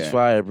church is Yeah.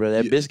 fire, bro.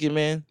 That Yeah. biscuit,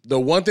 man. The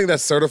one thing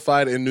that's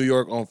certified in New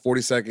York on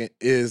 42nd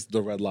is the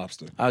Red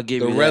Lobster. I'll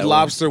give The you Red that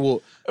Lobster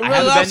will. I Red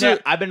haven't been Lobster. there.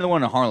 I've been to the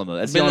one in Harlem though.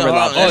 That's the Been only to Red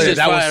Harlem. Lobster. Oh yeah, shit's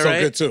that was fire, so right?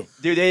 good too.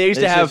 Dude, they used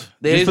to It's have. just-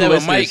 they just used for to the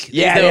have a mic. listeners. They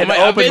used Yeah, to yeah, have a mic.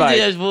 the I've open been mic.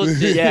 there, that's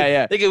bullshit. Yeah,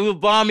 yeah. They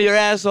could bomb your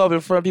ass off in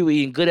front of people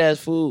eating good ass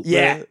food. bro.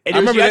 Yeah, and I I remember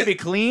remember you had that- to be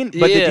clean,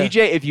 but Yeah. the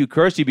DJ, if you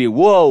cursed, you'd be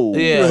whoa.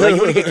 Yeah. like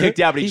you would get kicked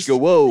out, but he'd just go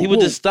whoa. He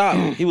would just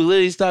stop. He would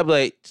literally stop,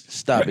 like,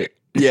 stop it.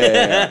 yeah,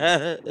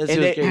 That shit and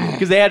was crazy.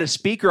 because they had a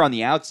speaker on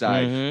the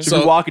outside, Mhm. so, So- if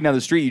you're walking down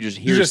the street, you just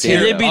hear. just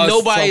stand hear And up. it'd be us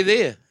nobody talking.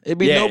 there. It'd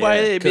be Yeah, nobody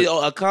yeah. there. It'd be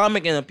a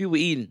comic and people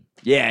eating.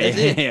 Yeah, That's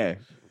yeah, it.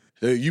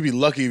 yeah. You be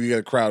lucky if you get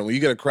a crowd. When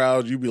you get a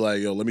crowd, you be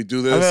like, "Yo, let me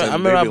do this." I remember, and I,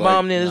 remember they I be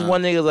bombed like, in. This "Nah."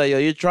 one nigga was like, yo,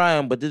 you're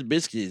trying, but this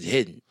biscuit is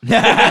hidden.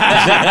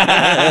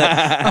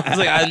 I was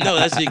like, I know,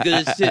 that shit good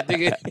as shit,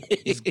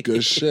 nigga.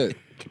 Good shit.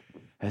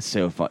 That's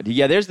so fun.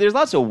 Yeah, there's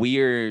lots of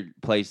weird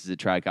places to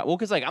try. Well,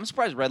 because like I'm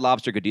surprised Red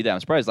Lobster could do that. I'm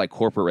surprised like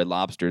corporate Red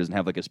Lobster doesn't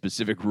have like a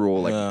specific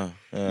rule. Like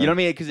you know what I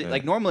mean? Because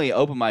like normally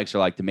open mics are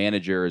like the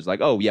manager is like,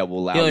 oh yeah, we'll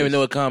allow. You don't even this. know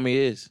what comedy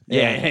is.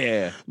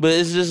 Yeah. But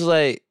it's just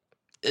like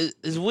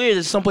it's weird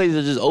that some places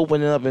are just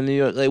opening up in New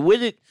York. Like where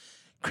did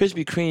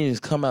Krispy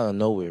Kremes come out of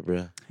nowhere,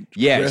 bro?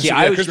 Yeah. See,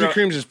 I was Krispy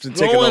Kreme just been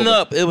taking Growing over.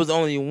 up, it was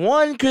only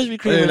one Krispy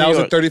Kreme in And that New was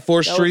York. at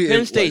 34th That Street. was Penn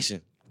and,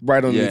 Station.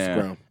 Right underneath Yeah.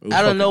 the ground. It was I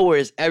don't fucking- know where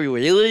it's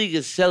everywhere. They literally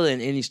can sell it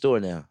in any store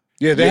now.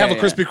 Yeah, they Yeah, have a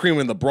yeah. Krispy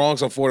Kreme in the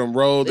Bronx on Fordham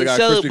Road. They got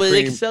sell Krispy it, but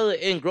they can Kreme. sell it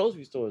in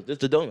grocery stores.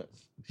 Just the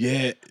donuts.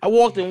 Yeah, I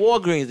walked in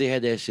Walgreens. They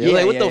had that shit. I'm Yeah,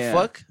 like, what yeah, the yeah.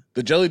 fuck?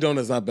 the jelly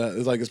donut's not bad.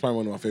 It's probably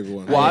one of my favorite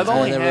ones. Well, I've I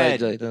only never had liked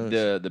Jelly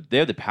Donuts. they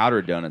have the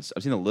powdered donuts.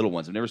 I've seen the little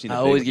ones. I've never seen the I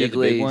big, always they have get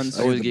the big glazed. ones.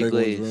 I always the get big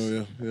ones,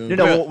 glazed. bro. Yeah.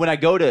 No, well, when I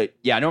go to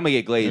I normally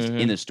get glazed Mhm.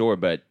 in the store,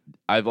 but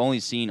I've only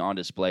seen on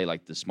display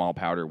like the small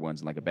powder ones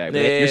in like a bag.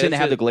 Yeah, You're saying they that's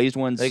have it. the glazed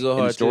ones They go in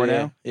hard the store too,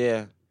 now?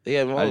 Yeah. They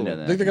have them all I didn't know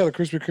over. I that. think they got a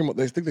Krispy Kreme.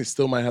 They think they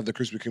still might have the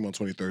Krispy Kreme on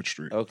 23rd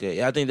Street. Okay,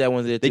 yeah, I think that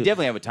one's there too. They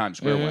definitely have a Times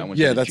Square one. I went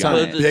to Yeah, the that's giant.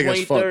 how But the big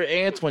as fuck. 23rd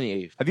and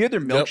 28th. Have you had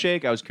their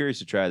milkshake? I was curious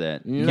to try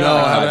that. No,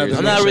 I haven't had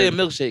I'm the not really a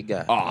milkshake. milkshake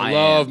guy. Oh, I am,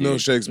 love dude.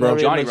 milkshakes, bro. No,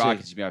 really Johnny milkshake. Rockets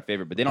used to be my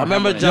favorite, but they don't I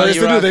remember have one No, Johnny yes,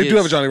 they do. They do have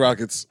Rockets. Johnny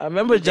Rockets. I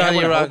remember They have Johnny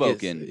one in Rockets.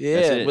 Hoboken. That's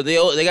Yeah, it. but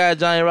they got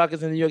Johnny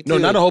Rockets in New York too. No,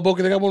 not a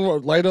Hoboken. They got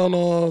one right on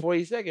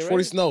 42nd, right?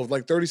 40. No,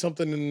 like 30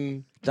 something.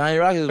 In Johnny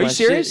Rockets. Are you my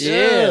serious? Shit.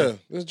 Yeah.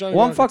 There's Johnny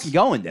Well, I'm Rockets. fucking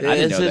going then. I Yeah,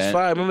 didn't it's know just that.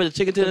 fire. Remember the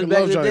chicken tenders Fucking back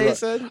love in the Johnny day, Rockets.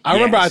 son? I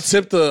remember Yes.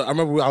 I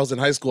remember when I was in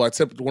high school. I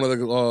tipped one of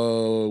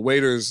the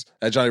waiters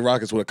at Johnny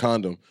Rockets with a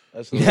condom.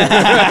 That's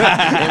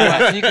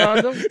NYC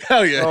condom?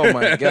 Hell yeah! Oh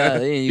my god.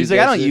 They didn't use He's like,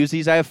 I that don't shit. use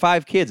these. I have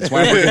 5 kids. That's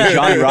why I'm working with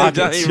Johnny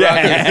Rockets.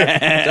 Johnny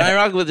Rockets. Johnny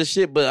Rockets was the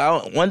shit,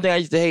 but one thing I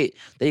used to hate,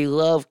 they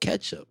love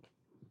ketchup.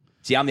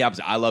 See, I'm the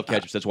opposite. I love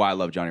ketchup. That's why I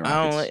love Johnny Rockets.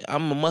 I don't like.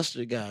 I'm a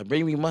mustard guy.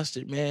 Bring me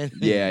mustard, man.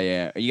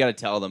 Yeah. You got to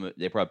tell them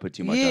they probably put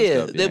too much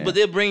Yeah, on stuff. but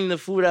they're bringing the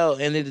food out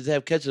and they just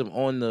have ketchup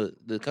on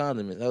the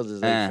condiment. I was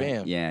just like,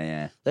 fam,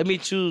 Yeah. let me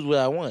choose what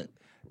I want.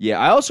 Yeah,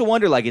 I also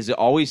wonder, like, is it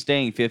always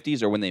staying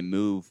 50s or when they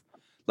move?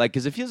 Like,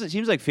 because it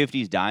seems like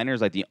 50s diner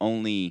is like the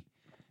only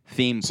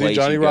theme See place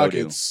Johnny you go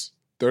Rockets,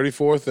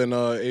 34th and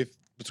 8th,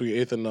 between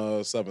 8th and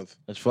 7th.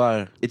 That's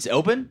fire. to. It's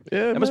open?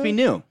 Yeah, That must be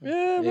new. Yeah,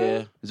 man.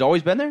 Yeah. It's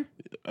always been there?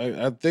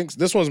 I think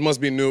this one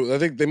must be new. I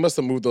think they must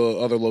have moved the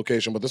other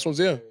location, but this one's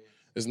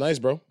it's nice,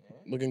 bro.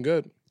 Looking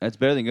good. That's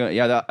better than good.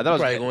 Yeah, I thought it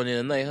was Probably going in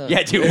tonight, huh?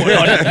 Yeah, dude,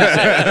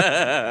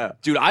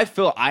 100%. Dude,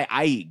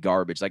 I eat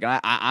garbage. Like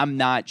I'm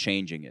not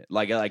changing it.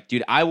 Like,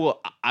 dude, I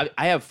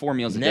have 4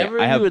 meals a day. Never.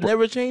 I have You would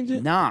never change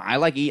it. Nah, I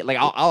like eat. Like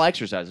I'll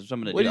exercise. That's what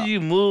I'm gonna What do. if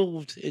you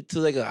moved it to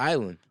like an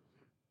island?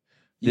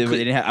 They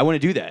didn't have- I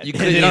want to do that. You They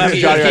couldn't don't have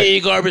eat, Johnny Rockets.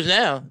 eat garbage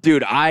now.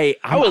 Dude, I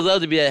would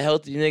love to be that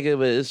healthy nigga,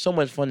 but it's so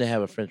much fun to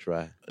have a French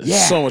fry. It's Yeah.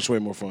 so much way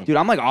more fun. dude,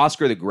 I'm like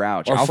Oscar the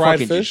Grouch. Or I'll fried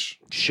fucking fish?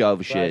 just shove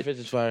Fried shit. fish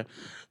is fire.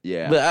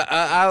 Yeah. But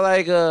I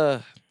like I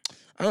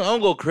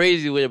don't go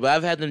crazy with it, but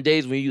I've had them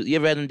days when you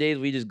ever had them days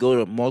where you just go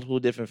to multiple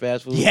different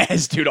fast foods?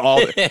 Yes, dude.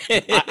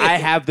 I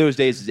have those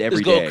days every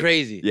Just go day.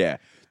 crazy. Yeah,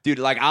 dude.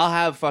 Like I'll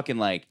have fucking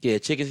like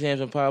Get chicken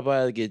sandwich from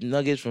Popeye, get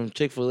nuggets from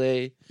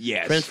Chick-fil-A,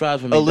 yes, French fries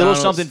from a little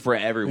McDonald's. something for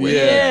everywhere.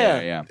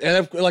 Yeah. yeah.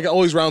 And it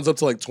always rounds up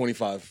to like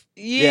 25.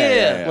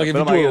 Yeah. Like, if But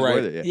you I'm do it it's right.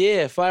 worth yeah.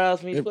 Yeah, $5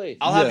 from each place.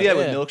 I'll have to do that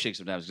with Yeah. milkshakes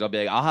sometimes because I'll be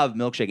like, I'll have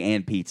milkshake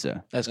and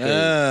pizza. That's crazy.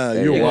 Ah,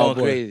 Yeah, you're a you're wild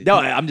going boy. crazy. No,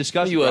 I'm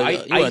disgusted. You a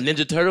bro.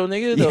 Ninja Turtle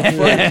nigga?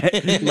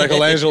 The fuck?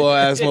 Michelangelo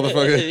ass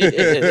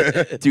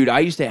motherfucker. Dude, I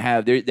used to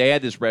have. They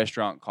had this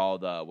restaurant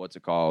called what's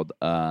it called?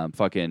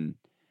 Fucking.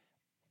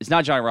 It's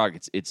not Johnny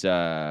Rockets. It's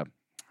a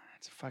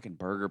fucking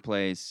burger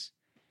place.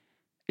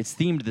 It's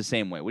themed the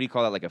same way. What do you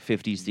call that? Like a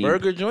 50s theme?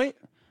 Burger joint?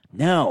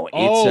 No,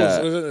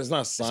 it's it's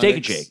not Sonic's. Steak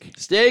and Shake.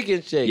 Steak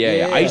and Shake.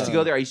 Yeah. I used to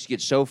go there. I used to get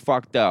so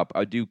fucked up. I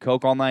would do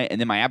Coke all night, and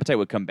then my appetite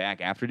would come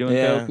back after doing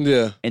Yeah. Coke.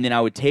 Yeah. And then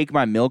I would take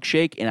my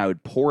milkshake and I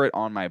would pour it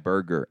on my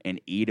burger and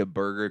eat a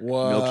burger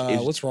Wow. milkshake.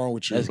 It's What's wrong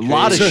with you? That's a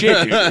lot of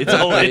shit, dude.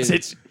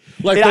 It's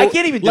Like and I the-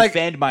 can't even like,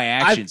 defend my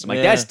actions. I'm like,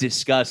 yeah. that's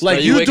disgusting. Like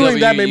So you you wake doing up,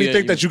 that you- made me you-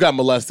 think that you got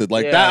molested.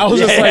 Like Yeah. that, I was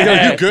just like, yo,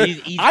 Yeah. you good?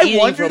 He's I eating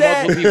wonder from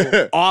that multiple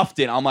people.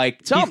 often. I'm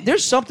like,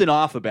 there's something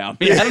off about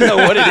me. I don't know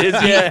what it is.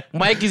 Yeah.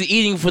 Mike is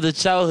eating for the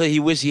childhood he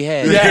wish he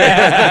had.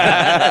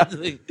 Yeah.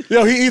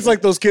 Yo, he eats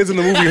like those kids in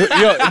the movie.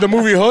 Yo, the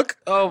movie Hook.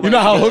 Oh my you know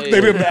how God, Hook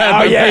they yeah.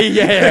 Oh,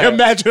 yeah. they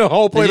imagine a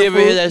whole Did plate you of ever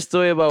hear food. that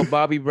story about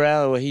Bobby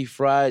Brown where he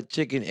fried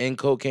chicken and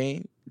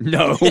cocaine?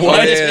 No. Oh,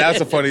 What? yeah,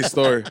 that's a funny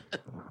story.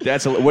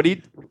 That's what do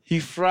you? He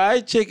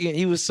fried chicken.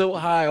 He was so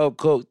high on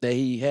coke that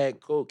he had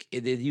coke,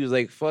 and then he was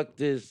like, "Fuck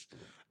this!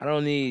 I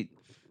don't need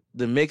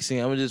the mixing.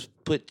 I'm gonna just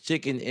put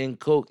chicken in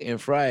coke and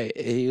fry it."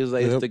 And he was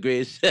like, Yep. "It's the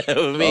greatest shit I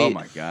ever made." Oh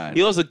my god.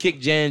 He also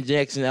kicked Janet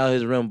Jackson out of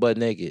his room butt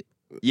naked.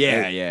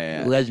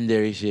 Yeah.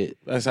 Legendary shit.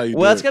 That's how you.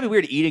 Well, do it's it. gotta be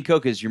weird eating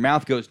Coke because your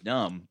mouth goes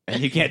numb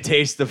and you can't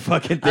taste the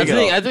fucking I thing.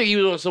 think at all. he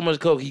was on so much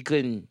coke he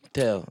couldn't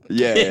tell.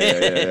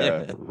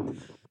 Yeah.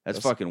 That's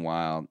fucking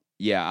wild.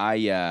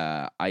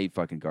 Yeah, I eat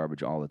fucking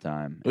garbage all the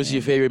time. What's And-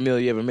 your favorite meal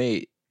you ever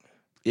made?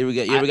 You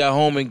ever got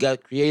home and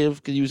got creative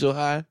because you were so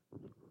high?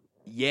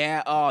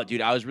 Yeah. Oh,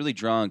 dude, I was really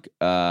drunk.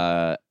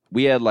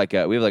 we have like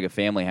a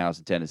family house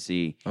in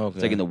Tennessee. Okay.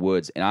 It's like in the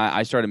woods, and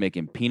I started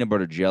making peanut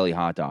butter jelly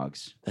hot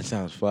dogs. That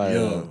sounds fire.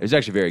 Yo. though. It was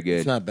actually very good.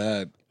 It's not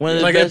bad. One of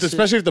the Like, best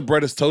especially if the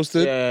bread is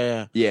toasted.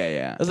 Yeah.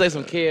 Yeah. That's like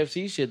some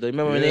KFC shit though.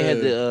 Remember when they had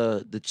Yeah.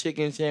 the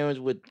chicken sandwich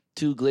with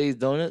 2 glazed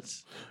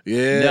donuts?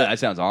 Yeah. No, that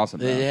sounds awesome.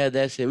 They though. had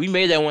that shit. We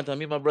made that one time.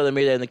 Me and my brother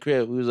made that in the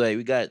crib. We was like,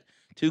 we got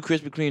 2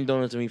 Krispy Kreme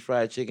donuts and we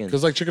fried chicken.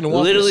 Because like chicken and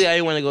waffles. Literally, I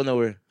didn't want to go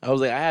nowhere. I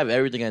was like, I have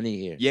everything I need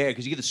here. Yeah,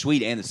 because you get the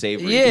sweet and the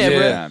savory. Yeah, bro.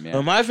 Yeah.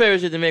 But my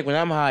favorite shit to make when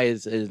I'm high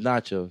is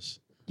nachos.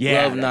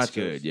 Yeah, Love that's nachos.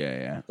 good.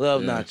 Yeah.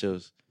 Love Yeah.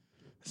 nachos.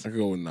 I could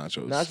go with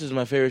nachos. Nachos is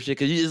my favorite shit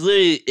because it's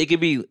literally it could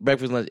be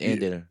breakfast, lunch, and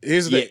dinner.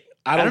 Here's the Yeah. thing.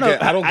 I don't know.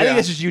 get. I don't I get. think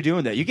it's just you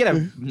doing that. You can have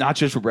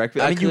nachos for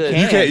breakfast. I I mean, could. you You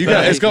can. You can't. You but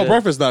got. I It's called could.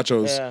 breakfast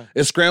nachos. Yeah.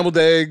 It's scrambled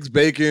eggs,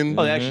 bacon.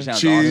 Oh, that actually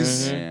sounds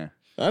cheese. awesome. Yeah.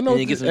 I know.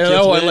 And you get some and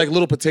chips I with like it.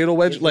 little potato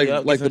wedge, Get- like yeah,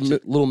 like get the some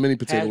little mini Hash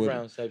potato wedge.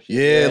 browns type shit.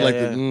 Yeah, like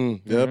yeah. the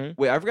yep. Mhm.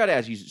 Wait, I forgot to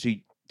ask you. So you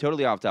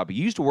totally off topic.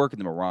 You used to work in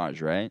the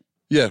Mirage, right?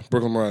 Yeah,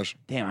 Brooklyn Mirage.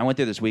 Damn, I went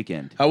there this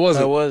weekend. How was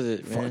How it? was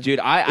it, man? Dude,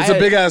 I It's had a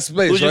big ass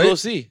space, Who'd you right? go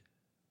see?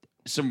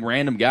 some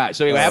random guy.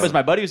 So what happens?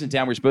 My buddy was in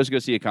town. We were supposed to go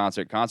see a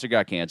concert. Concert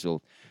got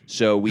canceled.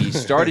 So we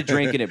started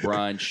drinking at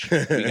brunch.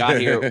 We got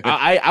here.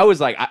 I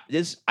was like,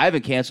 I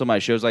haven't canceled my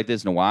shows like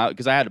this in a while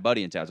because I had a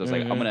buddy in town. So I was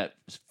like, I'm gonna.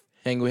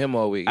 Hang with him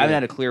all week. I haven't yeah.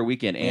 had a clear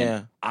weekend, and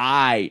Yeah.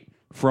 I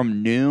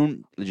from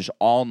noon just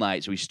all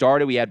night. So we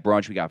started. We had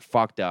brunch. We got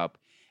fucked up.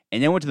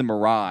 And then went to the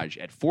Mirage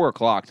at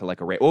 4:00 to like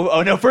a rave.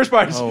 Oh no! First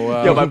part is Oh,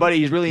 wow. yo, my buddy.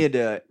 He's really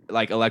into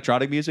like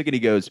electronic music, and he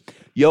goes,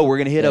 "Yo, we're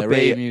gonna hit up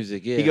rave a."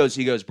 music. Yeah. He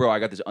goes, bro. I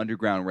got this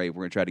underground rave.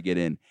 We're gonna try to get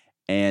in,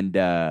 and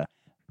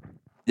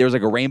there was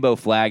like a rainbow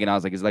flag, and I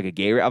was like, "Is it like a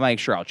gay rave?" I'm like,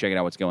 "Sure, I'll check it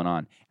out. What's going on?"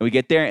 And we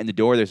get there, and the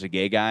door, there's a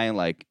gay guy,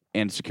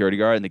 and security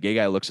guard, and the gay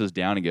guy looks us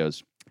down and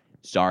goes,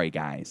 "Sorry,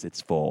 guys,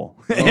 it's full."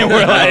 And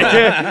we're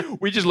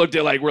like, we just looked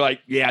at we're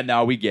like, "Yeah,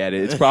 no, we get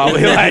it. It's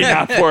probably like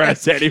not for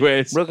us,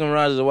 anyways." Brooklyn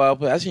Mirage is a wild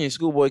place. I seen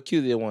Schoolboy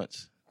Q there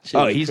once. Shit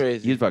Oh, was he's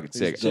crazy. he's fucking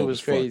sick. Shit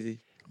was crazy.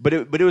 But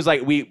it was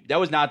like that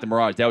was not the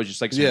Mirage. That was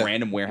just like some Yeah.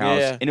 random warehouse,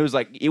 Yeah. and it was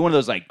like one of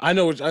those like I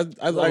know. Which I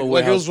like. Like it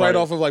warehouse was right party.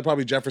 off of like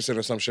probably Jefferson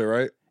or some shit,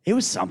 right? it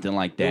was something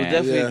like It was that.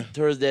 definitely Yeah.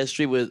 towards that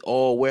street with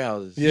all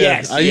warehouses. Yeah.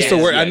 Yes, I used to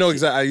yes, work. I yes. know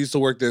exactly. I used to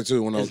work there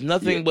too when I was. There's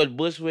nothing but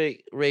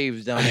Bushwick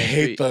raves down I that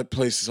hate street. that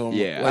place so much.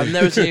 Yeah. I've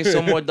never seen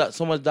so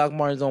much Doc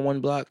Martens on one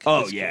block.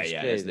 Oh, It's yeah, crazy.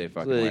 yeah, yes, they It's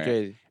fucking really were.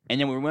 crazy. And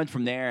then we went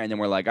from there, and then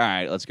we're like, all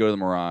right, let's go to the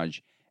Mirage.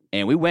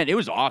 And we went. It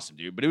was awesome,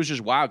 dude. But it was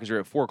just wild because we were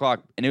at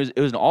 4:00, and it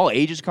was an all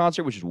ages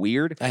concert, which is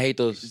weird. I hate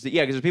those.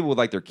 Yeah, because there's people with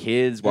like their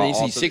kids. When While you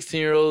see also,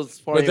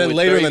 16-years partying But then with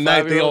later in the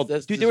night, they 35-year-olds, all-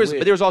 that's dude, just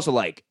but there was also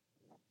like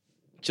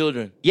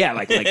children. yeah,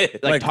 like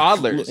Like,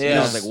 toddlers. And I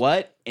was yes. like,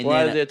 what? And Why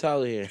then, is there a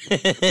toddler here?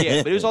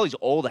 yeah, but it was all these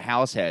old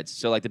house heads.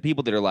 So like the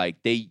people that are like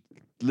they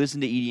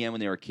listened to EDM when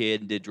they were a kid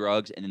and did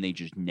drugs, and then they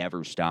just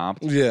never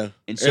stopped. Yeah.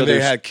 And so they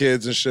there's- had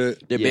kids and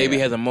shit. Their Yeah. baby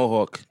has a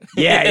mohawk.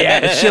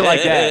 Yeah, shit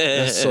like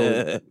that.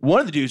 So One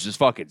of the dudes was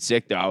fucking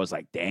sick though. I was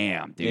like,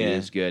 damn, dude, Yeah.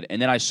 this is good.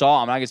 And then I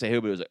saw, I'm not gonna say who,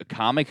 but it was a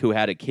comic who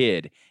had a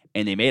kid,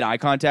 and they made eye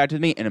contact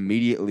with me and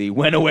immediately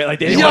went away. Like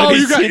they didn't want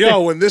to be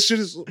seen. when this shit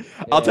is.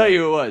 I'll tell you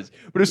who it was.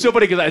 But it was so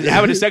funny because I was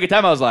having a second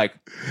time. I was like,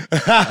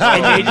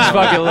 and they just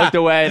fucking looked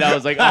away, and I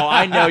was like, oh,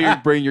 I know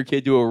you're bringing your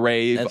kid to a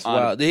rave. That's on-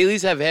 wild. Did he at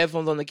least have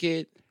headphones on the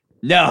kid?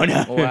 No.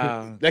 Oh,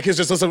 wow. That kid's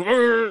just listening.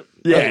 Yeah,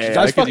 Guys, that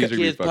kid's fucking. usually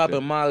Kids fucked popping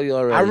up. Molly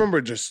already. I remember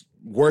just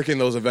working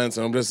those events,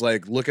 and I'm just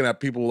like looking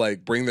at people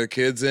like bring their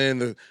kids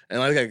in, and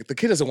like the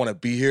kid doesn't want to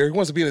be here. He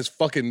wants to be in his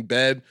fucking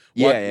bed,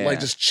 Yeah. like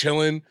just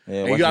chilling. Yeah,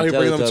 and you got here watching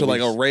bringing them to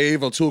like a Teletubbies.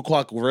 rave, a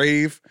 2:00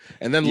 rave,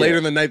 and then later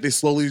in the night they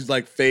slowly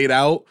like fade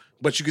out.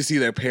 But you can see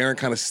their parent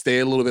kind of stay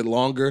a little bit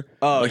longer.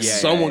 Oh, like yeah,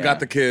 someone yeah. got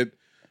the kid.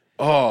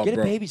 Oh, Get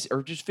bro. a baby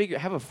or just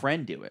have a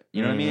friend do it.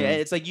 You know what I mean?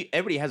 It's like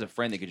everybody has a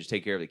friend that could just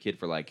take care of the kid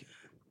for like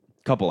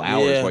a couple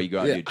hours Yeah. while you go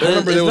out Yeah. and do I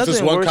remember There's there was this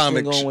nothing one worse than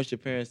comic- going with your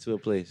parents to a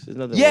place. There's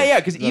nothing Yeah, worse. yeah,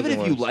 because There's even if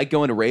nothing you worse. like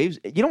going to raves,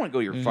 you don't want to go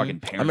with your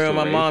fucking parents. I remember to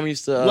my a rave. mom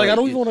used to Like I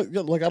don't even want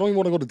to. Like I don't even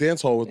want to go to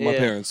dance hall with my Yeah.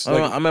 parents. I Like,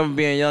 remember, I remember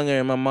being younger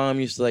and my mom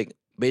used to like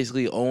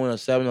basically own a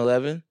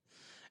 7-Eleven,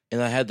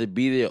 and I had to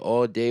be there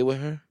all day with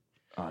her.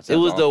 Oh, it It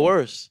was sounds the awful.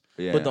 worst.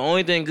 Yeah. But the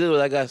only thing good was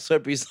I got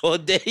Slurpees all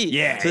day.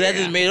 Yeah, So that yeah.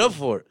 just made up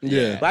for it.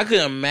 Yeah. But I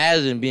couldn't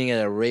imagine being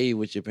at a rave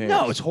with your parents.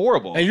 No, it's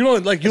horrible. and you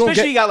don't like you don't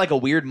Especially get. you got like a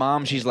weird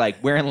mom. She's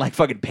like wearing like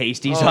fucking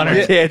pasties Oh, on her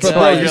yeah. tits. But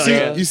bro, Like, you you're see,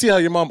 like, you see how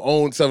your mom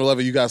owns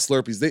 7-Eleven. You got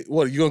Slurpees. They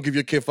what? You gonna give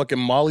your kid fucking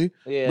Molly?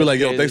 Yeah, Be like,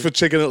 yo, crazy.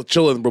 thanks for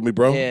chilling with me,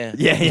 bro. Yeah.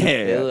 yeah,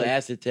 A yeah. little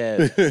acid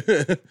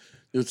tab.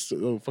 It's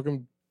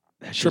fucking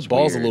That's trip just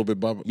balls weird. a little bit,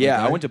 Bob. Yeah,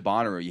 okay? I went to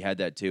Bonnaroo. You had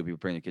that too. People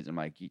bring their kids. I'm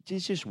like,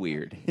 it's just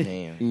weird.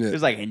 Damn. Yeah.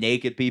 There's like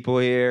naked people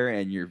here,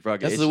 and you're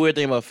fucking. That's it's- the weird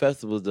thing about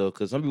festivals, though,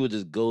 because some people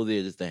just go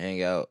there just to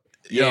hang out.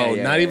 Yo,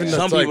 yeah, not yeah, even yeah. the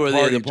Some like, people are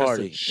there to just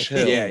party.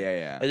 chill. Yeah,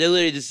 yeah, Like, they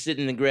literally just sit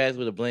in the grass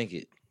with a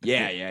blanket.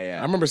 yeah, yeah.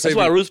 I remember That's saying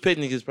why Roots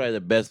Picnic is probably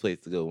the best place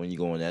to go when you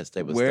go on that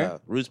type of Where?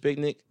 style. Roots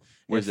Picnic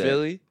Where's in that?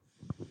 Philly.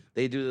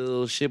 they do the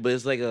little shit, but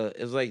it's like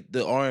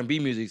the R&B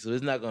music, so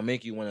it's not gonna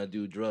make you want to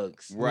do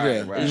drugs. Right,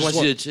 Yeah. right. It just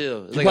wants you to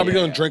chill. It's You're like probably a,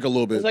 gonna drink a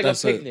little bit. it's like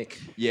That's a it. picnic.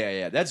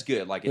 Yeah, that's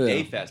good. Like a Yeah.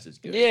 day fest is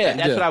good. Yeah.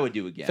 That's Yeah. what I would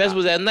do again.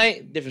 Festivals at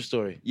night, different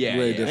story. Yeah,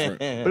 Way yeah. different.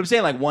 But I'm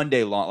saying like one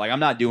day long. Like I'm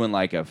not doing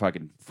like a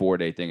fucking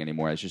 4-day thing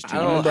anymore. It's just too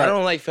much. I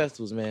don't like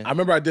festivals, man. I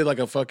remember I did like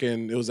a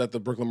fucking. It was at the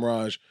Brooklyn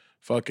Mirage.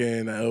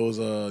 Fucking. It was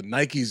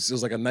Nike's. It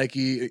was like a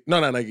Nike. No,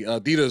 not Nike.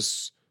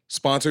 Adidas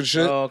sponsored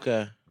shit. Oh,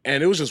 okay.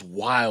 And it was just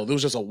wild. It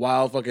was just a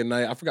wild fucking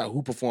night. I forgot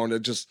who performed.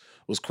 It just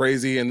was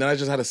crazy. And then I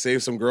just had to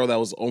save some girl that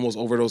was almost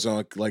overdosing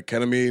on like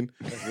ketamine.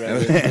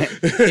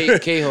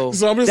 K-Ho.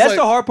 So I'm just That's like,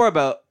 the hard part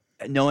about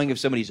knowing if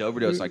somebody's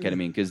overdosed on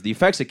ketamine, because the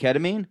effects of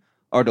ketamine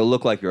are to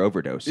look like you're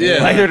overdosing.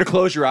 Yeah. Like they're to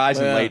close your eyes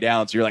and Yeah. lay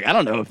down. So you're like, I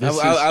don't know if this is.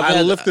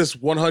 I lift this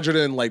 100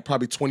 and like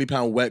probably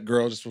 20-pound wet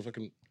girl just for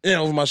fucking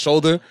over my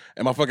shoulder,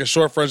 and my fucking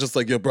short friend's just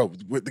like, yo, bro,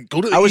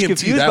 go to the I was EMT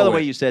confused that by the way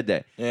way you said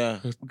that. Yeah.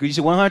 Because you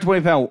said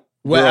 120 pound.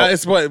 Wet, girl.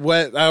 it's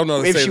wet. I don't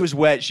know. If she was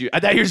wet, I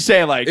thought you were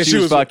saying like If she she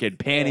was was- fucking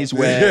panties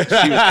wet. She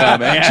was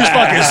coming. she's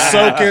fucking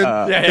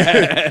soaking.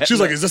 Yeah. She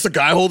was like, "Is this a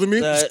guy holding me?"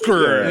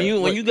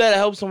 Skrrr. When you gotta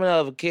help someone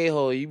out of a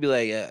K-hole, you be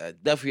like,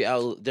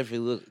 definitely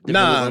look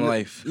Nah, on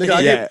life.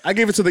 nigga, I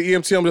gave it to the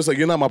EMT. I'm just like,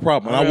 "You're not my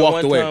problem." And I remember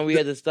walked one away. time we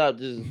had to stop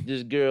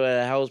this girl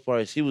at a house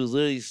party. She was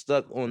literally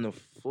stuck on the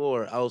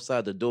floor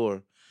outside the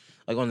door,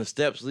 like on the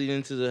steps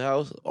leading to the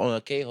house on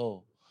a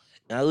K-hole.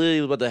 And I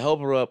literally was about to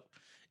help her up,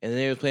 and then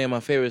they was playing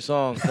my favorite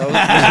song. So I was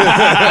like, yo,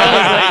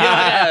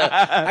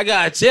 I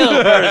gotta chill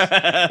first.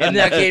 And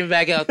then I came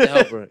back out to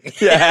help her.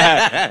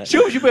 Yeah.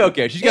 She'll be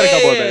okay. She's got a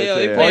couple of minutes.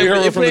 They yeah. playing, you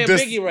heard they from the playing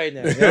distance. Biggie right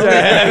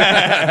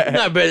now. I'm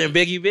not better than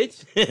Biggie,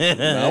 bitch.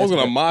 I was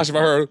gonna mosh if I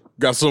heard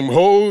got some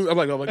hoes. I'm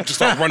like, just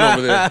start running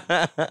over there.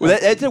 Well,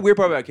 that's the weird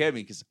part about ketamine,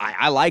 because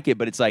I like it,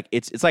 but it's like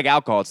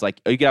alcohol. It's like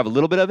you can have a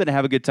little bit of it and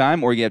have a good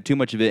time, or you can have too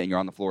much of it and you're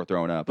on the floor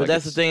throwing up. But Like,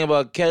 that's the thing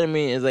about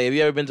ketamine is like, if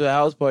you ever been to a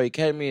house party,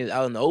 ketamine is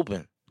out in the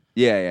open.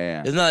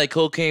 Yeah. It's not like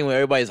cocaine where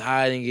everybody's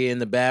hiding it in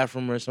the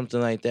bathroom or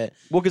something like that.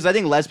 Well, because I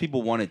think less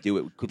people want to do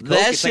it. Coke, That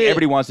it's like shit-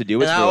 everybody wants to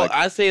do it. And So like,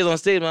 I say it on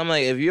stage, but I'm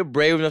like, if you're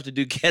brave enough to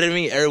do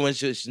ketamine, everyone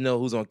should know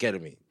who's on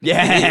ketamine.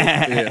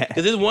 yeah.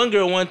 Because this one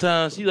girl one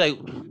time, she like,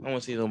 I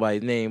won't say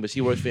nobody's name, but she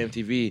works for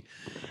MTV.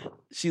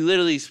 She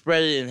literally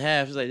spread it in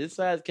half. She's like, this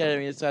side's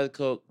ketamine, this side's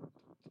coke.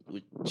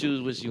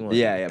 Choose what you want.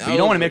 Yeah. But I you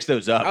don't was- want to mix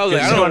those up. I was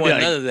like, 'cause I you don't wanna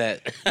want be none of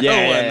that. I Yeah,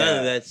 don't want yeah, none yeah.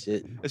 of that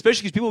shit.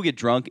 Especially because people get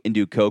drunk and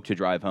do coke to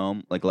drive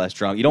home, like less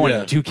drunk. You don't want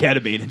Yeah. to do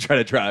ketamine and try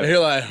to drive. And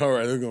you're like, all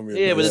right, they're gonna be.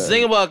 Yeah, but the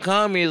thing about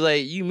comedy is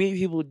like you meet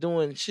people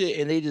doing shit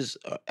and they just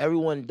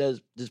everyone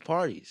does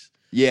parties.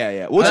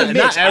 Yeah. Well, it's a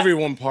not mix.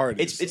 everyone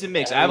parties. It's a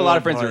mix. I have a lot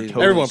of friends that are Everyone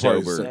totally everyone sober.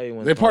 parties.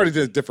 Everyone They party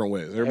parties. different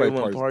ways. Everybody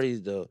Everyone parties.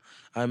 parties though.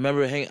 I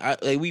remember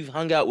we've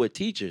hung out with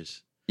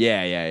teachers.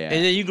 Yeah.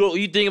 And then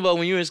you think about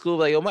when you were in school,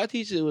 like, yo, my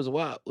teacher was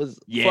fucked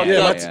Yeah, up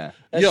my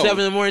at Yo. 7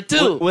 in the morning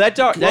too. Well, that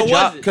What was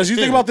job. it? Because you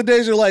think about the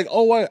days you're like,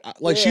 oh, what?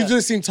 Like she Yeah.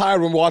 just seemed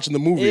tired when watching the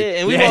movie. Yeah,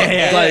 and we Yeah, all,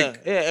 yeah,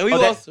 like- and we Oh,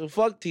 that- also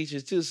fuck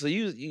teachers too. So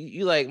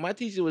you like my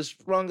teacher was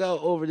sprung out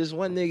over this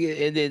one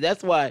nigga, and then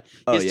that's why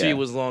Oh, history yeah.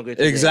 was longer.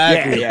 today.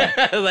 Exactly. Yeah.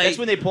 like That's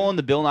when they pull in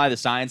the Bill Nye the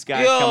Science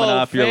Guy Yo, coming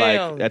up. You're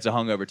fam. like, that's a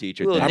hungover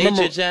teacher. little I thing.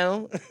 remember- Nature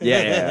Channel.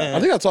 Yeah. I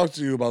think I talked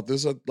to you about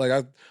this.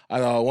 Like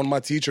one of my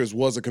teachers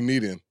was a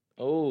comedian.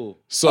 Oh,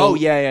 So Oh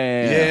yeah.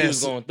 Yeah. he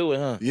was going through it,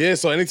 huh? yeah.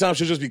 So anytime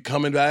she'll just be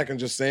coming back and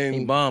just He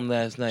saying bombed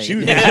last night. she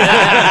was,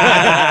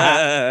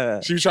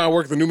 she was trying to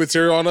work the new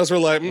material on us. We're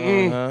like,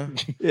 Uh-huh.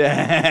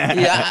 Yeah.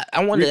 Yeah,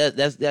 I wonder.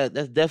 That's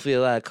definitely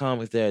a lot of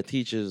comics that are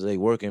teachers like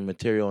working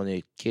material on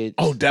their kids.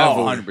 oh, Oh,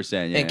 definitely.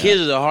 100%. Yeah. and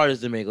kids are the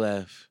hardest to make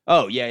laugh.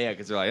 Oh yeah.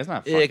 Because they're like, it's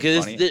not fucking Yeah,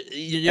 because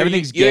funny.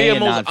 everything's gay you're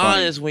and most not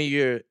funny. honest when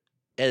you're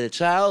as a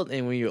child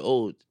and when you're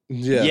old.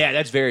 Yeah. Yeah,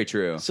 that's very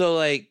true. So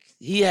like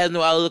he has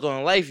no outlook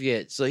on life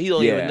yet, so he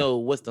don't Yeah. even know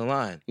what's the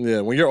line.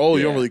 Yeah. When you're old,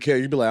 you don't Yeah. really care.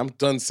 You'd be like, I'm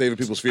done saving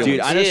people's feelings. Dude,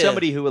 I know Yeah.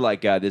 somebody who would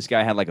like this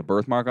guy had like a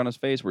birthmark on his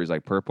face where he's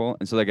like purple,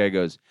 and so that guy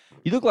goes,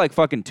 "You look like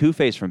fucking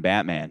Two-Face from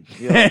Batman."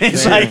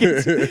 It's like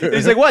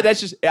he's like, "What? That's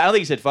just." I don't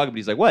think he said "fuck," but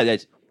he's like, "What?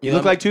 That's you Yeah,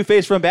 look like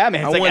Two-Face from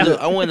Batman." It's like,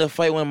 I wanted to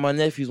fight one of my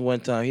nephews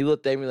one time. He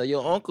looked at me like,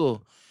 "Yo,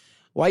 uncle,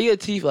 why your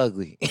teeth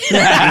ugly?"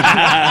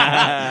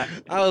 I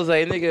was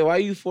like, "Nigga, why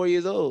you 4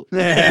 years old?"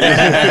 Since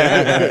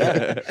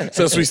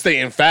we stay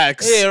in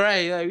facts. Yeah,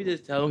 right. Like, we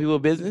just telling people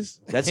business.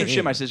 That's some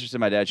shit my sister said to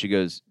my dad. She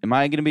goes, "Am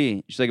I gonna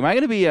be?" She's like, "Am I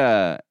gonna be?"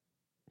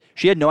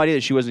 She had no idea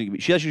that she wasn't.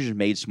 She thought she was just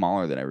made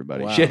smaller than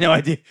everybody. Wow. She had no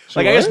idea.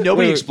 Like I guess what?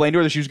 nobody Wait. explained to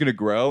her that she was gonna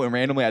grow, and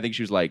randomly, I think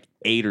she was like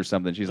 8 or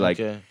something. She's like,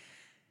 Okay.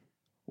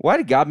 "Why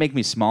did God make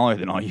me smaller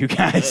than all you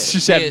guys?" She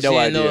just had no She didn't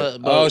idea. know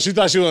about- Oh, she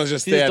thought she was gonna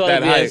just she stay just at thought that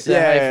it'd be height. at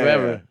that height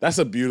forever. That's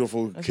a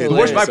beautiful kid. The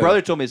worst, my Like I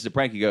brother told me this is a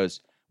prank. He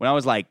goes, when I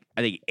was like,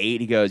 I think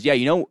 8, he goes, "Yeah,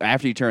 you know,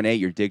 after you turn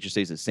 8, your dick just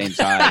stays the same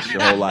size your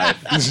whole life."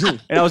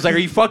 And I was like, "Are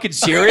you fucking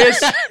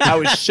serious?" I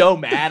was so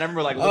mad. I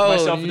remember like looking Oh,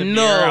 myself in the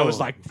no. mirror. I was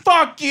like,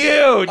 "Fuck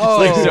you!" Just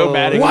like so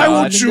mad. At Why God.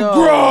 won't you No.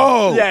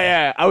 grow?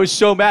 Yeah. I was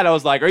so mad. I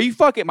was like, "Are you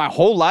fucking my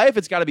whole life?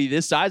 It's got to be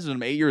this size when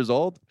I'm 8 years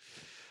old."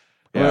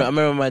 I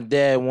remember my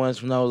dad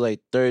once when I was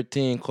like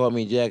 13 caught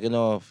me jacking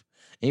off,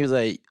 he was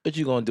like, "What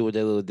you gonna do with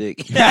that little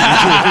dick?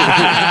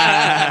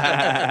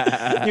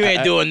 You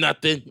ain't doing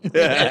nothing."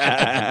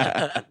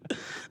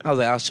 I was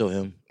like, "I'll show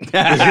him."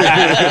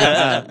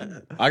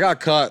 I got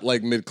caught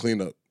like mid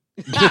cleanup.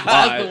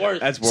 That's the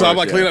worst. That's worse. So I'm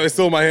like yeah. cleaning up, it's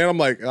still in my hand. I'm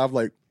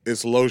like,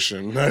 it's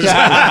lotion. Rub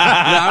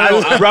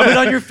it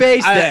on your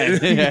face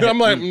then. I'm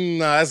like,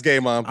 nah, that's gay,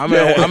 mom. I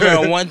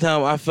remember one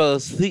time I fell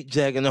asleep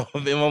jacking off,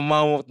 and my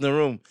mom walked in the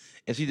room,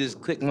 and she just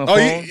clicked my Oh,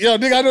 phone. yo,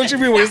 nigga, I know what you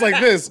mean. Where it's like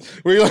this.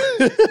 Where you like,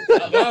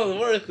 That was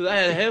worse because I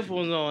had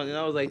headphones on, and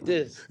I was like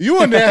this. you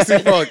a nasty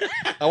fuck.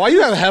 Why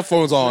you have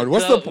headphones on?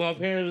 What's the? My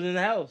parents was in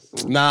the house.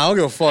 Nah, I don't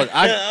give a fuck.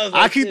 I I was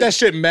like keep this. that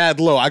shit mad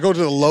low. I go to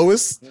the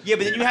lowest. Yeah,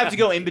 but then you have to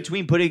go in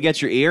between, put it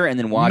against your ear, and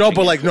then watch. No,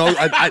 but like no,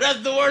 That's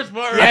the worst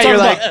part. Yeah, Right? you're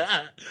like-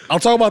 I'm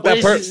talking about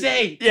What that. did she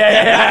say?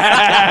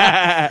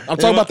 yeah. I'm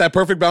talking about that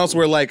perfect balance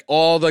where like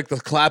all like the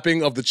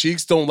clapping of the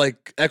cheeks don't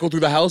like echo through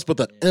the house, but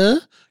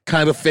the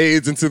kind of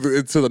fades into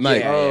the night.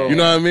 Yeah, You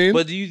know what I mean?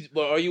 But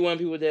are you one of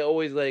the people that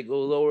always like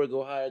go lower,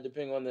 go higher,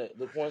 depending on the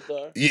porn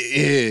star?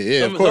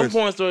 yeah, of Some course.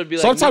 porn stars be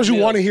like. Sometimes Meek you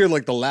Mill. want to hear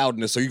like the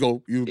loudness, so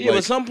you Yeah,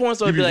 but some porn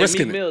stars you be be like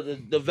risking Meek it. Mill.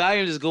 The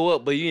volume just go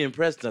up, but you didn't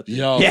press nothing.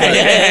 yo,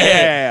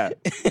 Yeah.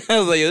 I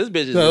was like, yo, this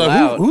bitch is Like,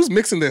 loud. who's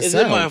mixing this Is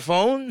sound? it my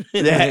phone?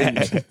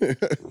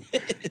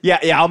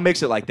 Yeah, I'll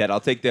mix it like that. I'll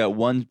take the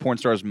one porn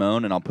star's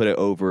moan and I'll put it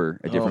over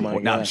a different my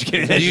porn. No, I'm God. just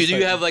kidding. Do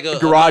you have like a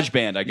Garage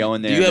band? I go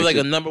in there. Do you have mix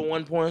like it. a number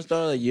one porn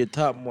star, like your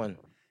top one?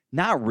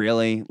 Not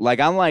really. Like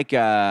I'm like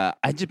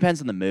it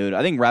depends on the mood.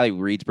 I think Riley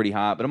Reid's pretty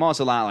hot, but I'm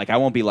also not like I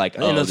won't be like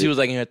I didn't know dude. she was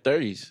like in her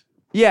 30s.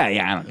 Yeah,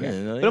 I don't care.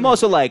 Yeah, no, but I'm yeah.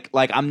 also like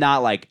I'm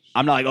not like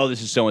oh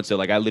this is so and so.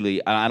 Like I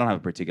literally I don't have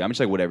a particular. I'm just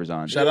like whatever's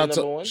on. Shout out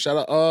number one? to shout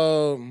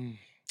out.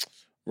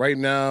 Right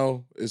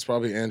now it's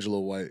probably Angela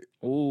White.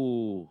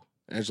 Ooh.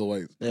 Angela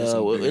White. Yeah,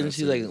 isn't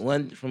she like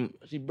London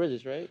she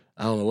British, right?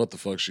 I don't know what the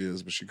fuck she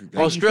is, but she could.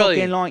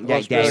 Australian. Like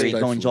Australian. David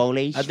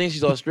Gonzalez. I think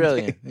she's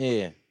Australian.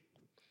 Yeah.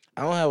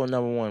 I don't have a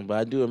number one, but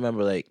I do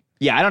remember like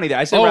Yeah, I don't either.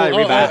 I said Riley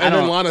Reid, but I and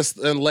then don't. Lana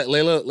and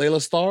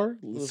Layla Starr.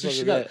 the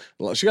She fuck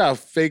is got a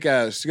fake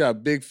ass. She got a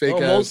big fake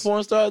most ass.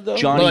 porn stars though.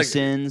 Johnny Like-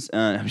 Sins.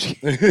 I'm just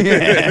He kidding.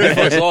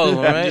 fucks all of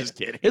them, I'm right? just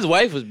kidding. His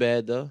wife was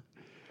bad though.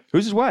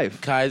 Who's his wife?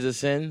 Kaiser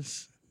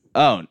Sins.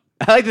 Oh,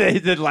 I like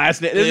the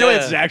last name. There's no way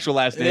it's his actual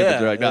last name. Yeah, But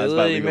they're like, no, they it's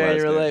probably literally her married in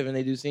last real name. life and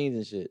they do scenes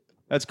and shit.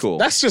 That's cool.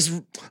 That's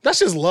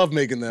just love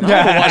making them. I don't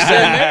want to watch They're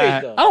that.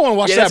 married though. I don't want to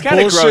watch yeah, that that's kind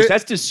of bullshit. gross.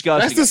 That's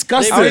disgusting. That's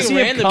disgusting. I wanna They see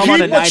bring him random come on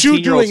Keep a what you do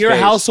in your 19-year-old's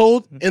face.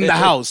 household in the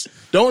house.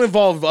 Don't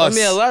involve us. I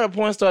mean, a lot of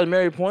porn stars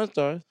marry porn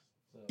stars.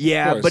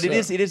 Yeah, Of course, but it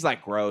yeah. is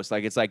like gross.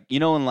 Like it's like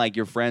when like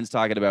your friend's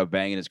talking about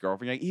banging his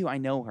girlfriend. You're like, ew, I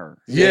know her.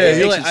 Yeah, it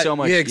you're makes like, it so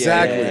much. yeah,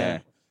 exactly. Yeah.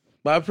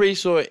 But I'm pretty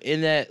sure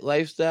in that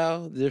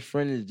lifestyle, their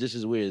friend is just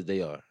as weird as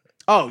they are.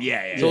 Oh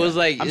yeah. So it's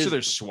like I'm sure it's-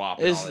 they're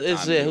swapping. It's all the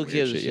time yeah, and who doing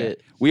gives a weird shit?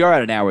 Yeah. We are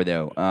at an hour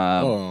though.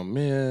 Oh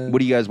man. What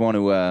do you guys want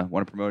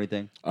to promote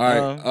anything? All right.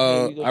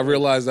 Yeah, you go I for it.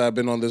 realized that I've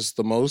been on this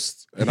the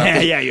most, and I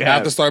have to, Yeah, you I have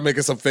have. to start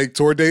making some fake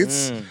tour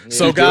dates. yeah,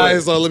 So you do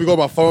guys, let me go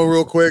to my phone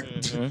real quick.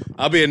 Mm-hmm.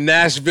 I'll be in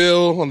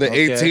Nashville on the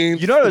Okay.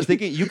 18th. You know what I was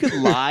thinking? You could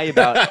lie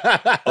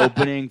about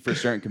opening for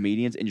certain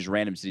comedians in just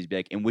random cities. Be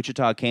like, in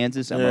Wichita,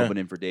 Kansas, I'm Yeah.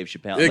 opening for Dave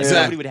Chappelle. Like,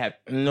 Exactly.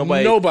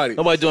 nobody would have.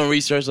 Nobody doing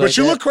research like But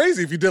you that. look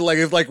crazy if you did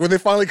like when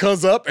it finally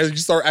comes up and you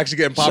start actually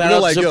getting Shout popular.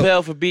 out Like yo,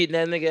 Chappelle for beating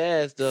that nigga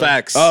ass though.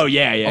 facts. Oh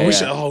yeah. we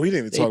didn't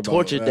even They talk about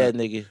tortured that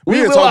nigga. We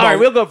didn't will- talk all right, about.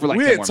 we'll go for like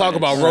we 10 didn't more talk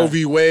minutes. about Roe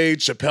v. Wade,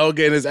 Chappelle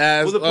getting his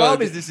ass. Well, the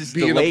problem is this is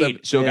beating up delayed.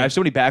 the- So Yeah. I have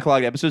so many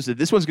backlogged episodes that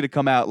this one's going to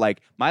come out.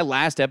 Like my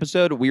last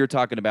episode, we were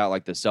talking about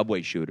like the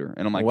subway shooter,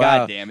 and I'm like, Wow.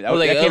 God damn it, I was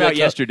like- that I came was out like-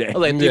 yesterday. I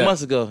was like 3 Yeah.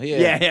 months ago.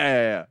 Yeah.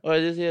 yeah. All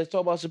right, let's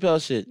talk about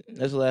Chappelle shit.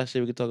 That's the last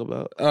shit we could talk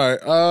about. All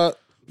right.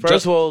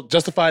 First of all,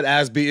 justified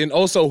ass beating.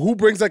 Also, who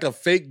brings like a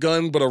fake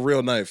gun but a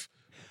real knife?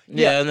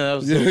 yeah, no, that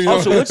was You know?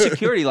 Also, what's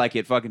security like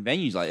at fucking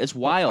venues? Like it's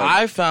wild.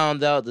 I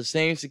found out the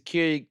same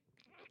security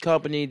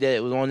company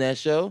that was on that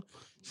show,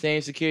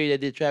 same security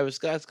that did Travis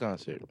Scott's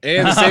concert.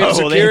 And the same Well,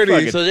 they security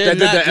fucking- So they're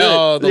that did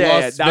not the Yeah,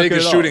 Las yeah, not good Vegas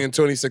at all. shooting in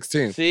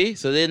 2016. See,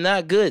 so they're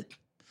not good.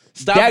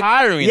 Stop That-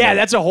 hiring. Yeah, them.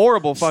 that's a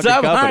horrible fucking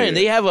Stop company. hiring.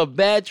 They have a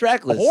bad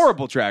track a list.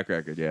 horrible track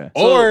record. Yeah.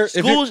 So Or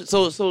if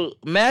school, so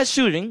mass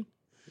shooting,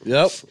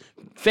 Yep.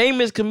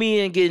 famous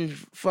comedian getting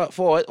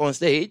fought on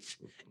stage,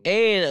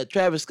 and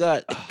Travis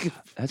Scott.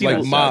 That's Like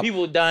kinda mob. suck.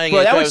 People dying.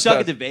 Bro, at that would Travis suck Scott.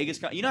 at the Vegas.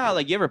 You know how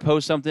like you ever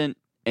post something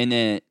and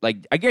then like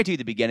I guarantee you at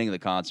the beginning of the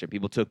concert,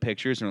 people took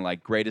pictures and were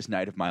like, "Greatest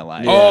night of my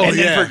life." Oh, and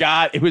yeah. then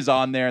forgot it was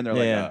on there, and they're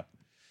Yeah. like,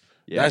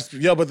 Yeah. That's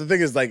but the thing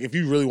is, like, if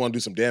you really want to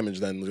do some damage,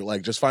 then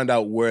like just find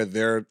out where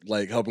they're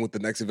like helping with the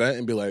next event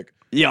and be like,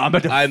 "Yeah, I'm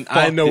about to." I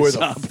fuck know where this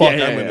the up." fuck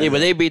Yeah, I'm in. Yeah, but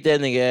they beat that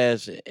nigga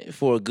ass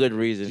for a good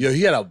reason. yo,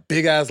 he had a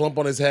big ass lump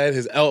on his head.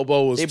 His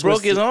elbow was They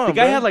broke his twisted. arm. The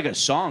guy bro. had like a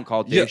song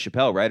called Dave Yeah.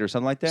 Chappelle, right, or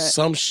something like that.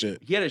 Some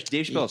shit. He had a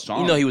Dave Chappelle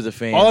song. You know he was a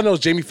fan. All I know is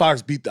Jamie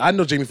Foxx beat. I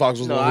know Jamie Foxx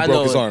was the No, one I who broke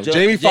know his arm. Jo-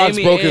 Jamie Foxx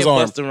broke his and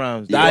arm. Busta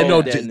Rhymes. I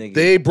know that nigga.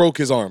 they broke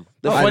his arm.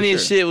 The Oh, I'm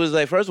funniest sure. shit was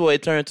like, first of all,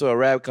 it turned into a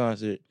rap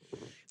concert.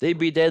 They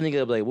beat that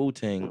nigga up like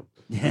Wu-Tang.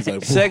 He's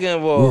like, Second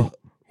of all,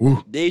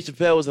 woo. Dave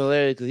Chappelle was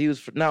hilarious because he was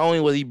not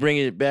only was he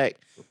bringing it back,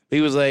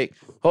 he was like,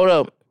 "Hold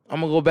up, I'm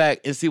gonna go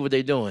back and see what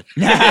they doing.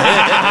 And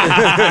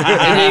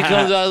then he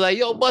comes out like,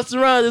 yo, Busta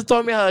Rhymes just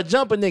taught me how to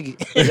jump a nigga.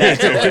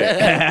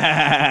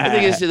 I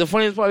think it's the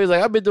funniest part is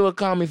like, I've been doing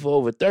comedy for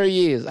over 30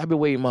 years. I've been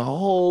waiting my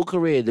whole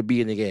career to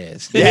be in the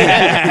ass.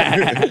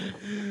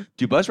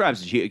 Dude, Busta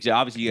Rhymes is huge.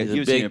 Obviously, He's a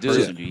you've seen him in big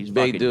person, dude. dude. He's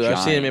Big fucking dude. I've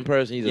seen him giant. in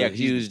person. He's Yeah, a 'cause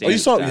he's huge Oh, you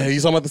saw? Times. Yeah, you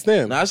saw him at the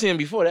stand. No, I seen him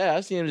before that.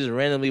 I seen him just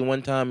randomly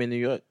one time in New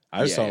York.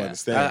 I just saw him yeah. at the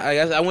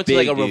stand. I went to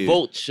Big like a dude.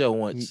 Revolt show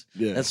once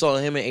Yeah. and saw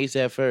him and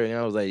ASAP Ferg, and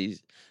I was like,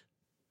 He's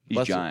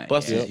Busta, giant.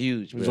 Busta's yeah.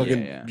 huge, bro.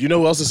 Fucking, yeah. You know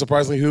who else is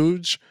surprisingly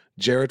huge?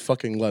 Jared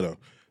fucking Leto.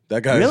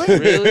 That guy. Really?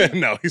 Really?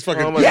 No, he's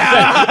fucking. Oh my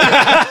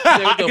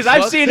God. Because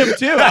I've seen him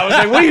too. I was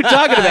like, what are you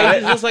talking He's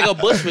about? just like a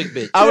Bushwick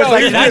bitch. I was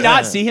like, Yeah. did I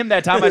not see him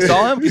that time I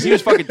saw him? Because he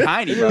was fucking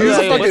tiny, bro. He's Yeah,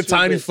 a yeah, fucking what's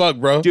tiny with fuck,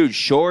 bro. Dude,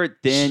 short,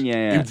 thin,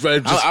 yeah.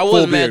 I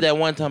was mad that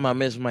one time I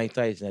missed Mike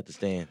Tyson at the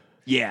stand.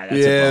 Yeah,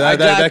 that's Yeah, I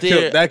got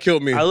that there.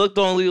 killed me. I looked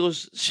on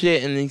Leo's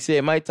shit and he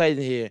said Mike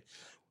Tyson here.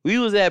 We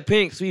was at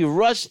Pink's. We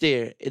rushed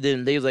there, and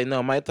then they was like,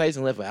 "No, Mike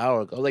Tyson left an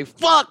hour ago." I was like,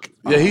 "Fuck!"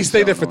 Yeah, he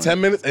stayed there for annoying.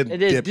 10 minutes and And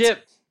then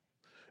dipped.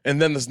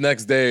 And then this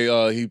next day,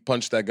 he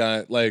punched that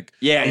guy like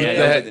Yeah, yeah,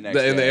 that was in the next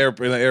day. the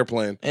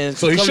airplane. And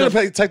so he come should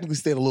to- have technically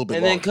stayed a little bit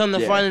And then longer. come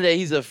to Yeah. find out that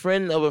he's a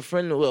friend of a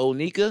friend with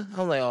Onika.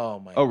 I'm like,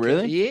 "Oh my!" Oh,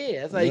 really? God.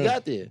 Yeah, that's how he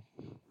got there.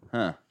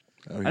 Huh.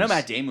 I know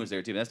Matt Damon was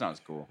there too, but that's not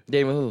as cool.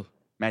 Damon who?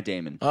 Matt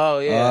Damon. Oh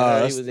yeah, he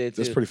that's, was there too.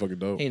 that's pretty fucking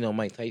dope. He ain't no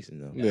Mike Tyson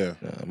though. Yeah.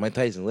 No, Mike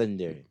Tyson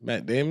legendary.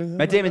 Matt Damon.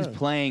 Matt Damon's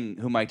playing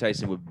who Mike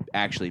Tyson would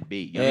actually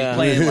be. You know, Yeah. he's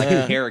playing like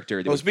Yeah. a character.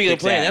 That Well, would speaking of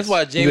kicks playing, ass. that's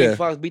why Jamie Yeah.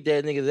 Foxx beat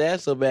that nigga's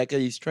ass so bad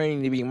because he's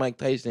training to be Mike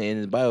Tyson in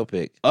his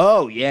biopic.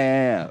 Oh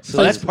yeah.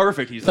 So that's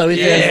perfect. He's like,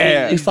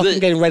 he's fucking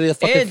getting ready to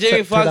fucking And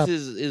Jamie flip it Foxx up.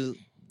 is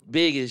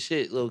big as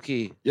shit, low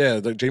key.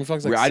 Yeah, Jamie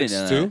Foxx like I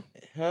didn't know 6'2".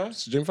 Huh?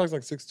 Jamie Foxx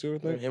like 6'2", I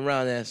think. Him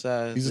around that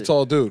size. He's a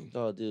tall dude.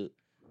 Tall dude.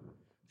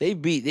 They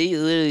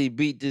literally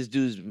beat this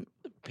dude's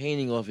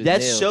painting off his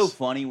That's nails. so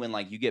funny when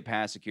like you get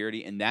past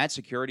security and that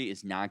security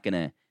is not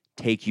gonna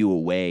take you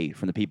away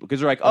from the people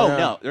because they're like, oh Yeah.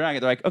 no, they're not.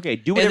 They're like, okay,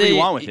 do And whatever then you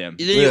want with him.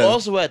 And then you're Yeah.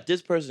 also at this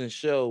person's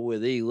show where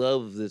they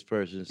love this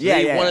person. So Yeah,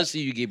 they yeah. want to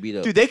see you get beat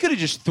up. Dude, they could have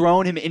just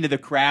thrown him into the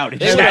crowd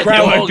and They just would've had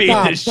no one dogged beat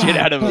him. the shit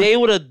out of him. They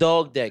would have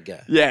dogged that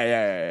guy.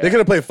 Yeah. They could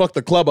have played "Fuck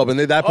the Club Up" and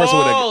that person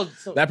would have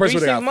so that person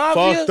would 3 have 6 got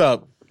Mafia? fucked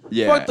up.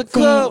 Yeah. Fuck the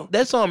club.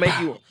 That song make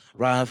you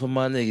ride for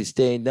my niggas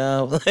staying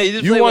down. Like,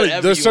 just You play want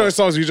whatever there's you certain want.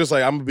 songs you just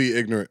like I'm gonna be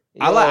ignorant.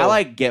 I Yo,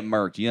 like Get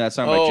Murked. You know that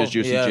song by Oh, Just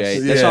Juicy yes. J?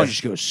 That Yeah. song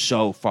just goes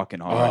so fucking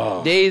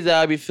hard. Days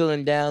that I be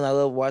feeling down. I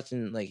love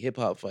watching like hip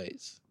hop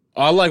fights.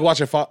 I like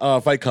watching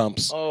fight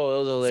comps. Oh,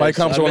 those are hilarious. Fight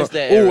comps. I missed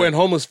that Ooh, era. and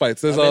homeless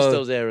fights. There's I missed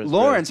those eras. bro.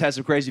 Lawrence has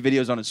some crazy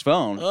videos on his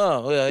phone.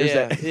 Oh yeah, Is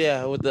yeah, that-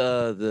 yeah. With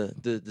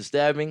the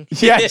stabbing.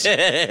 Yes.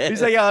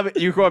 He's like, yeah,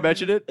 you cool, I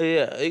mentioned it.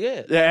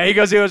 yeah. Yeah, he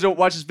goes to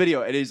watch this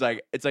video, and he's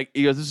like, it's like,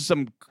 he goes, this is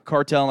some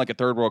cartel in like a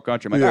third world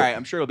country. I'm like, Yeah. all right,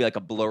 I'm sure it'll be like a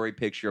blurry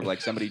picture of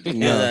like somebody.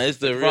 Yeah, it's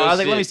the real. I was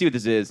like, let me shit. see what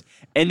this is.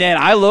 And then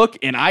I look,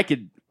 and I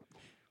could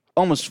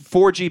almost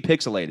 4G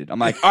pixelated. I'm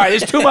like, all right,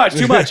 it's too much.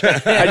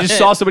 I just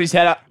saw somebody's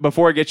head out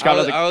before it gets shot. I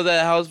was like, I was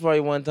at a house party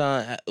one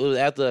time. It was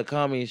after a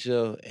comedy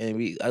show, and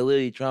I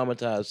literally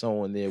traumatized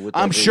someone there. With that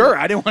I'm video. sure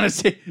I didn't want to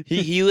see.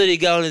 He literally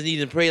got on his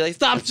knees and prayed like,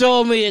 "Stop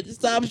showing me it!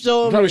 Stop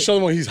showing me!" Probably it." show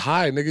them when he's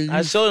high, nigga.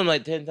 I showed him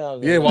like 10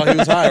 times. Yeah, while he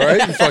was high,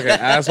 right? You fucking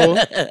asshole.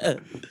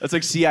 That's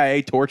like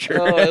CIA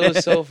torture. Oh, it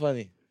was so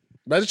funny.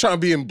 Imagine trying to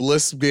be in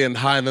bliss, being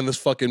high, and then this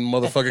fucking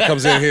motherfucker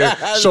comes in here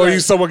showing you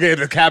someone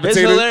getting It's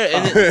decapitated. hilarious,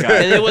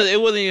 and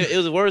it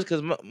was worse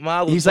because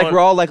my was He's like, going- we're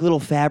all like little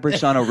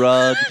fabrics on a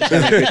rug. Just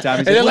having a good time.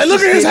 He's And they're like,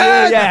 "Let's look at his just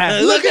head!" see- Yeah.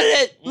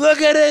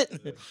 look at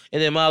it.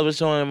 And then Miles was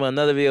showing him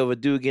another video of a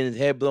dude getting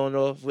his head blown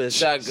off with a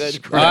shotgun.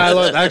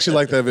 I actually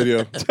like that video.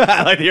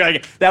 You're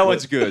like, that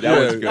one's good. That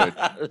one's good.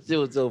 It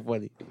was so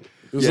funny.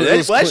 It was- Yeah, it that's,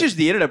 was well, that's quick. just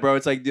the internet, bro.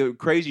 It's like the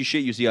crazy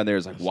shit you see on there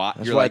is like, what?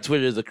 That's You're why like,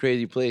 Twitter is a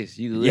crazy place.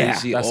 You literally Yeah,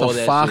 see That's all a that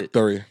shit.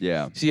 factory.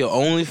 yeah, You see your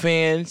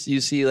OnlyFans.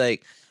 You see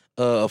like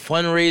a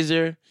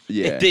fundraiser.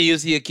 yeah. And then you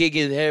see a kid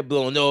getting his head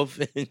blown off.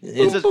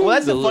 It's just- well,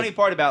 that's the look. funny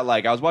part about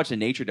like I was watching a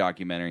nature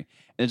documentary, and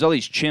there's all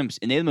these chimps,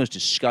 and they're the most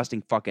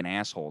disgusting fucking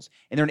assholes,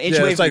 and they're an inch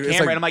Yeah, away it's from like- the it's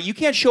camera, like- and I'm like, you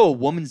can't show a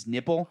woman's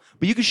nipple,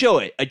 but you can show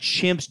a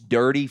chimp's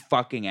dirty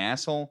fucking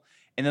asshole,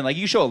 and then like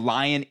you show a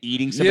lion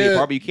eating somebody Yeah.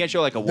 apart, but you can't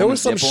show like a There was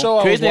woman's some nipple. show I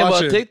was Crazy thing about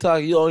watching.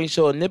 TikTok, you only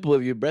show a nipple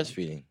if you're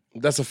breastfeeding.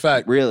 That's a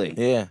fact. Really?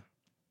 Yeah,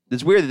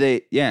 It's weird that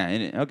they,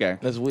 yeah, okay.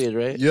 that's weird,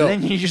 right? Yo,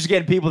 And then you just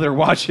get people that are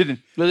watching. And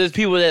But there's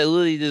people that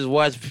literally just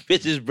watch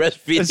bitches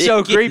breastfeed. it's their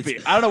so kids. creepy.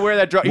 I don't know where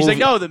that. He's like,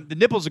 no, the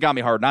nipples got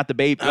me hard, not the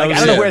baby. Like, I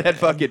don't know Yeah. where that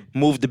fucking.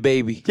 Move the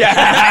baby. Yeah.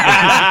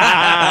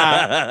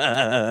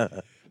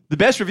 The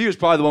best review is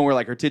probably the one where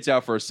like her tits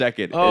out for a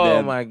second. Oh and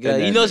then- my and god!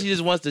 then- You know she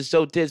just wants to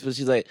show tits, but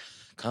she's like,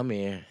 "Come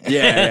here."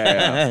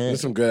 Yeah.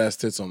 there's some good ass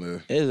tits on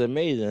there. It's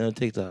amazing on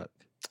TikTok.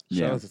 Shout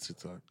Yeah. out to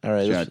TikTok. All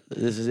right, Shout-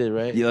 this is it,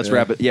 right? Yeah, let's Yeah.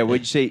 wrap it. Yeah,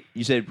 what'd you say?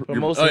 You said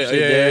Promote Oh some yeah, shit,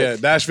 yeah,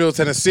 Derek. Nashville,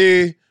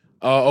 Tennessee,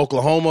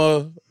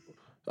 Oklahoma,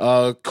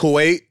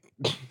 Kuwait.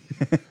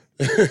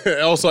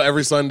 Also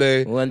every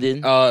Sunday.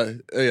 London.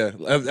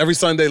 Every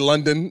Sunday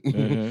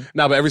London.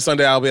 Nah, but every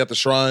Sunday I'll be at the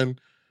Shrine.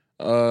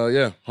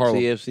 Harlem,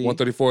 CFC.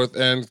 134th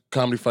and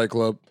Comedy Fight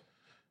Club.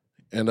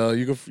 And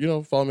you can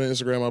follow me on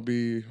Instagram. I'll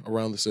be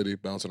around the city,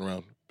 bouncing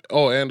around.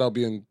 Oh, and I'll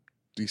be in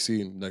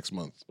DC next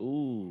month.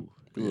 Ooh,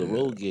 do a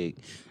road gig.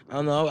 I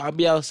don't know. I'll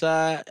be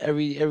outside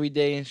every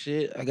day and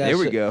shit. There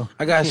we go.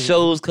 I got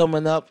shows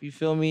coming up. You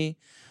feel me?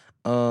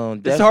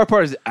 That's the hard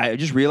part is I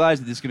just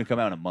realized that this is going to come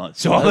out in a month.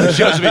 So all the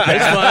shows will be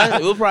It's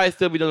fine. We'll probably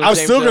still be doing the I'm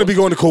same still going to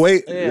shows. be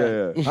going to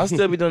Kuwait. Yeah. I'll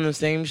still be doing the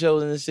same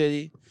shows in the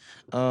city.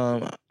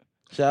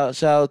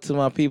 Shout out to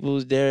my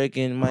peoples, Derek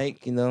and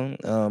Mike. You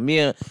know, me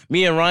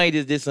and Ryan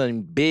just did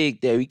something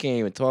big that we can't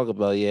even talk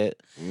about yet.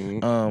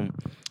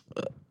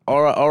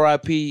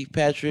 R.I.P.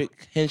 Patrick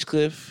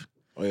Hinchcliffe.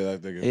 Oh yeah,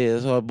 that nigga. Yeah,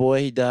 that's our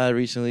boy. He died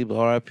recently, but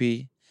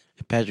R.I.P.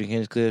 Patrick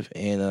Hinchcliffe.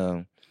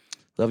 And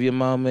love your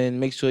mama and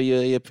make sure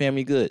your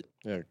family good.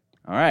 All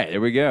right,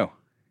 there we go.